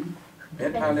သွားပြီ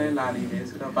Betale lani le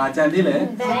so baca ni le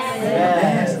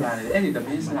best lani any the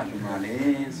best lani male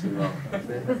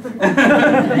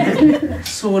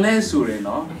so le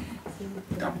no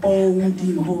tapong di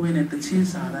mo ne the chin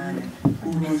sa la ne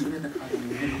puro so le the ka ni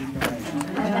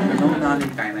no na ni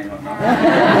kai nai no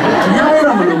nya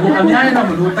ra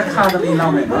mo lo ta kha da ni lao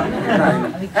me no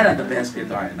era the best bit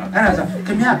right no era sa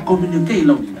kemya communicate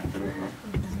lo ni na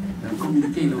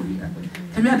communicate lo ni na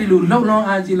kemya di lu lo long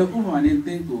a ji lo u ma ni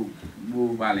tin ko bu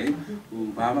ba le bu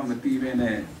ba ma ti be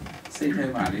ne sai khai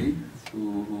ba le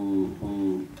bu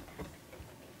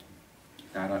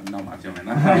da ro no ma chong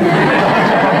na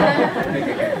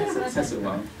sa su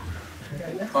ba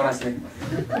ora se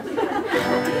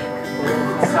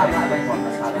sa la dai con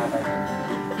sa la dai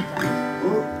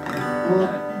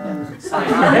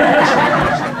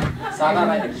sa la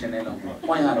dai action ne lo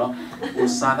point ya ro bu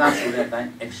sa da su de dai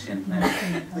action ne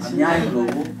anya yi lo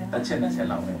bu ta chen na chen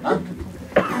lao me na tu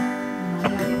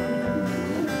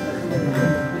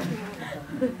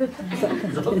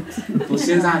စ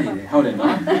ဉ်းစားနေတယ်ဟုတ်တယ်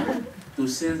နော်သူ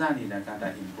စဉ်းစားနေတာကတာ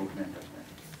improvement ပဲ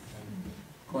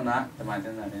ခုနဓမ္မကျ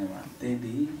မ်းစာထဲမှာသင်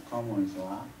ဒီကောင်းမွန်စွာ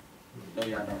လုပ်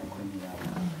ရတော့ခွင့်ပြုရပါ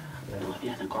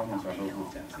ဒီကောင်းမွန်စွာလုပ်ဖို့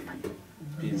ကြံစီ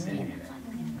ပြင်ဆင်နေတယ်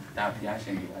ဒါဘုရားရှ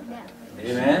င်တွေက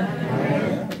Amen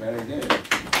very good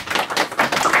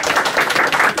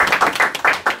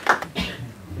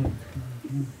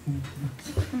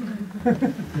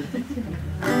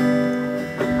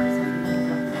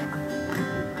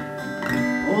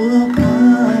Oh, Papa,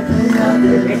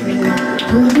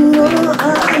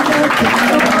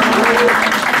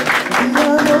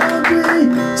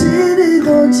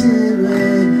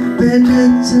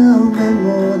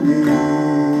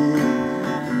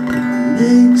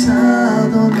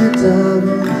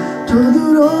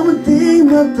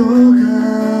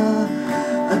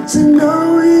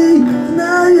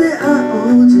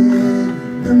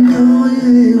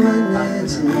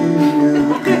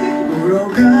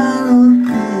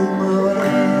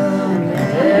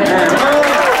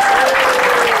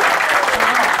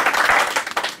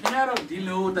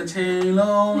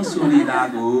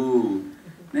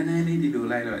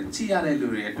 chi ya le lu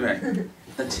de atwat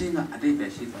ta chin ga adit be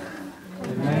shi twa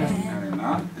Amen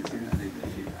no ta chin ga adit be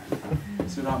shi twa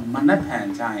so ro manat phan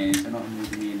cha yin chano amu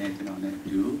tmi ne chano ne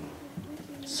du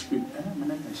script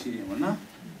manat phan shi yin mo na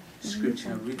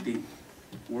scripture reading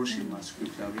worship ma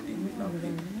scripture reading with love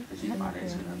ta chi pa le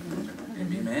so na ta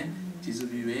bi me jisu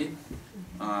bi we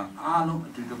a long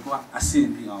atu to kwa asin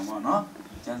pi aw mo no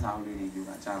ကျမ်းစာအုပ်လေးတွေယူ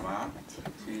လာကြပါ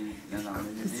ရှင်ကျမ်းစာအုပ်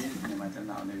လေးတွေဒီမှာကျမ်း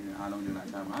စာအုပ်လေးတွေအားလုံးယူလာ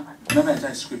ကြပါနောက်ပဲကျ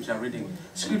scripture reading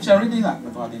ကမ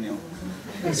တော်သေးနေဘူး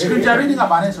scripture reading က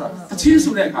ဘာလဲဆိုတော့တချင်း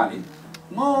ဆိုတဲ့အခါလေး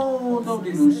ငိုတော့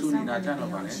ဒီလိုဆိုနေတာကြတော့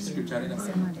ပါလေ scripture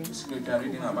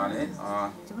reading ကဘာလဲ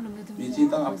မြေကြီး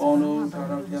သားအပေါင်းတို့သာ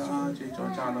ရဘုရားအားကြွေး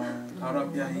ကြော်ကြလောသာရ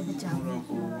ဘုရားဤဘုရား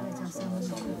ကို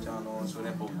ဆောင်းကြလောဆို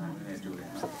တဲ့ပုံစံနဲ့တူတယ်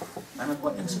ဒါပေ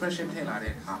မဲ့ expression ထည့်လာ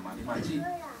တဲ့အခါမှာဒီမှာကြည့်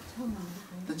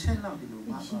တစ်ချက်လောက်ဒီလို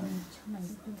ပါသွားတယ်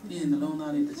။ပြီးရင်နှလုံး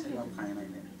သားလေးတစ်ချက်လောက်ခိုင်းလို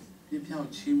က်တယ်။ပြပြောက်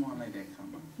ချီးမွမ်းလိုက်တဲ့အခါ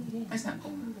မှာပိုက်ဆံကု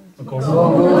န်တယ်။အကုန်လုံး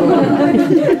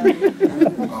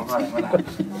။ကောင်းပါလား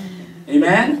။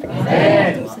 Amen ။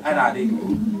အဲ့ဒါလေးကို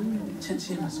ချက်ချ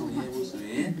င်းမဆိုရဲဘူးဆို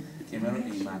ရင်ဒီမှာတော့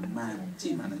အိမ်မှာမှန်ကြ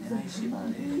ည့်မှလည်းအများကြီးရှိပါ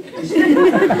လေ။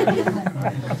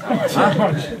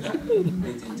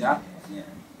ဒီတင်ကြ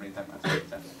။ပြတ်တာပါ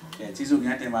။ကဲကျေးဇူး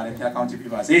များတင်ပါတယ်ဖခင်ကောင်းချီး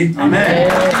ပေးပါစေ။အာမင်။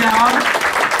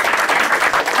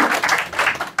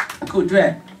 ခုတွေ့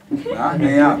နော်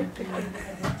နေရ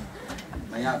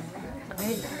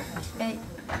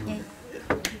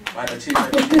ဘာလို့ချစ်လဲ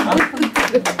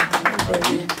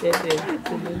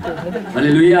ဟာ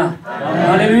လေလုယာ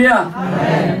ဟာလေလုယာ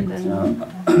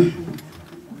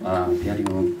ဘုရားဒီ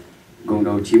ကိုဂုဏ်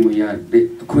တော်ချီးမွမ်းရတဲ့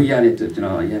အခွင့်ရတဲ့ကျွန်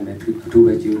တော်အရင်ပဲအထူး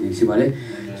ပဲကြည့်နေစီပါလေ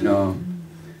ကျွန်တော်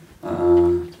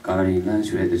ကာရီလန်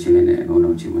ဆိုတဲ့တခြင်းလေးနဲ့ဂုဏ်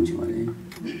တော်ချီးမွမ်းချင်ပါလေ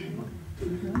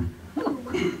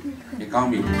ဒီကောင်း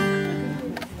ပြီ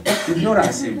သူပြောတာ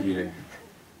အဆင်ပြေတယ်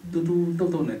တူတု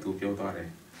တ်နဲ့သူပြောသွားတယ်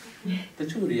တ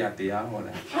ချို့တွေကတရားဟောတ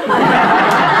ယ်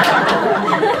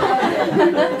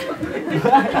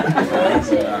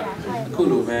အခု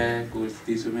လိုပဲကို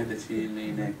ဒီဆိုမဲ့တချီ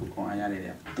လေးနဲ့ကိုခွန်အားရတယ်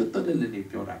တူတုတ်လေး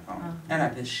ပြောတာကောင်းအဲ့ဒါ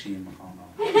တက်ရှင်းမကောင်းတော့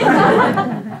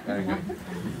very good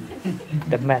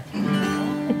the match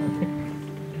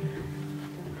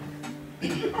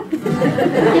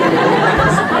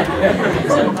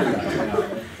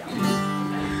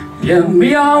也没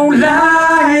有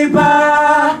来吧，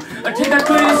听他对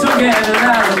说给了，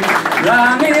让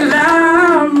你来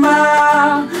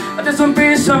嘛，这从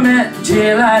背上面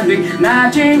起来的那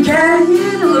今天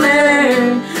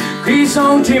嘞，可以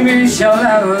从ဆုံးထင်ပြီးရှောင်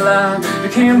လာလားတ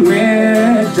ခင်မေ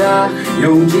တ္တာ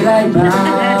ယုံကြည်လိုက်ပါ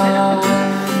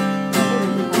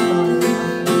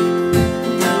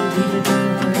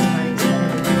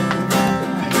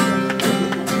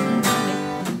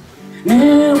နေ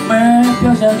မဲ့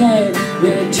ပြောစခဲ့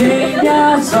တဲ့ချိန်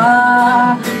များစွာ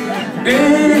ဒီ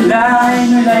လို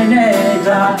က်နေ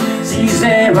တာစီ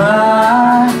စေပါ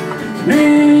နေ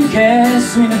ခဲ့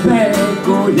ဆွေးနွေး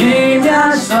ကိုနေ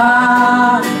များစွာ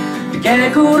တကယ်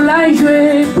ကိုလိုက်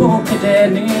ရွေးဖို့ဖြစ်တဲ့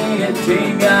နေ့ချိ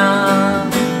န်များ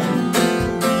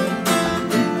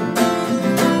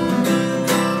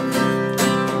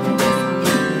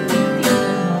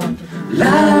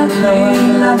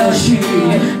လာတော့ရှိ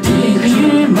ဒီခေ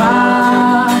တ်မှာ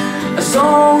အ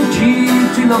ဆုံးထိ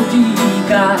ဒီလိုဒီ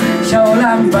ကရှောင်းလ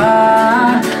မ်းပါ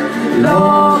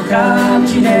လောက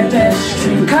ကြီးတဲ့ရှ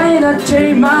င်ခိုင်တဲ့ချိ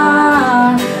န်မှာ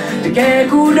တကယ်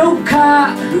ကိုဒုက္ခ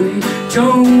တွေ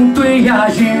ကြုံတွေ့ရ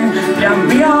ရင်ပြန်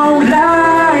မြောက်လို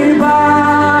က်ပါ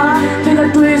ဒီက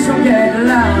တွေ့ဆုံးရဲ့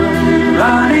လား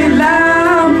ဘာလဲ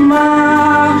လားမ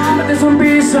တဲ့ဆုံး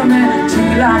ပြီးစမဲ့ချီ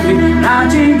လာပြီးနာ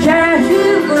ကျင်ခဲ့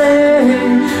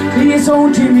ခရီးဆုံး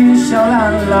ထင်ပြီးရှောင်းလာ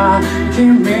လားခ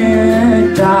င်မေတ္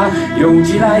တာယုံကြ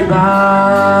ည်လိုက်ပါ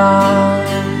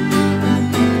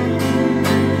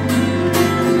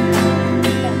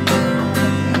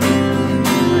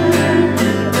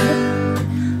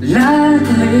လာက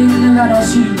လေးလာတော့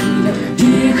ရှိ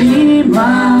ဒီခရီး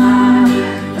မှာ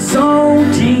အဆုံး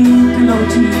ထိဒီလို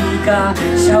ဒီက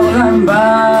ရှောင်းလာပါ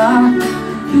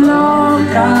လော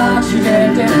ကကြီး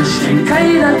တဲ့ရှင်ခို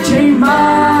င်တဲ့ချိန်မှာ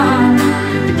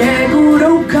တကယ်ကို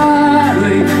ဒုက္ခ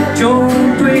တွေကြုံ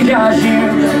တွေ့ရရင်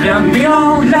ပြန်မြော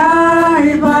က်လို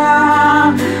က်ပါ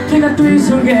ဒီကတွေ့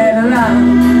ဆုံခဲ့လား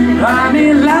ဘာနေ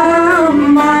လား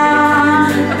မ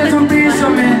အတဆုံးပြီး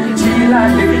ဆုံးမဲ့ချီလာ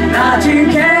တဲ့နာချင်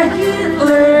ခဲ့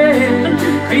လေ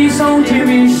ပြီးဆုံးချင်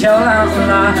ပြီးရှောင်းလာ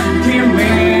လားခင်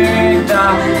မေတ္တာ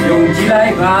ယုံကြည်လို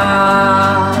က်ပါ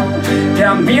ပြ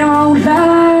န်မြောက်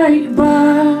လိုက်ပါ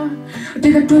ဒီ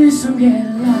ကတွေ့ဆုံခဲ့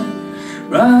လား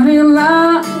Running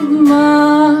like ma,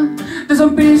 there's a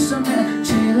piece of me,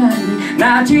 chillin',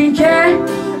 nothing can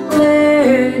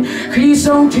play. He's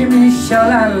on Timmy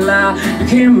Shalala, the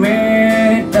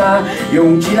Kimeta,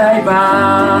 young Chilaiba.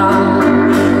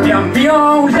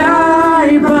 Yamio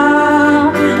Laiba,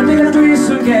 take a twist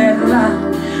together.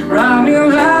 Running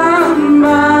like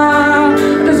ma,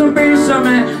 there's a piece of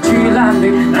me,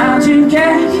 chillin', nothing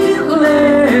can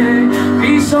play.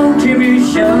 He's on Timmy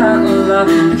Shalala,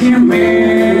 the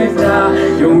Kimeta,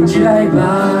 young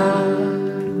Chilaiba.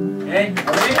 Hey,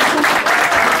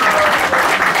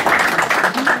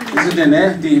 Is it in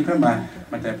there? The Prima,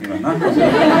 Matapiva, no?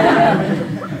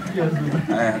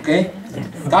 Okay.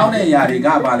 Down there,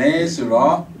 Yariga Vale,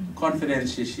 Suro,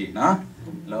 confidence shishi, no?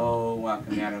 Low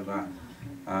Wakamaraga,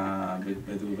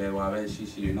 Bedu Bewa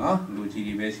shishi, no? Luigi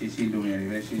Shishi,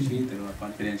 Lumia Shishi, the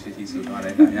confidence shishi,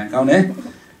 Yakane.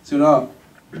 Suro,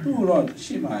 two road,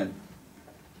 she might.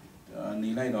 နီ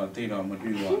လိုက်တော့တိတ်တော့မ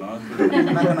တွေ့ဘူးเนาะခဏ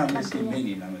မျက်စိမိတ်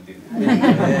နေတာမသိဘူး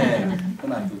ခု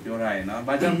နကသူပြောရတယ်เนาะ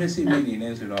ဘာကြောင့်မျက်စိမိတ်နေလဲ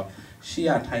ဆိုတော့ရှေ့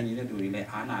ကထိုင်နေတဲ့လူတွေလည်း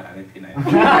အားနာတာလည်းဖြစ်နိုင်တယ်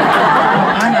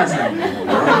အားနာဆိုင်တယ်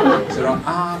ဆိုတော့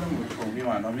အားလုံးကိုထုံပြီး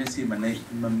မှเนาะမျက်စိမ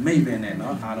မိတ်ပဲနဲ့เนา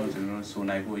ะအားလုံးကျွန်တော်တို့ဆို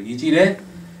နိုင်ဖို့ရည်ကြည်တယ်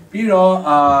ပြီးတော့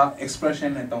expression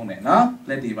နဲ့တုံးတယ်เนาะ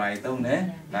လက်ဒီပါတုံးတယ်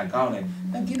ဒါကောင်းတယ်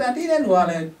ဂီတာတီးတဲ့လူက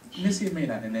လည်းမျက်စိမိတ်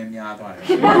တာနည်းနည်းများသွားတယ်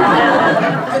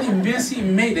အဲ့ဒီမျက်စိ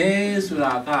မိတ်တယ်ဆို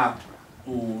တာက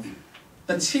ဟိုတ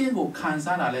ချင်းကိုခံ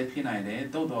စားတာလည်းဖြစ်နိုင်တယ်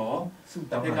တိုးတော့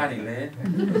တစ်ဖက်ကနေလည်း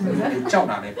ကြောက်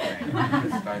တာလည်းဖြစ်နိုင်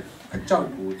တယ်အကြောက်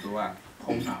ကိုသူက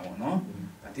ဖုံးတာပေါ့နော်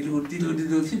ဒီလိုဖြစ်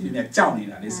ဖြစ်နဲ့ကြောက်နေ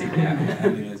တာလေစိတ်ထဲကနေ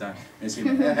အဲ့လိုဆိုမျက်စိ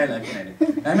အဲ့လည်းဖြစ်နိုင်တယ်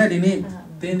ဒါပေမဲ့ဒီနေ့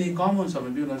တင်းဒီကောင်းမွန်ဆိုမ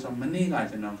ပြောလို့ဆိုမနေ့က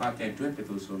ကျွန်တော်ကကဲတွဲပြ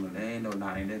သူဆိုလို့လည်းတော့နာ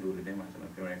နေတဲ့လူတွေထဲမှာကျွန်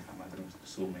တော်ပြောတဲ့အခါမှာသူတို့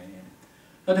ဆိုမယ်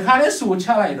တော့တခါလေးဆိုချ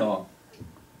လိုက်တော့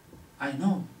I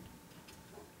know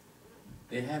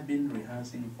they have been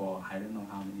rehearsing for I don't know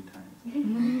how many times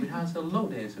rehearsal လုပ်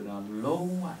တယ်ဆိုတော့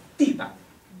လုံးဝတိတာ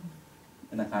ဘ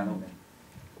ယ်နှခါလုပ်လဲ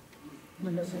မ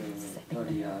လုပ်ဘူးတော်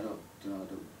ရတော့ကျွန်တော်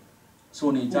တို့ဆို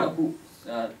နေကြခု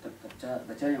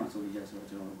တခြားရမှာဆိုနေကြဆိုတော့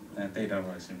ကျွန်တော်တိတ်တာ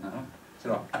ပါရှင်နော်ဆို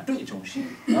တော့အတွေ့အကြုံရှိ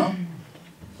နော်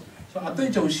ဆိုတော့အတွေ့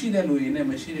အကြုံရှိတဲ့လူတွေနဲ့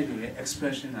မရှိတဲ့လူတွေ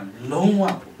expression ကလုံးဝ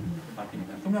ဘာဖြစ်နေ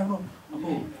တာခင်ဗျားတို့အ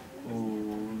ခုဟို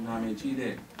နာမည်ကြီး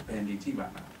တဲ့ band ကြီးကြည့်ပါ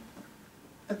လား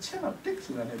အချက်တော့တက်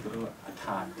ဆိုတာလည်းတို့အ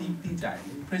ထာတီးကြတယ်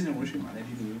present worship မှာလည်း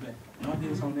ဒီလိုပဲเนาะဒီ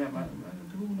ဆောင်တဲ့မှာသူ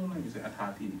တို့လုံးလိုက်ဆိုအထာ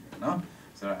တီးတယ်เนาะ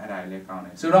ဆိုတော့အဲ့ဒါလည်းကောင်းတ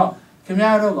ယ်ဆိုတော့ခင်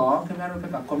ဗျားတို့ဘ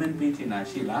က်က comment ပေးချင်တာ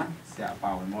ရှိလားဆရာပါ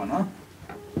ဝင်ပေါ့เนาะ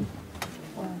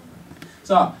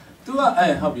ဆိုတော့သူက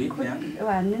ဟုတ်ပြီခင်ဗျာ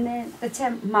ဟိုနည်းနည်းတစ်ချ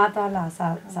က်မှားသွားလား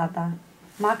စာသား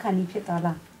မာခန်နီဖြစ်သွား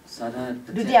လား Sada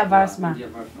ဒုတိယ verse မှာ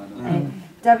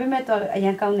ဒါပေမဲ့တော့အရ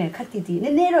င်ကောင်းတယ်ခက်တီတီန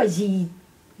ည်းနည်းတော့ရီ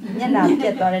ညနာပြ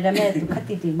တ်သွားတယ်ဒါပေမဲ့သူခက်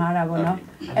တီတီမားတာပေါ့နော်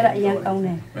အဲ့ဒါအရင်ကောင်းတ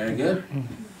ယ် Very good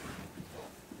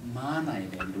မားနိုင်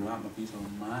တယ်လူကမပြီး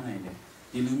ဆုံးမားနိုင်တယ်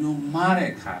ဒီလူမျိုးမား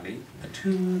တဲ့ခါလေအ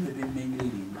ထူးသဖြင့်မိန်းက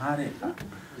လေးတွေမားတဲ့ခါ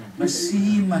မ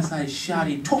စီးမဆိုင်ရှာ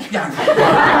ရီထုတ်ပြတယ်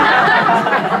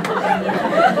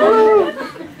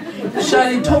ရှာ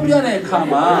ရီထုတ်ပြတဲ့ခါ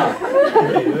မှာ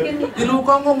ဒီလို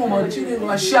ကောင်းကောင်းမမကြည့်နေက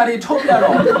ရှာရီထုတ်ပြ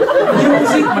တော့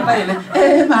music မတိုင်လေ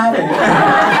မားတယ်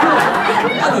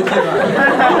အဲ့လိုဖြစ်သွားတ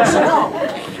ယ်ဆိုတော့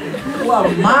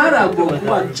မားတာကို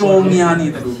ကြော်ညာနေ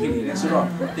တယ်လို့ဖြစ်နေတယ်ဆိုတော့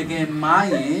တကယ်မား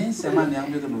ရင်ဆမညောင်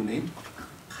ပြတယ်လို့လေ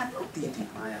ခတ်တီတီ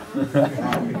မားရ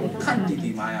ခတ်တီ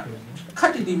တီမားရခ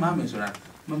တ်တီတီမားမယ်ဆိုတာ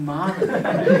မမားဘူး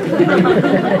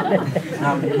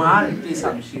ငါမားတိစ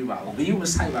မရှိပါဘူးဘယ်မ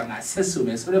ဆိုင်ပါငါဆက်စုမ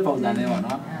ယ်ဆိုတဲ့ပုံစံနဲ့ပေါ့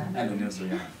နော်အဲ့လိုမျိုးဆို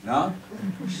ရနော်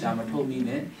ရှာမထုတ်မိ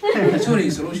နဲ့အချို့တွေ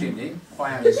ဆိုလို့ရှိရင်လေခွာ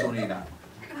ရလေးဆိုနေတာ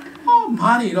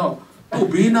မားနေတော့သူ့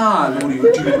ဘေးနာလူတွေကို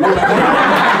ဒီလိုလုပ်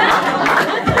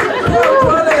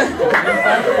လိုက်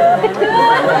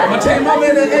မထိုင်မမဲ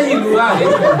တဲ့အဲ့ဒီလူကလေ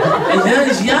အရင်ရတယ်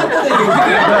လို့ဖြစ်တယ်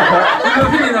ဒီလို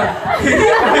ဖြစ်နေတာ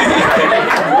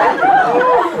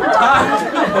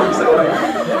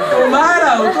မား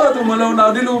တာကိုသူမလုံး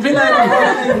တော့ဒီလိုဖြစ်လိုက်တော့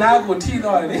နားကိုထိ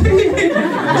တော့တယ်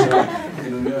ဒီ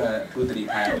လိုမျိုးသူတတိ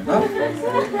ခိုင်းနော်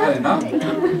ဟုတ်နော်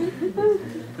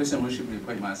Christian worship တွေ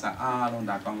ဖွဲ့မှာစားအားလုံး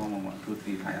ဒါကောင်းကောင်းမွန်မွန်သူတ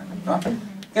တိခိုင်းရမယ်နော်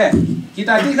ကဲဂီ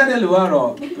တာတိခတ်တဲ့လူကတော့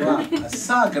သူကအစ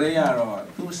ကလေးရတော့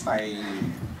သူ style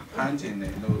ဖန်ကျင်တ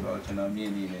ယ်လို့တော့ကျွန်တော်မြ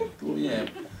င်နေတယ်သူရဲ့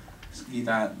ဂီ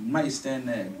တာ mic stand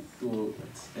နဲ့သူ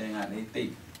stand ကလေတိ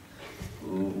တ်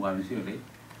ဟိုမရှိဘူးလေ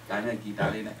ဒါနဲ့ဂီတာ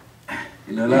လေးနဲ့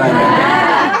ဒီလိုလိုက်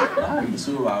မ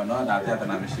ဆိုးပါဘူးเนาะဒါပြဿ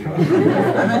နာမရှိပါဘူး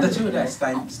ဒါပေမဲ့တချို့တဲ့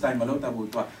style မလုပ်တတ်ဘူး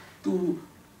သူ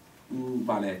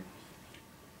ဘာလဲ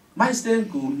my stand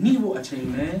ကိုနှိဖို့အချိန်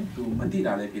နဲ့သူမတိ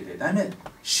တာလည်းဖြစ်တယ်ဒါပေမဲ့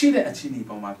ရှိတဲ့အချိန်ဒီ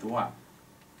ပုံမှာသူက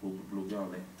ဟိုဘယ်လိုပြော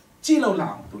လဲကြည့်လို့လော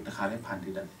က်သူတခါလဲဖန်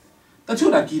တီးတယ်တ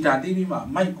ချို့ကဂီတာတီးပြီးမှ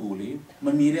mic ကိုလေမ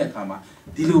မြင်တဲ့အခါမှာ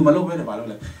ဒီလိုမလုပ်ဘဲတယ်ဘာလို့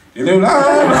လဲဒီလိုလား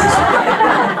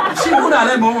ရှိဘူးတာလ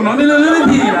ည်းမဟုတ်ဘူးเนาะဒီလိုလေး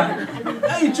ဖြေတာ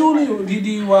အဲ့ကျိုးလေးကိုဒီ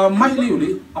ဟို mic လေးကိုလေ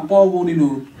အပေါ်ကိုဒီ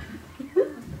လို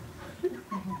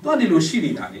တော့ဒီလိုရှိ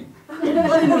နေတာလေ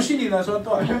တော့ဒီလိုရှိနေတာဆို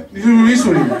တော့ဒီလိုလေး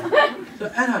ဆိုနေတာဆို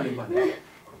အဲ့ဒါလေးပါလေ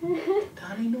ဒါ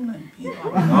လေးလုံးလိုက်ပြီး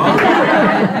ပါ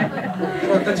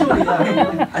နော်တချို့တွေက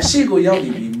အရှိကိုရောက်နေ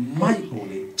ပြီ mic ကို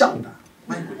လေကြောက်တာ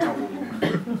mic ကိုကြောက်လို့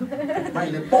မို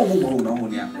က်လေပုံမဟုတ်တော့ဟို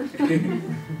နေ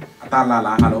အတာလာ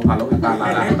လာဟာလိုအတာလာ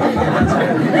လာအဲ့ဒါ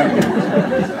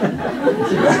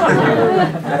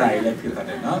လည်းဖြစ်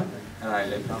တယ်နော်အဲ့ဒါ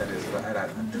လည်းဖြစ်တယ်ဆိုတော့အဲ့ဒါ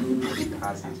အထူးဒီ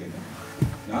အားစီခြင်း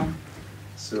နော်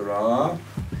ဆိုတော့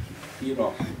ပြီး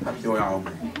တော့ဖတ်ပြောရအောင်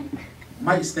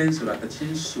mic stand ဆိုတာတချ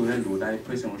င်းဆိုတဲ့လူတိုင်း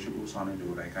present worship ကိုဆောင်တဲ့လူ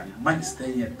တိုင်းက mic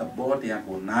stand ရဲ့သဘောတရား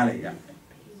ကိုနားလည်ရတယ်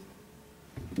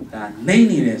ဒါနေ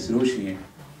နေတယ်ဆိုလို့ရှိရင်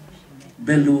ဘ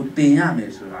ယ်လိုတင်ရမ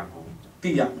ယ်ဆိုတာကိုသိ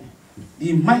ရမယ်ဒီ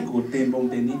mic ကိုတင်ပုံ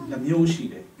တင်နည်းနှမျိုးရှိ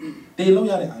တယ်တင်လို့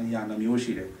ရတဲ့အရာနှမျိုး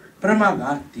ရှိတယ်ပထမက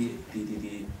ဒီ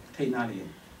ထိန်းသားလေး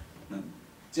နော်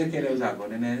ကြက်ခဲ့တဲ့ဥစ္စာကို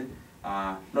နည်းနည်း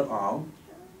လွတ်အောင်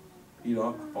ပြီး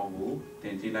တော့အပေါ်ကိုတ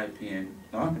င်ကြည့်လိုက်ဖြစ်ရင်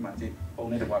နော်ဒီမှာကြည့်ပုံ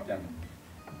နဲ့တကွာပြန်မယ်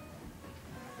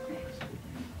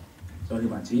ဆိုဒီ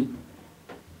မှာကြည့်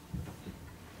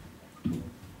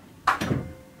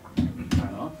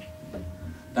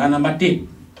ဒါနံပါတ်1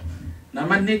နံ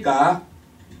ပါတ်2က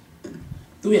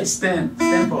သူရဲ့ stand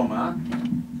for မှာ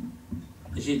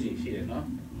အရှိကြီးရှိတယ်နော်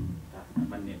ဒါနံ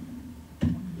ပါတ်2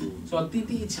ဆိုတော့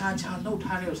တီချာလောက်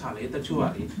ထားတဲ့ဥစ္စာလေးတချို့က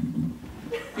လေ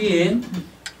ပြီးရင်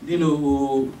ဒီလိုဟို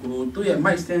သူရဲ့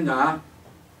mic stand က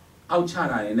အောက်ချ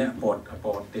တာရယ်နဲ့အပေါ်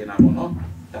တင်တာပေါ့နော်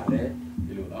ဒါလည်း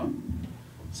ဒီလိုနော်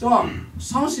ဆိုတော့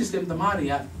sound system တမားတွေ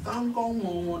ကကောင်း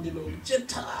မွန်ဒီလိုကြက်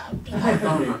ထားပြီး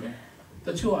တော့တယ်တ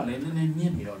ချို့ကလည်းနည်းနည်းမြ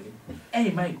င့်နေတော့လေအဲ့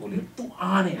ဒီ mic ကိုလေသူ့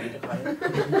အားနဲ့လေတခါ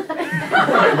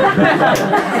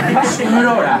ဆွဲ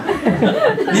တော့တာ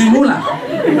နေမို့လား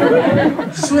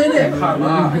ဆွဲတဲ့အခါ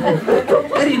မှာ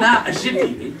အဲ့ဒီနာအရှိ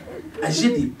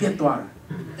တီပြတ်သွားတာ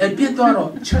အဲ့ပြတ်သွားတော့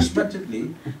church budget လေ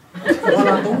ဘာ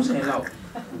လာ30လောက်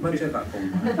budget ကကုန်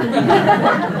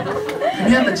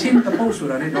မြတ်တဲ့ချင်းတပုတ်ဆို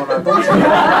တာလေ$30အဲ့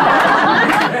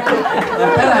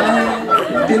ဒါလည်း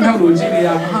တင်းထောက်လို့ကြည့်နေရ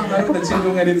မှာငါတို့တဲ့ချင်း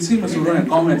လုံးငယ်တွေသိမဆိုတော့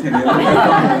ကောင်းမယ်ထင်တယ်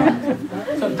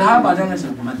ဆိုတော့ဒါပါကြောင့်လည်း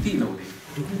ဆိုမတိလို့လေ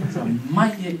ဆိုတော့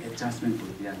mic ရဲ့ adjustment ကို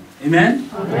ပြရတယ် amen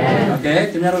okay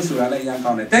ခင်ဗျားတို့ဆိုတာလည်းအရင်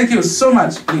ကောင်းတယ် thank you so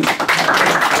much please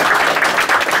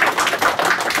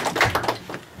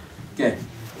okay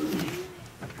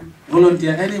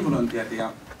volunteer any volunteer တယော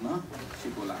က်နော်ရှိ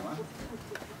ပို့လာပါ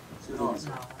ဆိုတော့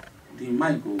ဒီ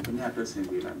mic ကိုခင်ဗျားအတွက်ဆင်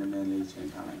ပေးလာနည်းနည်းလေးချိန်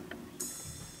ထားလိုက်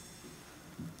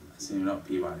စဉ်းတော့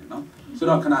ပြပါတယ်နော်ဆို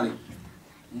တော့ခဏလေး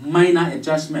minor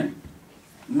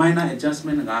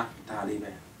adjustment ကဒါလေး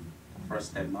ပဲ first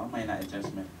step နော် minor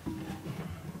adjustment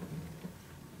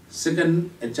second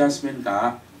adjustment က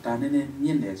ဒါနည်းနည်းမြ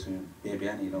င့်တယ်ဆိုရင်ဘယ်ပြ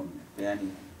နေတော့ဘယ်ကနေ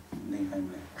နေခိုင်းမ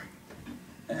လဲ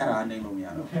အဲ့ဒါနေလို့မရ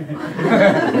တော့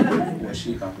ဝ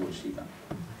ရှိက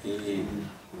အေး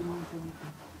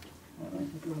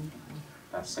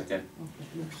ဒါ second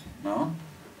နော်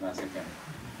ဒါ second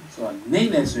ဆိုတော့နေ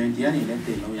နေဆိုရင်ဒီကနေလည်းတ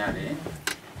င်လို့ရတယ်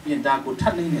ပြင်ဒါကိုထ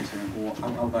ပ်နေနေဆိုရင်ကို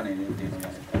အောက်ကနေလည်းတင်လို့ရ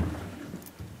တယ်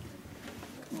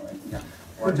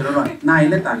ဟိုကျွန်တော်ကနိုင်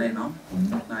လက်တာနဲ့နော်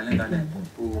နိုင်လက်တာနဲ့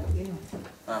ဟိုဘယ်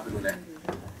လိုလဲ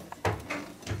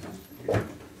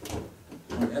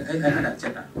အဲ့ဒါချ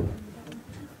က်တာ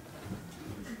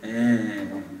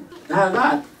ဒါ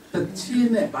ကတချင်း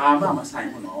နဲ့ဘာမှမဆိုင်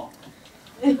ဘူးနော်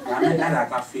ဒါနဲ့အဲ့ဒါ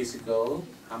က physical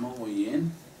အမဝင်ရင်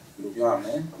ဘယ်လိုပြောရမ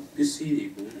လဲပစ္စည်းတွေ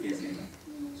ကိုပြင်ဆင်တာ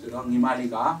ဆိုတော့ညီမ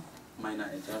လေးက minor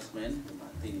adjustment မှာ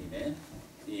တင်နေတယ်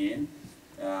ပြီးရင်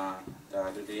ဒါ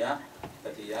ဒုတိယတ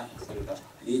တိယဆိုတော့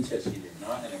လေးချက်ရှိတယ်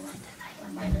နော်အဲ့ဒီမှာ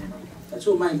မိုက်တယ်အ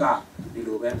ချို့မိုက်ကဒီ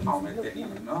လိုပဲထောင်မဲ့တက်နေ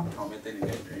တယ်နော်ထောင်မဲ့တက်နေ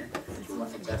တဲ့အတွင်းဒီမှာ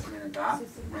adjustment က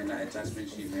minor adjustment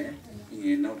ရှိမယ်ပြီးရ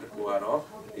င်နောက်တစ်ခုကတော့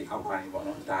ဒီအောက်ပိုင်းပေါ့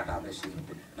နော် data ပဲရှိတယ်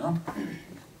နော်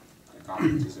ကောင်း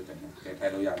ပြီဆိုတော့ကဲထို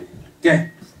င်လို့ရပြီကဲ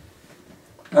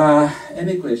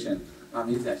any question အ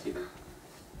မေးဆက်ရှိတယ်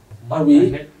ဘာဝီ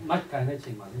မတ်ကန်တဲ့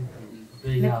ချိန်မှာလေ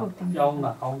ဘေးကပြောင်း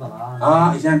တာကောင်းတာလား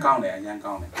အရန်ကောင်းတယ်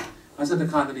အဲ့ဆိုတစ်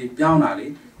ခါတည်းပြောင်းတာလေ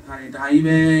ဒါကြီး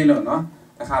ပဲလို့နော်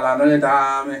တစ်ခါလာတော့လေဒါ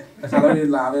ပဲတစ်ခါတော့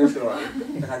လာပဲဆိုတော့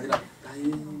တစ်ခါကျတော့ဒါ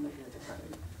ကြီးတစ်ခါ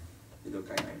ဒီလို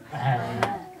ကိုင်းလိုက်တာ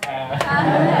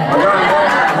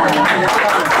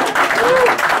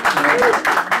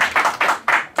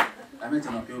အဲ့ကျွ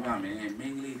န်တော်ပြောပါမယ်မ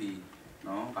င်းကလေးဒီ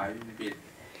နော်ဘာဖြစ်ဖြစ်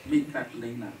မိတ်ကတ်လိ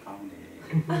မ့်တာကောင်းတယ်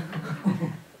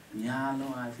ညာ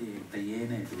လုံးအားဖြင့်တရေ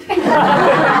နဲ့တူတယ်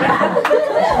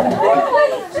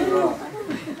ဆိုတော့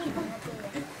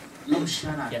လုံး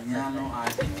ရှာတာညာလုံးအား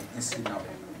ဖြင့်အစင်းတော့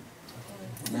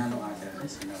ညာလုံးအားဖြင့်အ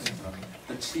စင်းတော့ဆိုတော့တ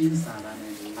ချင်းစာလာ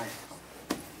နဲ့လိုက်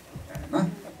နော်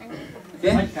โอเค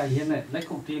မိုက်ကရင်နဲ့လက်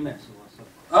ခုပ်တီးမဲ့ဆိုတော့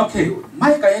โอเค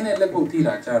မိုက်ကရင်နဲ့လက်ခုပ်တီး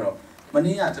တာကြတော့မ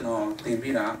နေ့ကကျွန်တော်သင်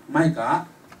ပေးတာမိုက်က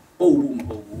ပုတ်ဘူးမ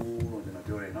ဟုတ်ဘူးလို့ကျွန်တော်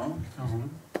ပြောတယ်နော်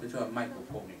တချို့ကမိုက်ကို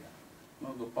ပုံနေတာမ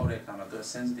ဟုတ်ဘူးပေါက်တဲ့အခါမှာသူ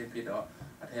sensitive ဖြစ်တော့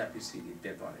အထက် PC တွေတ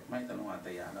က်သွားတယ်မိုက်တလုံးက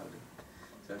100လောက်လေ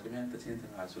ဆိုတော့ဒီမဲ့တချင်းတ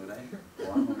ခါဆိုလိုက်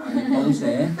ဟိုမှာ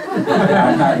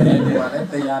30နားတယ်ဒီမှာလည်း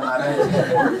100နားတယ်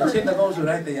တချင်းတကုန်းဆို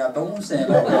လိုက်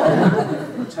130လောက်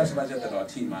charge budget တော့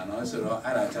ထိမှာနော်ဆိုတော့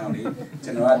အဲ့ဒါကြောင့်လေကျွ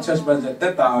န်တော်က charge budget တ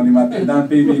က်တာအောင်ဒီမှာတင်တန်း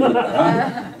ပေးပြီးလို့နော်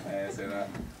ဆို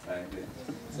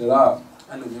တော့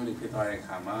အဲ့လိုမျိုးတွေဖြစ်သွားတဲ့အ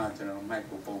ခါမှာကျွန်တော်မိုက်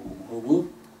ကိုပုံဘူးမဟုတ်ဘူး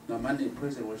နော်မန်ဒီ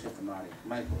present worship မှာ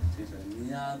မိုက်ကိုသိစ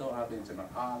ညာတော့အပြင်ကျွန်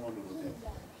တော်အားလုံးလို့ဒီ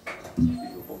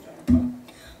လိုပုံချတယ်နော်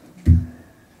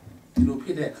ဒီလိုဖြ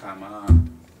စ်တဲ့အခါမှာ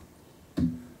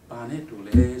ဘာနဲ့တူ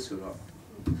လဲဆိုတော့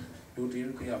လူတီး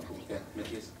ကြောက်ကိုကဲမ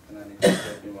တိစခဏလေး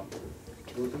ပြောပါ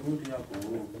လူတူတယောက်ကို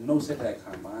နှုတ်ဆက်တဲ့အ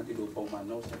ခါမှာဒီလိုပုံမှန်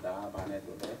နှုတ်ဆက်တာဘာနဲ့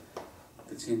တူလဲတ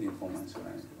ချင်းနေပုံမှန်ဆို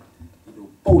တာဒီလို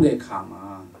ပုတ်တဲ့အခါမှာ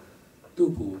သူ့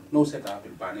ကိုနှုတ်ဆက်တာ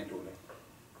ဘာနဲ့တူလဲ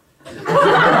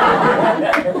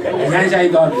ရန်ရိုက်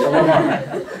တော့တယ်ဘာမှ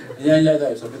ရန်ရိုက်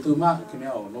တော့ဆိုတော့သူမှခင်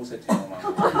ဗျားကိုနှုတ်ဆက်ချင်တော့မှာ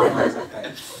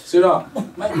ဆိုတော့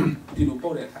မိုက်ဒီလိုပု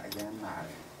တ်တဲ့အခါအရန်လာ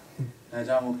တယ်ဒါ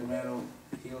ကြောင့်မို့ခင်ဗျားတို့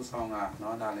heal song က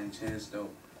non darling chance တို့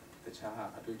တခြား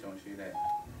အတွေ့အကြုံရှိတဲ့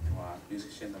ဟို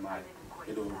musician သမားဘ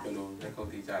ယ်လိုလက်ခုပ်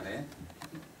တီးကြလဲ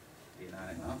ဒီနား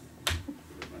နဲ့နော်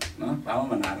ဘာမှ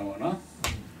မနာတော့ဘူးနော်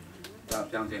တော့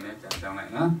ပြောင်းတင်လဲပြောင်းလို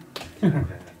က်နော်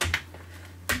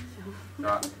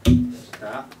ဒါ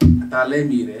အတားလေး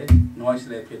မိတယ် noise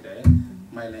လေးဖြစ်တယ်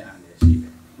မိုက်လေးအားလည်းရှိတ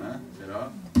ယ်နော်ဆိုတော့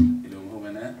ဒီလိုမဟုတ်ဘဲ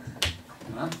နဲ့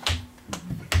နော်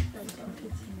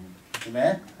ဒီ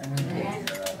မဲ့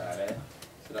ဒါလည်း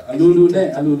ဆိုတော့အလူလူနဲ့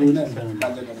ပ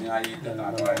တ်သက်တဲ့အများကြီးတက်လာ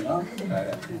တော့ရနော်ဒါလ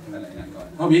ည်းလည်းကောင်း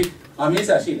ဟုတ်ပြီအမေး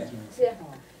စာရှိလဲဆရာ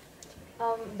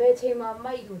ဘယ်ချိန်မှာ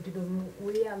မိုက်ကိုဒီလို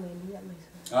ဝေးရမယ်လေးရမယ်ဆို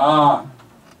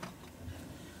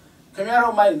ခင်ဗျား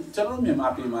တို့မိုက်ကျွန်တော်မြန်မာ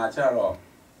ပြည်မှာကျတော့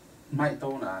မိုက်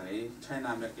သုံးတာလေ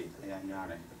China ဘက်ကအရင်များ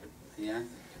တယ်အရင်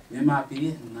မြန်မာပြည်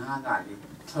နားကလေ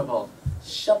trouble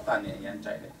shop ကနေအရင်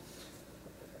ကြိုက်တယ်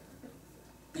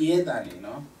ပြေးတာလေ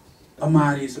နော်ဗမာ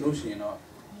တွေဆိုလို့ရှိရင်တော့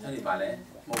အဲ့ဒီပါလေ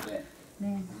မဟုတ်တဲ့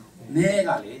နဲက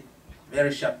လေ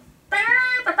very sharp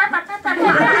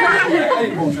အဲ့ဒီ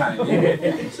ပုံစံလေး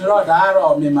ဆိုတော့ဒါက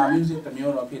တော့မြန်မာ music တစ်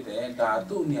မျိုးတော့ဖြစ်တယ်ဒါ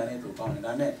သူ့နေရာနဲ့သူကောင်းတယ်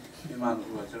ဒါပေမဲ့မြန်မာလူ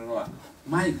ကကျွန်တော်တို့က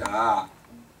mic က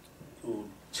ဟို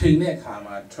ချိန်တဲ့အခါ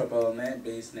မှာ treble နဲ့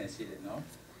bass နဲ့ရှိတယ်နော်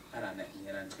အဲ့ဒါနဲ့အ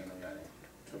များကြီးချိန်လို့ရတယ်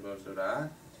treble ဆိုတာ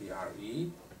TRE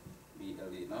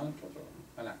BLE နော် treble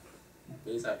ဟုတ်လား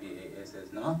base BASS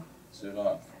နော်ဆို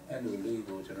တော့အဲ့လိုလေး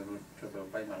ကိုကျွန်တော်တို့ triple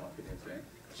ပိုက်မှာဖြစ်တယ်ဆိုရင်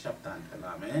shop တန်ထ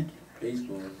လာမယ် base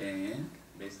ကိုတင်ရင်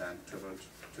base တန်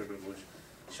triple ကို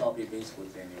Shopee base ကို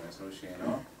တင်နေမယ်ဆိုရှင်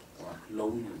တော့ဟို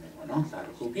လုံးနေမယ်ပေါ့နော်ဒါတ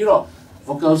ခုပြီးတော့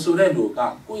vocal ဆိုတဲ့လူက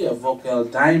ကိုယ့်ရဲ့ vocal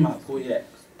တိုင်းမှာကိုယ့်ရဲ့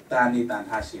တန်နေတန်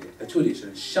ထားရှိတယ်တချို့တွေဆို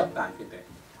ရင် shop တန်ဖြစ်တယ်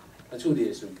တချို့တွေ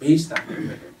ဆို base တန်ဖြစ်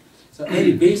တယ်ဆိုအဲ့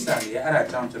ဒီ base တန်တွေအဲ့ဒါ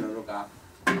ကြောင့်ကျွန်တော်တို့က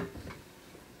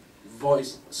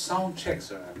voice sound check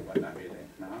ဆိုတာကိုပါလာပြီးတယ်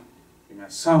နော်ဒီမှာ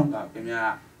sound ကခင်ဗျာ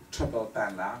triple တ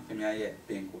န်လားခင်ဗျာရဲ့ပ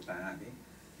င်ကိုတန်ရတယ်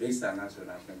base တန်လားဆို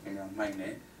တာခင်ဗျာ mic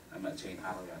နဲ့အမှချိန်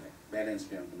ထားလို့ရတယ် balance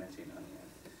ပြန်ခင်ဗျာချိန်ထားလို့ရတယ်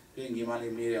ပြီးရင်ဒီမှာ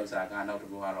လေးမေးတဲ့ဥစ္စာကနောက်တစ်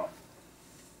ခုကတော့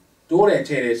တိုးတယ်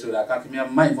ချဲတယ်ဆိုတာကခင်ဗျာ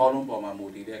mic volume ပေါ်မှာမူ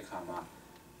တည်တဲ့အခါမှာ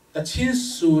တချင်း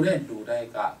ဆိုတဲ့လူတိုင်း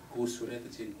ကကိုဆိုတဲ့တ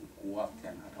ချင်းကိုကပြ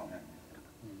န်လာတော့တယ်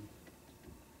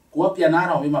ကိုကပြန်လာ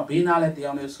တော့ပြီးမှဘေးနားလဲတ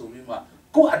ရားလဲဆိုပြီးမှ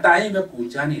ကိုအတိုင်းပဲကို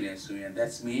ကြားနေတယ်ဆိုရင်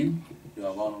that's mean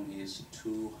your volume is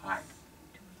too high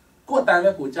ကိုအတိုင်း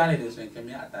ပဲကိုကြားနေတယ်ဆိုရင်ခင်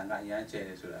ဗျာအတန်ကအရန်ကျဲတ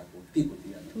ယ်ဆိုတာကိုသိကိုသိ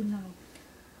ရမယ်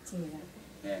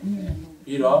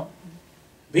ပြီးတော့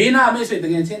ဘေးနာမိတ်ဆွေတ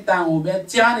ကယ်ချင်းတန်ကိုပဲ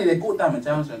ကြားနေတယ်ကိုယ်တန်မ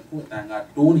ကြားဆိုရင်ကိုယ်တန်က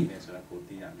တိုးနေတယ်ဆိုတာကို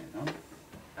သိရမယ်နော်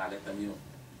ဒါလည်းတစ်မျိုး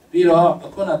ပြီးတော့အ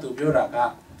ခုနကသူပြောတာက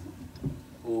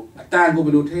ဟိုအတန်ကိုဘ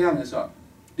ယ်လိုထိရမလဲဆိုတော့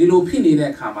ဒီလိုဖြစ်နေတဲ့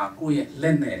အခါမှာကိုယ့်ရဲ့လ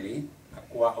က်နဲ့လေအ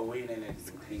ကွာအဝေးနဲ့လည်း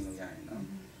ထိလို့ရတယ်နော်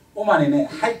ဥပမာအနေနဲ့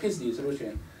high pitch တွေဆိုလို့ရှိရ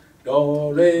င်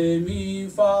do re mi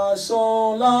fa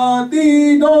sol la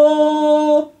ti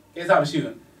do ကိစ္စမရှိ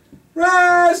ဘူး re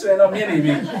ဆိုရင်တော့မြင်နေ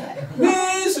ပြီ mi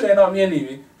ဆိုရင်တော့မြင်နေ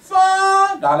ပြီ fa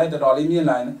ဒါလည်းတော်တော်လေးမြင်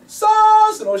လာရင် so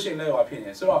ဆိုလို့ရှိရင်လည်းဟောဖြစ်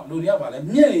နေဆိုတော့လူတွေကဗာလဲ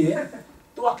မြင်ရင်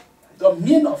तू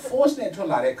မြင်တော့ force နဲ့ထွက်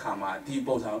လာတဲ့ခါမှာဒီ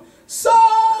ပုံစံ so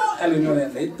အဲ့လိုမျိုးနဲ့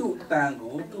လေသူ့တန်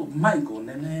ကိုသူ့ mic ကိုန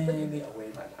ည်းနည်းလေးအ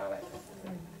ဝေးမှာထားလိုက်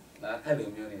နော်အဲ့လို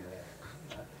မျိုးနေတယ်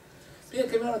ပြီး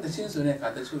ခင်ဗျားတို့တချင်းဆိုတဲ့အခါ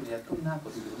တချို့တွေကသူ့နာ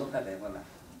ကိုဒီလိုလုပ်တတ်တယ်ဟုတ်လား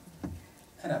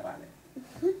အဲ့ဒါပါလေ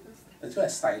တချို့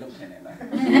style လုပ်နေတယ်လား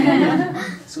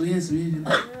ဆိုရင်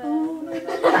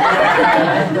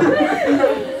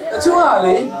တချို့က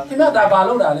လေခင်ဗျားဒါဘာ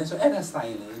လုပ်တာလဲဆိုအဲ့ဒါ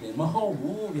style လေမဟုတ်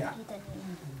ဘူးဗျ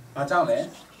ဘာကြောင့်လဲ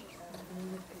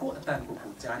ကိုအတန်ကို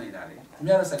ကြားနေတာလေခင်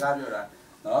ဗျားတို့စကားပြောတာ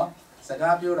နော်စ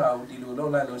ကားပြောတာကိုဒီလိုလု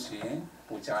ပ်လိုက်လို့ရှိရင်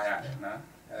ကိုကြားရတယ်နော်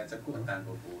အဲ့ဒါကိုအတန်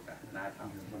ကိုတာနားထော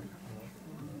င်ဟုတ်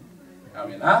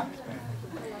ပြီနော်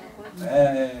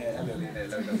အဲ့လိုလေးနဲ့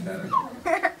လောက်တော့တာ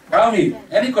ကောင်းပြီ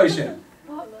any question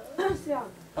ဆရာ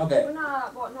okay ခုန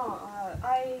ပေါ့နော်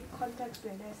eye contact တွ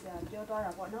င်တဲ့ဆရာပြောသွား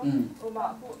တာပေါ့နော်ဟိုမှာ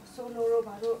အခု solo တို့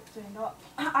ဘာလို့ဆိုရင်တော့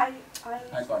eye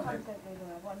contact တွေ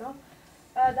လို့ပေါ့နော်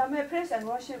ဒါမဲ့ praise and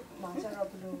worship မှာကျတော့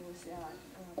ဘယ်လိုဆရာ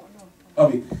ပေါ့နော်ဟုတ်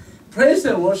ပြီ praise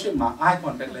and worship မှာ eye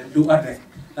contact လည်းလိုအပ်တယ်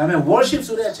ဒါမဲ့ worship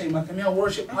ဆိုတဲ့အချိန်မှာခင်ဗျာ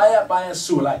worship အားရပိုင်း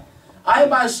ဆိုလိုက်အား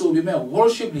ပိုင်းဆိုပြီးမဲ့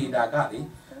worship leader ကလေ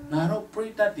ငါတို့ပရိ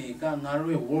သတ်တွေကငါ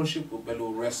တို့ရဲ့ worship ကိုဘယ်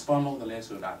လို respond လုပ်တယ်လဲ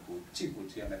ဆိုတာကိုကြည့်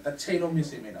ရမယ်တစ်ချိန်လုံးမ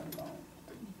သိမိတာမဟုတ်ဘူး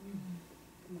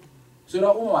ဆို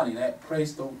တော့ဥပမာအနေနဲ့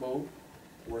praise သုံးဖို့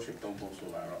worship သုံးဖို့ဆို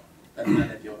တာတော့တဏှာ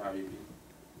နဲ့ပြောထားပြီးပြီ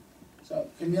ဆိုတော့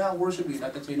ခင်ဗျာ worship leader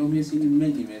တစ်ချိန်လုံးမသိမိ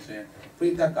နေမယ်ဆိုရင်ပရိ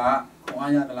သတ်ကခွန်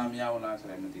အားရသလားမရဘူးလားဆို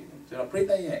လည်းမသိဘူးဆိုတော့ပရိ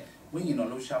သတ်ရဲ့ဝိညာဉ်တော်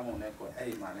လှူရှားမှုနဲ့ကိုအဲ့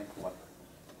ဒီမှာလည်းကိုက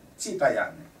ကြည့်တတ်ရ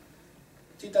မယ်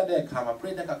ကြည့်တတ်တဲ့အခါမှာပ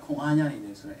ရိသတ်ကခွန်အားရနေတ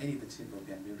ယ်ဆိုရင်အဲ့ဒီတစ်ချက်ကို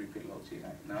ပြန်ပြီး repeat လုပ်ကြည့်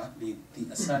လိုက်နော်ဒီ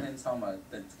ascendant sound မှာ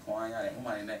ခွန်အားရတယ်ဥပ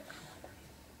မာနဲ့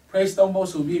praise သုံးဖို့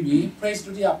ဆိုပြီး praise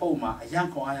ဒုတိယပုံမှာအရန်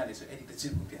ခွန်အားရတယ်ဆိုအဲ့ဒီတစ်ချ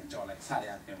က်ကိုပြန်ကြော်လိုက်စရ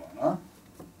ပြန်ပေါ့နော်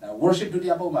worship ဒုတိ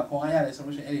ယပုံမှာခွန်အားရတယ်ဆို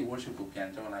လို့ရှိရင်အဲ့ဒီ worship ကိုပြန်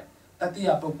ကြော်လိုက်တတိယ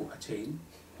ပုံကိုအချိန်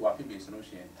ဟိုဖြစ်ပြီဆိုလို့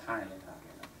ရှိရင်ထိုင်လိုက်တာ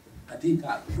အဓိက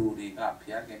လူတွေက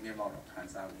ဖျားခင်မြတ်မောက်တော့ခံ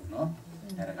စားဘူးနော်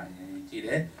အဲ့ဒါကကြည့်တ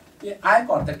ယ်ပြီး eye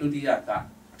contact ဒုတိယက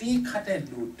တီးခတ်တဲ့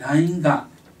လူတိုင်းက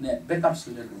နဲ့ backup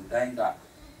ဆိုတဲ့လူတိုင်းက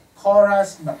chorus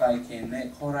မတိုင်ခင်နဲ့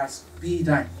chorus ပြီး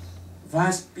တိုင်း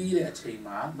verse ပြီးတဲ့အချိန်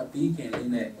မှာမပြီးခင်လေး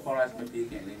နဲ့ chorus မပြီး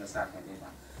ခင်လေးမစခင်လေး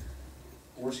မှာ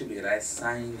worship လေးတိုင်း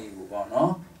sign လေးကိုပေါ့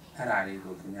နော်အဲ့ဒါလေး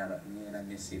ကိုခင်ဗျားတို့အမြဲတမ်း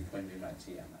message ဖွင့်ပြီးမှကြ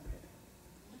ည့်ရမှာပဲ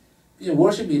ပြီး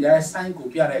worship လေးတိုင်း sign ကို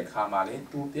ပြတဲ့အခါမှာလေ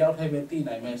သူတယောက်တည်းပဲသိ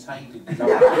နိုင်မဲ့ sign လေးဒီလော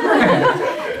က်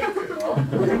နော်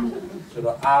ဆို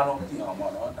တော့အားလုံးသိအောင်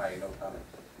ပေါ့နော်ဒါကြီးလောက်ထားလို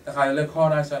က်တခါလေခေါ်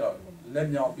ရဆက်တော့လက်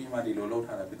မြောက်ပြီးမှဒီလိုလှုပ်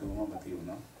ထားတယ်ဘယ်သူမှမသိဘူး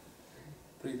နော်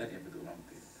ပြိတ္တတွေဘယ်သူမှမ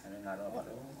သိဘူးအဲငါတော့ဘာ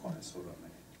လို့ခေါ်ရဆိုတော့မ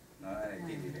ယ်နော်အဲ့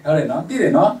ဒီဟုတ်တယ်နော်သိတ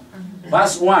ယ်နော်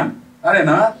verse 1အဲ့ဒါ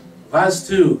နော် verse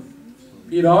 2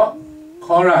ပြီးတော့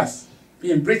chorus ပြီး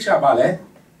ရင် bridge ကပါလေ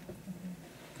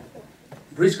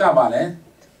bridge ကပါလေ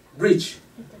bridge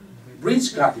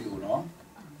ကဒီလိုနော်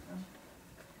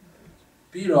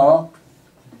ပြီးတော့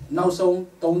နောက်ဆုံး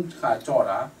3ခါကြော့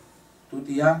တာဒု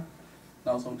တိယ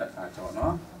နောက်ဆုံးတစ်ခါကြော့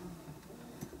နော်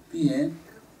ပြီးရင်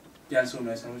ပြန်ဆိုမ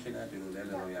ယ်ဆိုလို့ရှိရင်ဒီလိုလဲ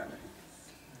လုပ်ရတယ်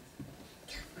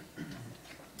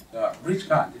bridge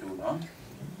ကဒီလိုနော်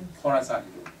chorus 啊，就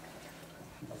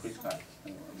bridge က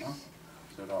နော်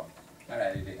ဆိုတော့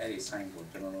အဲ့ဒီ sign ကို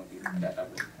ကျွန်တော်တို့ဒီပြတ်တာ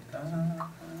ပဲ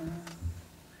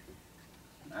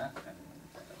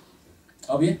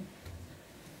ဟုတ်ပြီ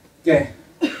ကဲ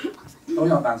3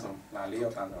ယောက်တန်းဆုံးလာ4ယော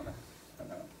က်တန်းဆုံးလား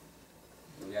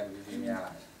လူရတယ်ဒီများ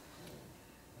လား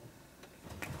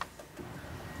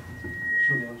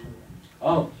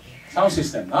ဟုတ် sound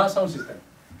system နော် sound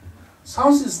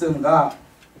system က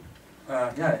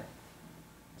ရတယ်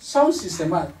sound system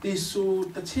ကဒီဆို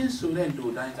တချင်းဆိုတဲ့လူ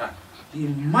တိုင်းကဒီ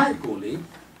mic ကိုလေ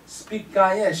speaker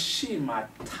ရဲ့ရှေ့မှာ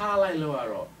ထားလိုက်လို့က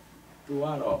တော့သူက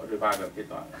တော့ reverb ဖြစ်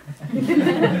သွားတယ်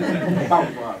ပေါက်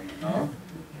သွားပြီနော်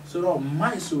ဆိုတော့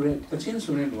mic ဆိုတဲ့တချင်း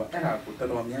ဆိုတဲ့လူကအဲ့ဒါကိုတော်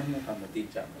တော်များများကမသိ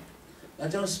ကြဘူးဒါ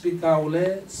ကြောင့် speaker ကိုလ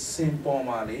ည်း simple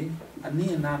ပါလေအန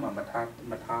ည်းအနားမှာမ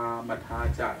ထား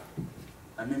ကြတာ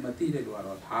အမေမသိတဲ့လူက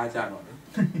တော့ထားကြတော့လေ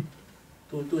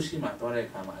သူရှိမှတော့တဲ့အ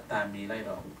ခါမှာအတန်မီလိုက်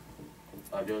တော့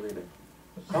ဘာပြောသေးလဲ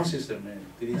sound system နဲ့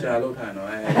ဒီကြာလောက်ထိုင်တော့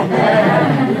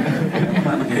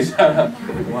မှန်တယ်ရှာတော့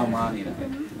ဘာမှမနေတာ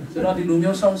ဆိုတော့ဒီလို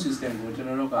မျိုး sound system ကိုကျွန်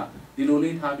တော်တို့ကဒီလို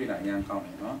လေးထားပြတာအရင်ကောင်းတ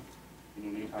ယ်နော်ဒီ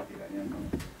လိုလေးထားပြတာအရင်ကောင်းတ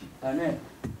ယ်ဒါနဲ့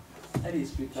အဲ့ဒီ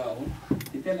speaker ကို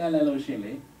ဒီတက်လာလို့ရှိရင်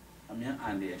လေအများအ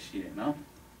န်ရရှိတယ်နော်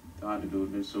ဒါကဒီ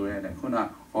လိုဆိုရတယ်ခုန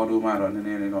audio မှာတော့နည်းန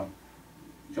ည်းလေးတော့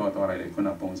ကြော်သွားလိုက်လေခုန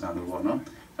ပုံစံလိုပေါ့နော်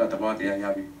အဲ့တော့တဘောတရားရ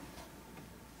ပြီ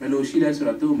ဘယ်လိုရှိလဲဆို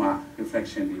တော့သူ့မှာ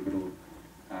reflection တွေဘယ်လို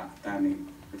တန်းနေ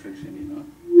reflection တွေနော်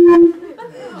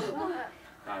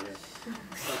ဒါပဲ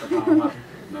တော့ဘာမှ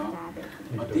နော်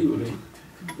မသိဘူးလေ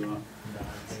ဒီမှာ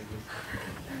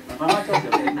ဘာမှကြောက်တ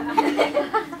ယ်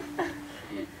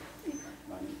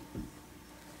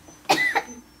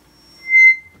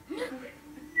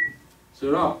ဆို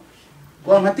တော့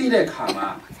ကိုမသိတဲ့ခါမှာ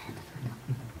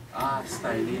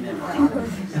style လေးနဲ့ပါ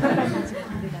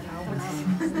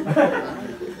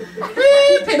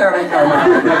ဖိတာလိုက်ကောင်မှာ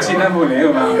ချင်းနှမို့လေ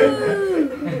ဟိုမှာ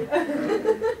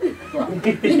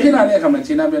ဒီဖိတာတဲ့အခါမှာချ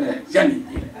င်းနှပြတဲ့ရက်နေ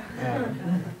ပြီ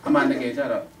အမှန်တကယ်ကျ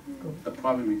တော့ the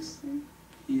problem is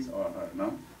his or her no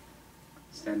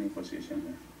standing position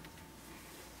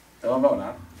တော့ဘော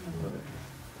လား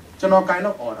ကျွန်တော်ကိုင်း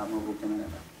တော့ order မဟုတ်ဘူးခင်ဗျာ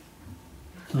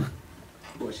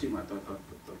ကိုရှိမှတော့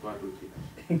တို့ကြည့်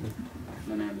န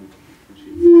ည်းနည်းလေး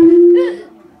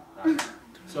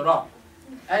ဆိုတော့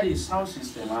အဲ့ဒီ sound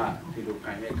system ကဒီလို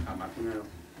ခိုင်တဲ့အခါမှာခင်ဗျားတို့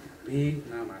ဘေး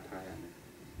နားမှာထားရတယ်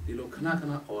ဒီလိုခဏခ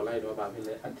ဏ អော်လိုက်တော့ဗာဖြစ်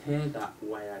လေအထဲက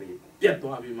wire တွေပြတ်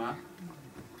သွားပြီးမှ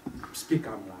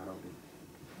speaker မလာတော့ဘူး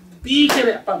ပြီးခဲ့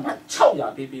တဲ့အပတ်မှာ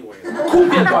600ပေးပေးဝယ်ခု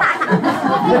ပြတ်သွားခ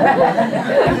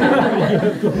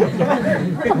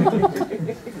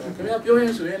င်ဗျားပြောရ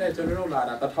င်ဆိုရင်လည်းကျွန်တော်တို့လာ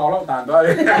တာ1000လောက်တန်သွားတ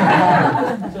ယ်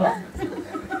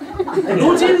လူ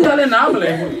ချင်းကလည်းနားမ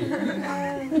လဲဘူး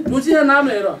လူချင်းကနားမ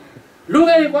လဲတော့လူင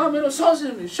ယ်တွေကွာမင်းတို့ဆော့စ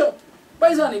င်ပြီးရှော့ပို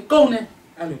က်စားနေကုန်နေ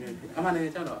အဲ့လိုမျိုးအမှန်တက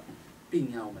ယ်ကျတော့ပ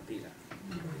ညာကိုမသိတာ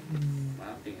မ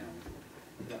ပညာ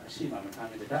ဒါအရှိမှမထား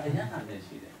မိတယ်ဒါအရင်ကလည်း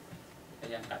ရှိတယ်အ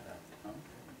ရင်ကတာနော်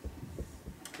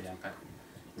အရင်က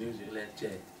music လည်း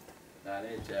ကျဲဒါလ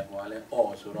ည်းကျဲဟိုကလည်း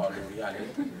အော်ဆိုတော့လူတွေကလေ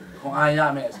ခွန်အားရ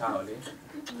မယ့်အစားတော့လေ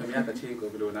ခင်ဗျားတစ်ချိန်ကို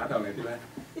ဘယ်လိုနားထောင်လဲဒီလို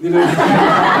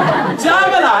ကြား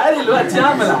မလားအဲ့ဒီလို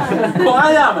ကြားမလားခွန်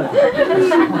အားရမလား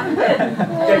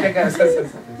ကဲဆက်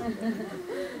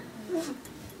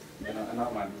အနော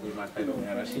က်မှာဒီမှာထိုင်လို့ရ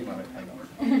တာရှိမှပဲထိုင်တော့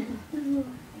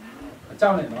အကြော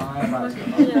င်းနဲ့နော်အဲ့မှာဆို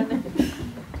တော့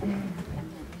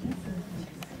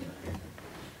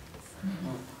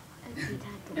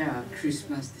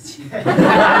Christmas တချင်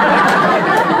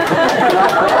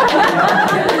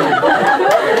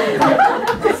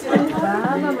ဘာ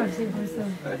မှမဖြစ်ဘူးဆို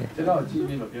ကျွန်တော်ကြည့်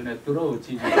ပြီးမပြောနဲ့သူတို့ကိုကြ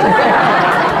ည့်ပြီး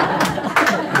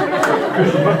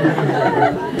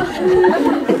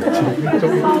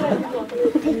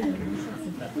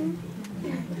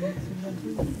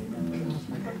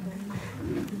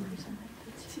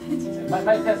ไ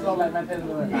ม่เทสลงเลยไม่เทสล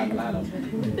งเลยลาลง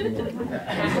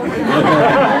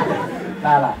ล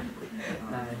า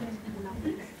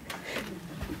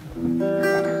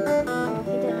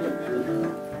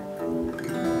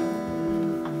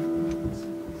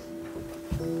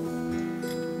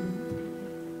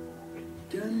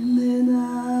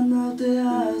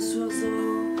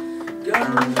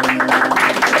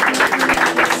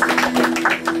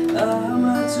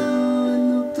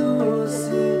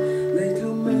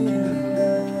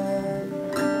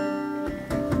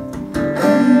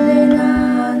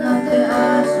Not the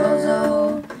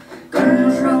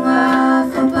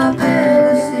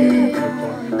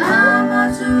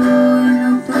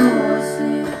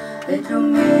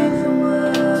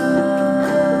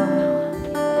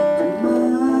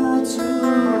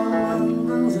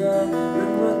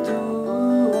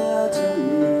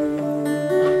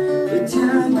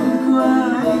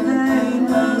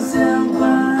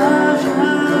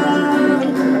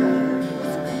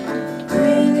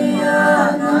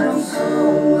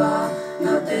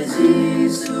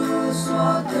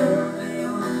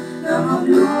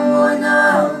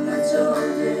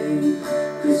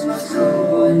Christmas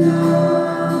song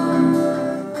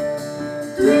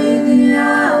Dunia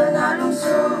nalung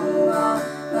songa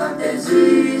na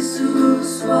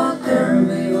Jesus water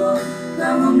mayo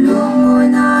namam lungoy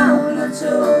na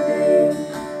chode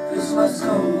Christmas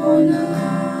song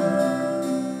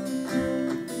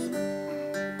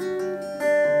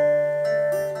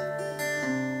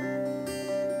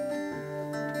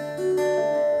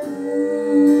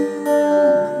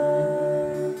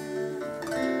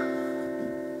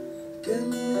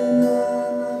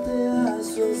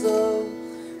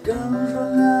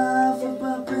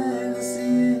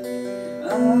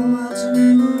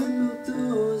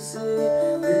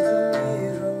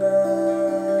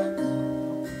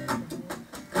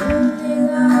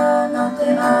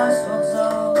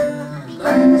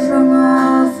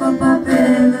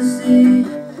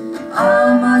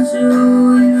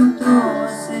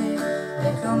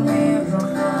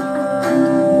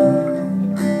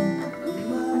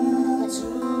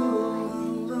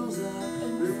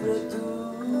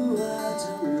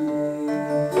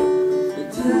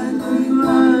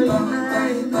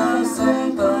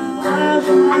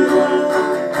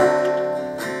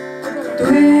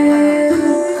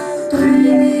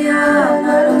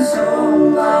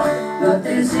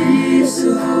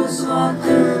Jesus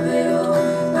water mayo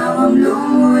namam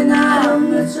lungoy na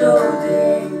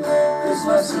chode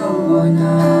Christmas song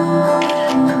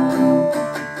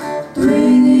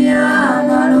Dunia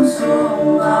nalung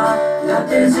songa na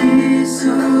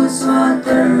Jesus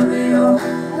water mayo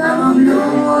namam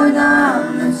lungoy na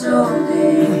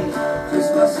chode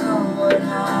Christmas song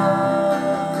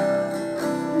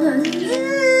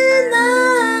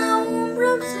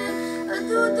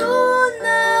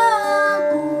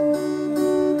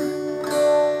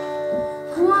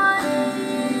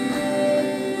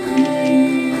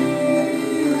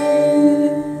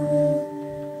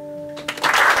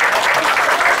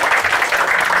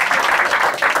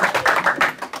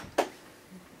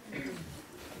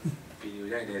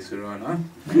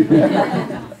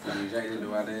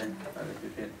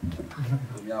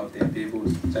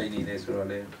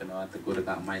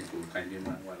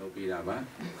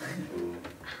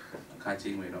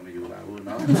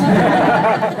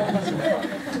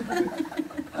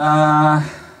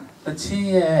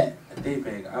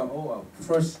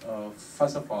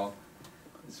First of all,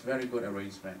 it's very good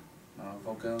arrangement.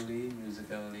 Vocally,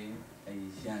 musically, a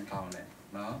young count.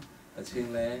 No, the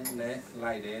chin light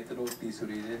it, the roti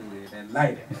suri, and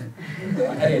light it.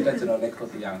 Hey, that's not like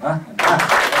the young, huh?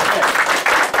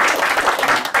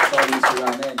 Sorry,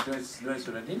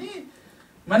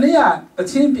 Mania, the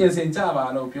champions in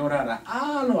Java, no Pura,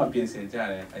 no appears in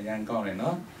Java, a young count,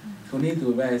 no? To need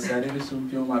to wear service soon,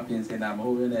 Puma pins in a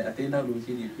movie, a dinner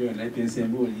routine, pure lapins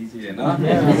and more easy, no?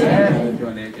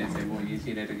 Pure lapins and more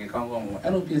easy that can come home. I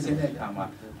don't piece in that come. I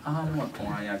don't want to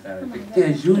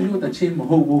you the chim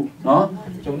ho, no?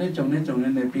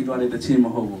 Jonin, the people at the chim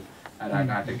ho. And I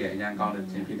got to get young count of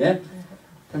Jimmy there.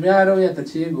 Camaro at the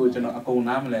chim go to a cold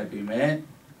namle be made.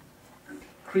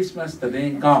 Christmas the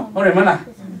day count. Oh, remember?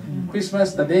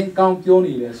 Christmas the day count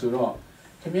purely the suro.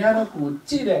 Camaro could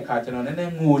see that carton and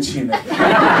then mooching it.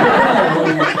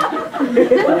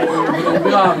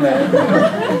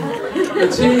 The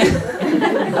chin,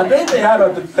 I think they had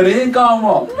a train count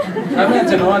more. I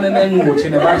mentioned one and then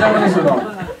mooching it. But suro.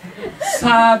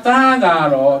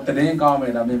 Satagaro, the day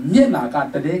count, I mean, Mina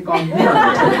got the day count.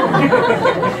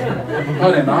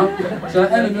 Oh, they know. So, I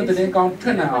don't know the day count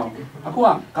 10 now. Aku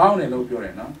count a low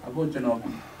pure, no? I put you know,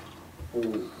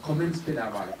 comments bit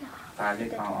about it.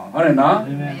 Target count. Oh, no?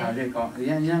 Target count.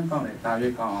 Young count,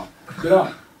 target count. So,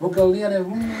 vocally,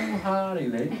 who hurry,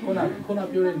 Kuna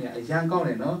pure in a young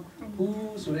count, no? Who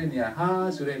Surenia, ha,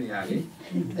 Surenia,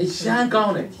 a young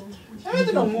count. I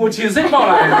don't know, Muchi is in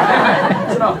Paula.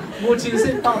 Muchi is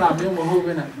in Paula, you will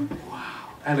win.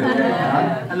 Wow. I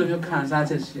love your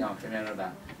cancer, she out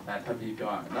Canada. That happy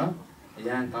pure, no? A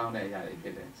young count, I get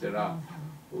it. So,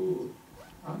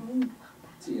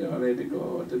 see, already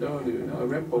go to the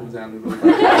red bones and I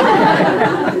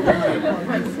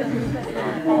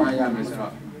am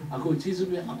Mr. I could choose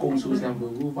a consul and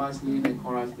who was in the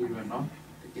chorus, even not.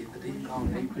 The day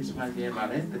count, Christmas day, but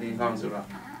the day counts around.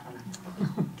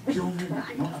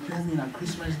 Not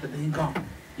Christmas the day count.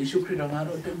 You should create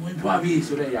another one for me,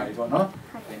 so they are, no?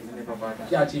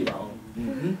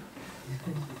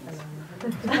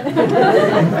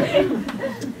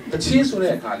 The cheese will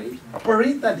actually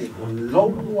operate that low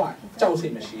what Chelsea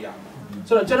machine.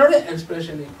 So the general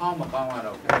expression is how much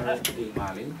of the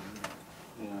Mali.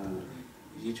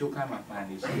 You took come up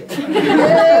and you see.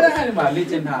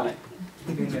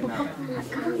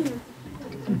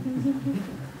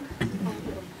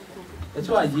 တ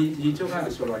ချို့ကရေချုပ်က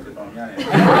ဆိုတော့တော်တော်များတယ်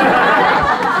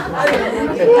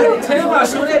အဲမှာ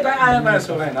ဆိုတဲ့တိုင်းအားရမှာ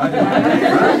ဆိုလိုက်နော်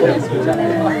ဆိုကြတယ်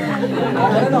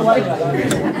အဲ့တော့ဝိုက်လာတယ်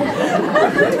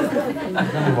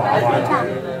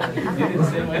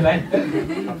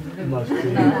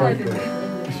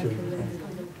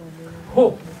ဟု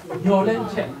တ်ညော်လဲ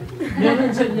ချက်ညော်လဲ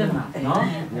ချက်ညနာနော်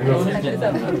ညော်လဲချက်တ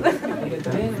ယ်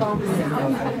တင်းကောင်းပြီ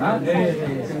နော်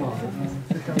အေး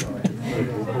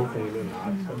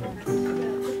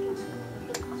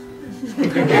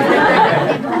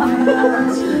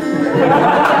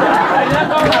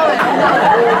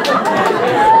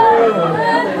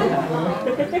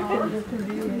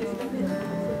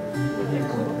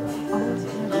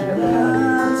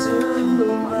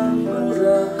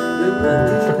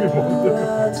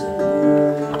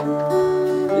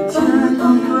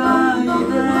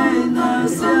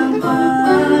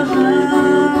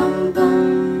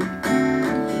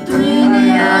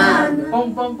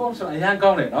ပုံဆိုအရန်ကော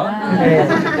င်းတယ်နော်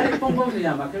ပုံဆိုရ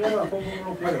မှာခင်ဗျားတို့ပုံ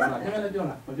လို့ပြောတယ်ဟုတ်လားခင်ဗျားလည်းပြော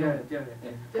လားမပြောတယ်ပြောတယ်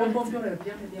ပုံပြောတယ်ပြ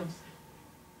န်ပြန်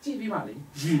ကြည့်ပြီးပါလေ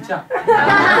ရီချ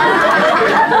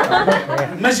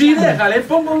မရှိတဲ့အခါလေ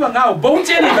ပုံကငါ့ကိုဘုံ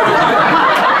ကျင်းနေတယ်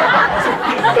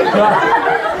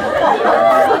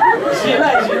ရှင်း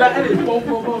လိုက်အဲ့ဒီပုံ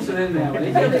ဆိုတဲ့နေရာပါလေ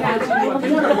ကြည့်ကြည့်ခင်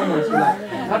ဗျားတို့ပုံလို့ရှင်းလိုက်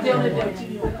ဒါပြောင်းနေပြောင်းကြည့်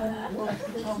ပြီး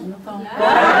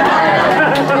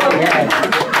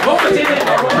ဘုံကျင်းနေတ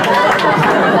ယ်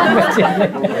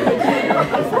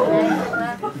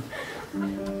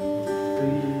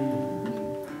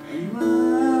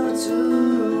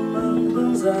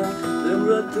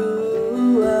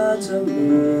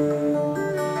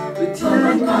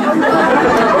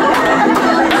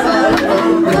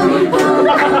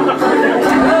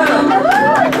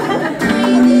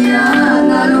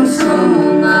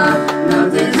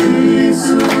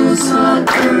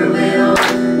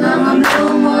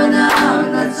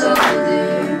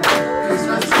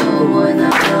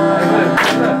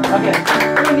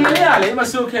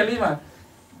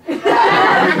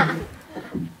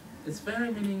It's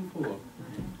very meaningful.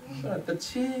 So the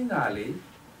change ကလေ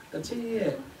the change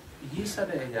ရဲ့ရေးစ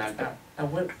တဲ့အရာကတ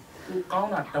ဝက်ကိုကော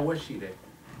င်းတာတဝက်ရှိတယ်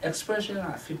expression က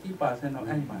 50% တော့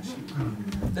အဲ့ဒီမှာရှိတယ်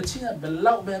။ the change ကဘယ်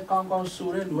လောက်ပဲကောင်းဆို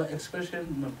တဲ့လူက expression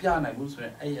မပြနိုင်ဘူးဆိုရ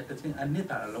င်အဲ့ဒီthe change အနစ်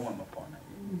တာလုံးဝမပေါ်နိုင်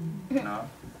ဘူး။နော်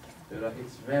။ဆိုတော့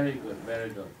it's very good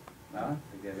နော်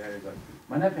။ It's very good.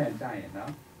 မနေ့ပြန်ကြရင်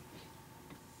နော်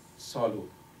solo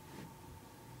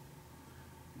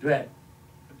dread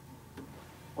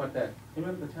what that ဒီ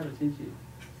မှာတခြားချင်းရှိ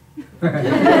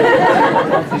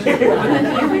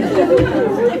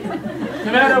ခ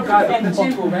င်ဗျားတို့ကဒီတချ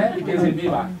င်းကိုပဲပြင်ဆင်ပေး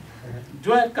ပါ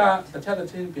dread ကတခြားတ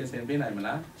ချင်းပြင်ဆင်ပေးနိုင်မ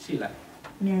လားရှိလား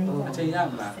အချိန်ရ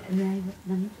မလားအများကြီးန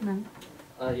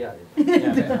န်းရတယ်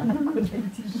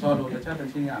ဆောလို့တခြားတ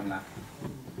ချင်းရမလား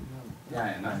ရ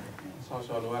ရင်နော်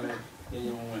ဆောလို့ကလည်းရေ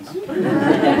ဝင်နော်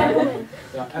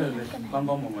အဲ့လိုလေကော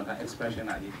င်းမတာ expression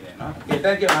အကြီးတယ်နော် Okay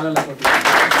thank you အားလုံးလည်းဆို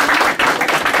ပြီး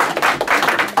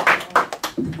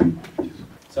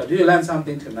So do you learn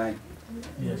something tonight?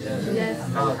 Yes.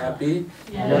 Are you happy?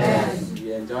 Yes.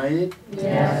 You enjoy it?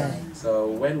 Yes. So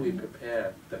when we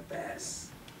prepare the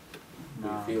best, we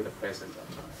feel the presence of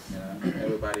God. You know,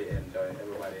 everybody enjoy,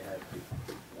 everybody happy.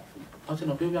 အော်ကျွန်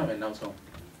တော်ပြောပြမယ်နောက်ဆုံး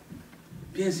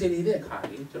ပြင်ဆင်နေတဲ့အခါ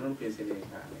လေးကျွန်တော်ပြင်ဆင်နေတဲ့အ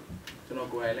ခါလေးကျွန်တော်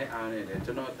ကိုယ်တိုင်လည်းအားနေတယ်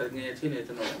ကျွန်တော်တကယ်ချင်းနဲ့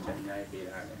ကျွန်တော်အကြံဉာဏ်ပေး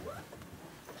ထားတယ်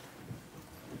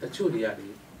တချို့တွေကလေ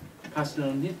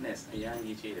personal neatness အများ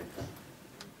ကြီးကြီးတယ်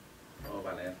ဟော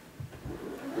ပါလေ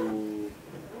ဟို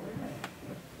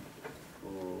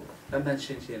တန်တန်ရှ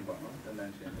င်းပေါ့နော်တန်တ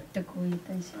န်ရှင်းတကူကြီးတ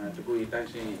န်းရှင်းတကူကြီးတန်း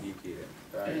ရှင်းကြီးကြီးတယ်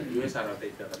ဒါ US တော့တိ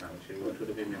တ်ပြဿနာမရှိဘူးအထူး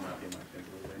သဖြင့်မြန်မာပြည်မှာဖြစ်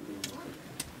လို့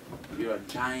ပြီးတော့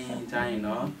ဂျိုင်း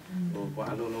နော်ဟိုဘာ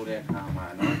လို့လုပ်တဲ့အခါမှာ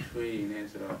နော်ချွေးနေ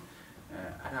ဆိုတော့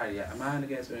အဲ့ဒါကြီးအမှန်တ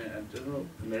ကယ်ဆိုရင်တို့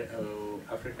ဟို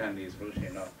African တွေဆိုလို့ရှိရ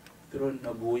င်တော့သူတို့င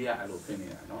ကိုရအဲ့လိုဖြစ်နေ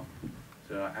တာနော်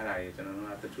ဆိုတော့အဲ့ဒါကြီးကျွန်တော်တို့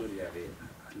ကတချို့တွေကလေ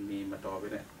အနေမတော်ပဲ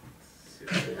နဲ့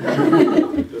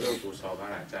တို့ကိုစော်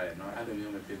ကားတာကြားတယ်နော်အဲ့လို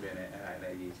မျိုးမဖြစ်ပဲနဲ့အဲ့ဒါလ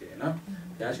ည်းရေးချင်နော်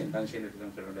ဘုရားရှင်တန်းရှင်းတဲ့ကျွ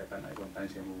န်တော်တို့လည်းတန်းနိုင်ပုံတန်း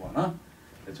ရှင်းမှုပေါ့နော်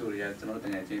တချို့တွေကကျွန်တော်တ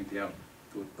ကယ်ချင်းတယောက်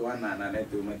သူတွန်းနာနဲ့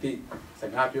သူမသိစ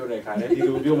ကားပြောတဲ့ခါလဲဒီ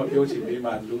လိုပြောမပြောချင်ပေး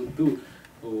မှလူသူ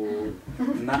ဟို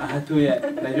နာသူရဲ့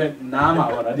လည်းနားမှာ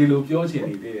ပေါ့နော်ဒီလိုပြောချင်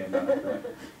နေသေးတယ်နော်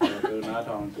သူနား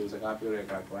ထောင်သူစကားပြောတဲ့အ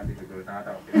ခါကွမ်းဒီလိုနား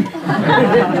ထောင်တယ်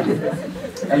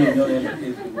အဲ့လိုမျိုးလည်းမသိ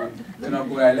ဘူးကျွန်တော်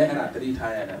ကိုယ်လည်းအဲ့ဒါသတိ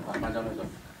ထားရတယ်ဘာမှကြောင့်လဲဆို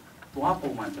တွား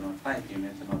ပုံမှန်ကျွန်တော်တိုက်နေတ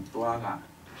ယ်ကျွန်တော်တွားက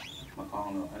မကော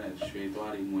င်းလို့အဲ့ဒါရွှေ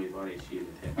တွားတွေငွေတွားတွေရှိတ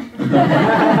ယ်တဲ့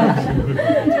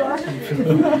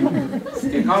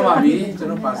ဒီကောင်းပါပြီကျွန်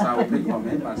တော်ပါစာကိုဖိတ်ခေါ်မ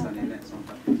ယ်ပါစာလေးနဲ့ဆုံးသ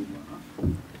တ်ပြီးပါနော်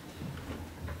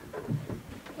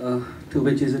သူ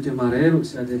ပဲကျေးဇူးတင်ပါတယ်လို့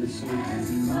ဆရာတွေဆိုတ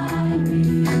ယ်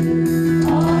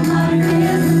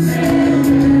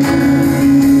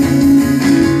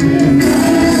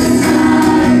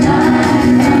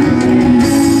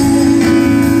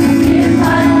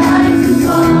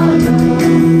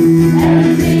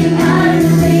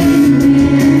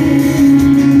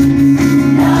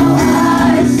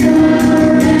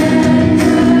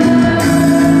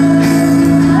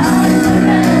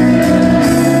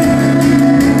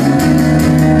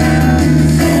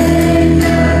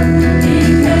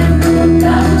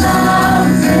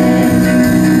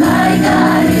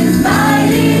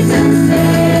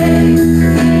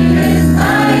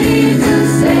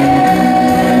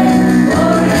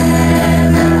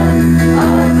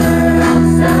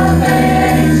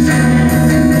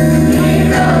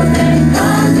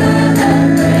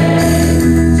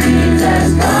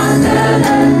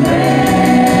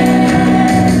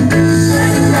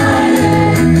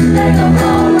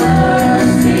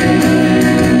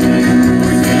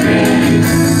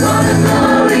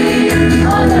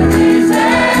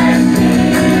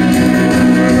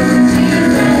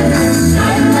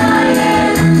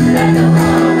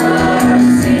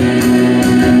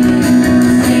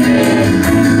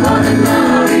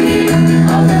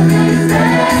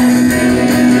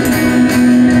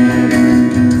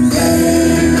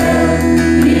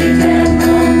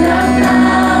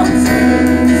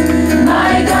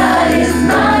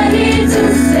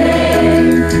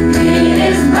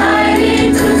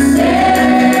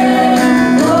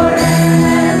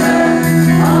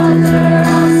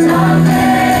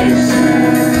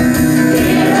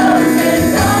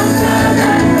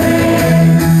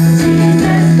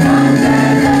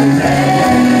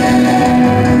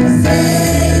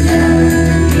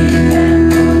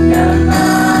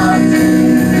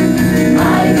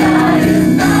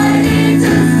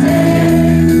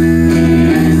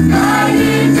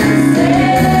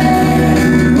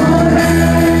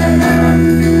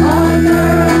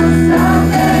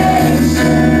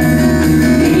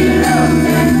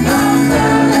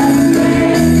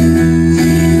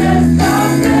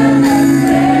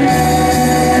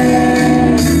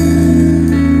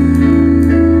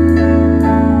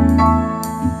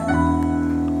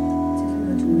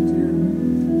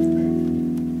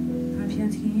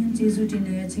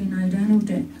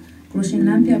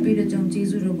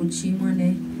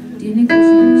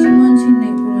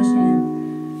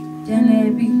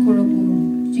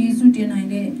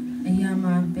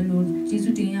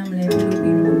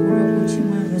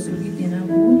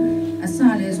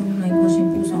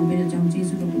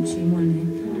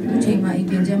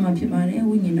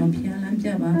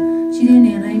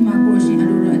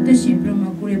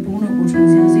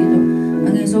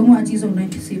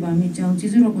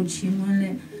ကျေးဇူးတော်ကိုချီးမွမ်းလ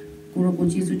က်ကိုရောကို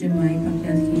ကျေးဇူးတင်ပါတယ်ဖခ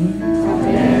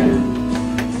င်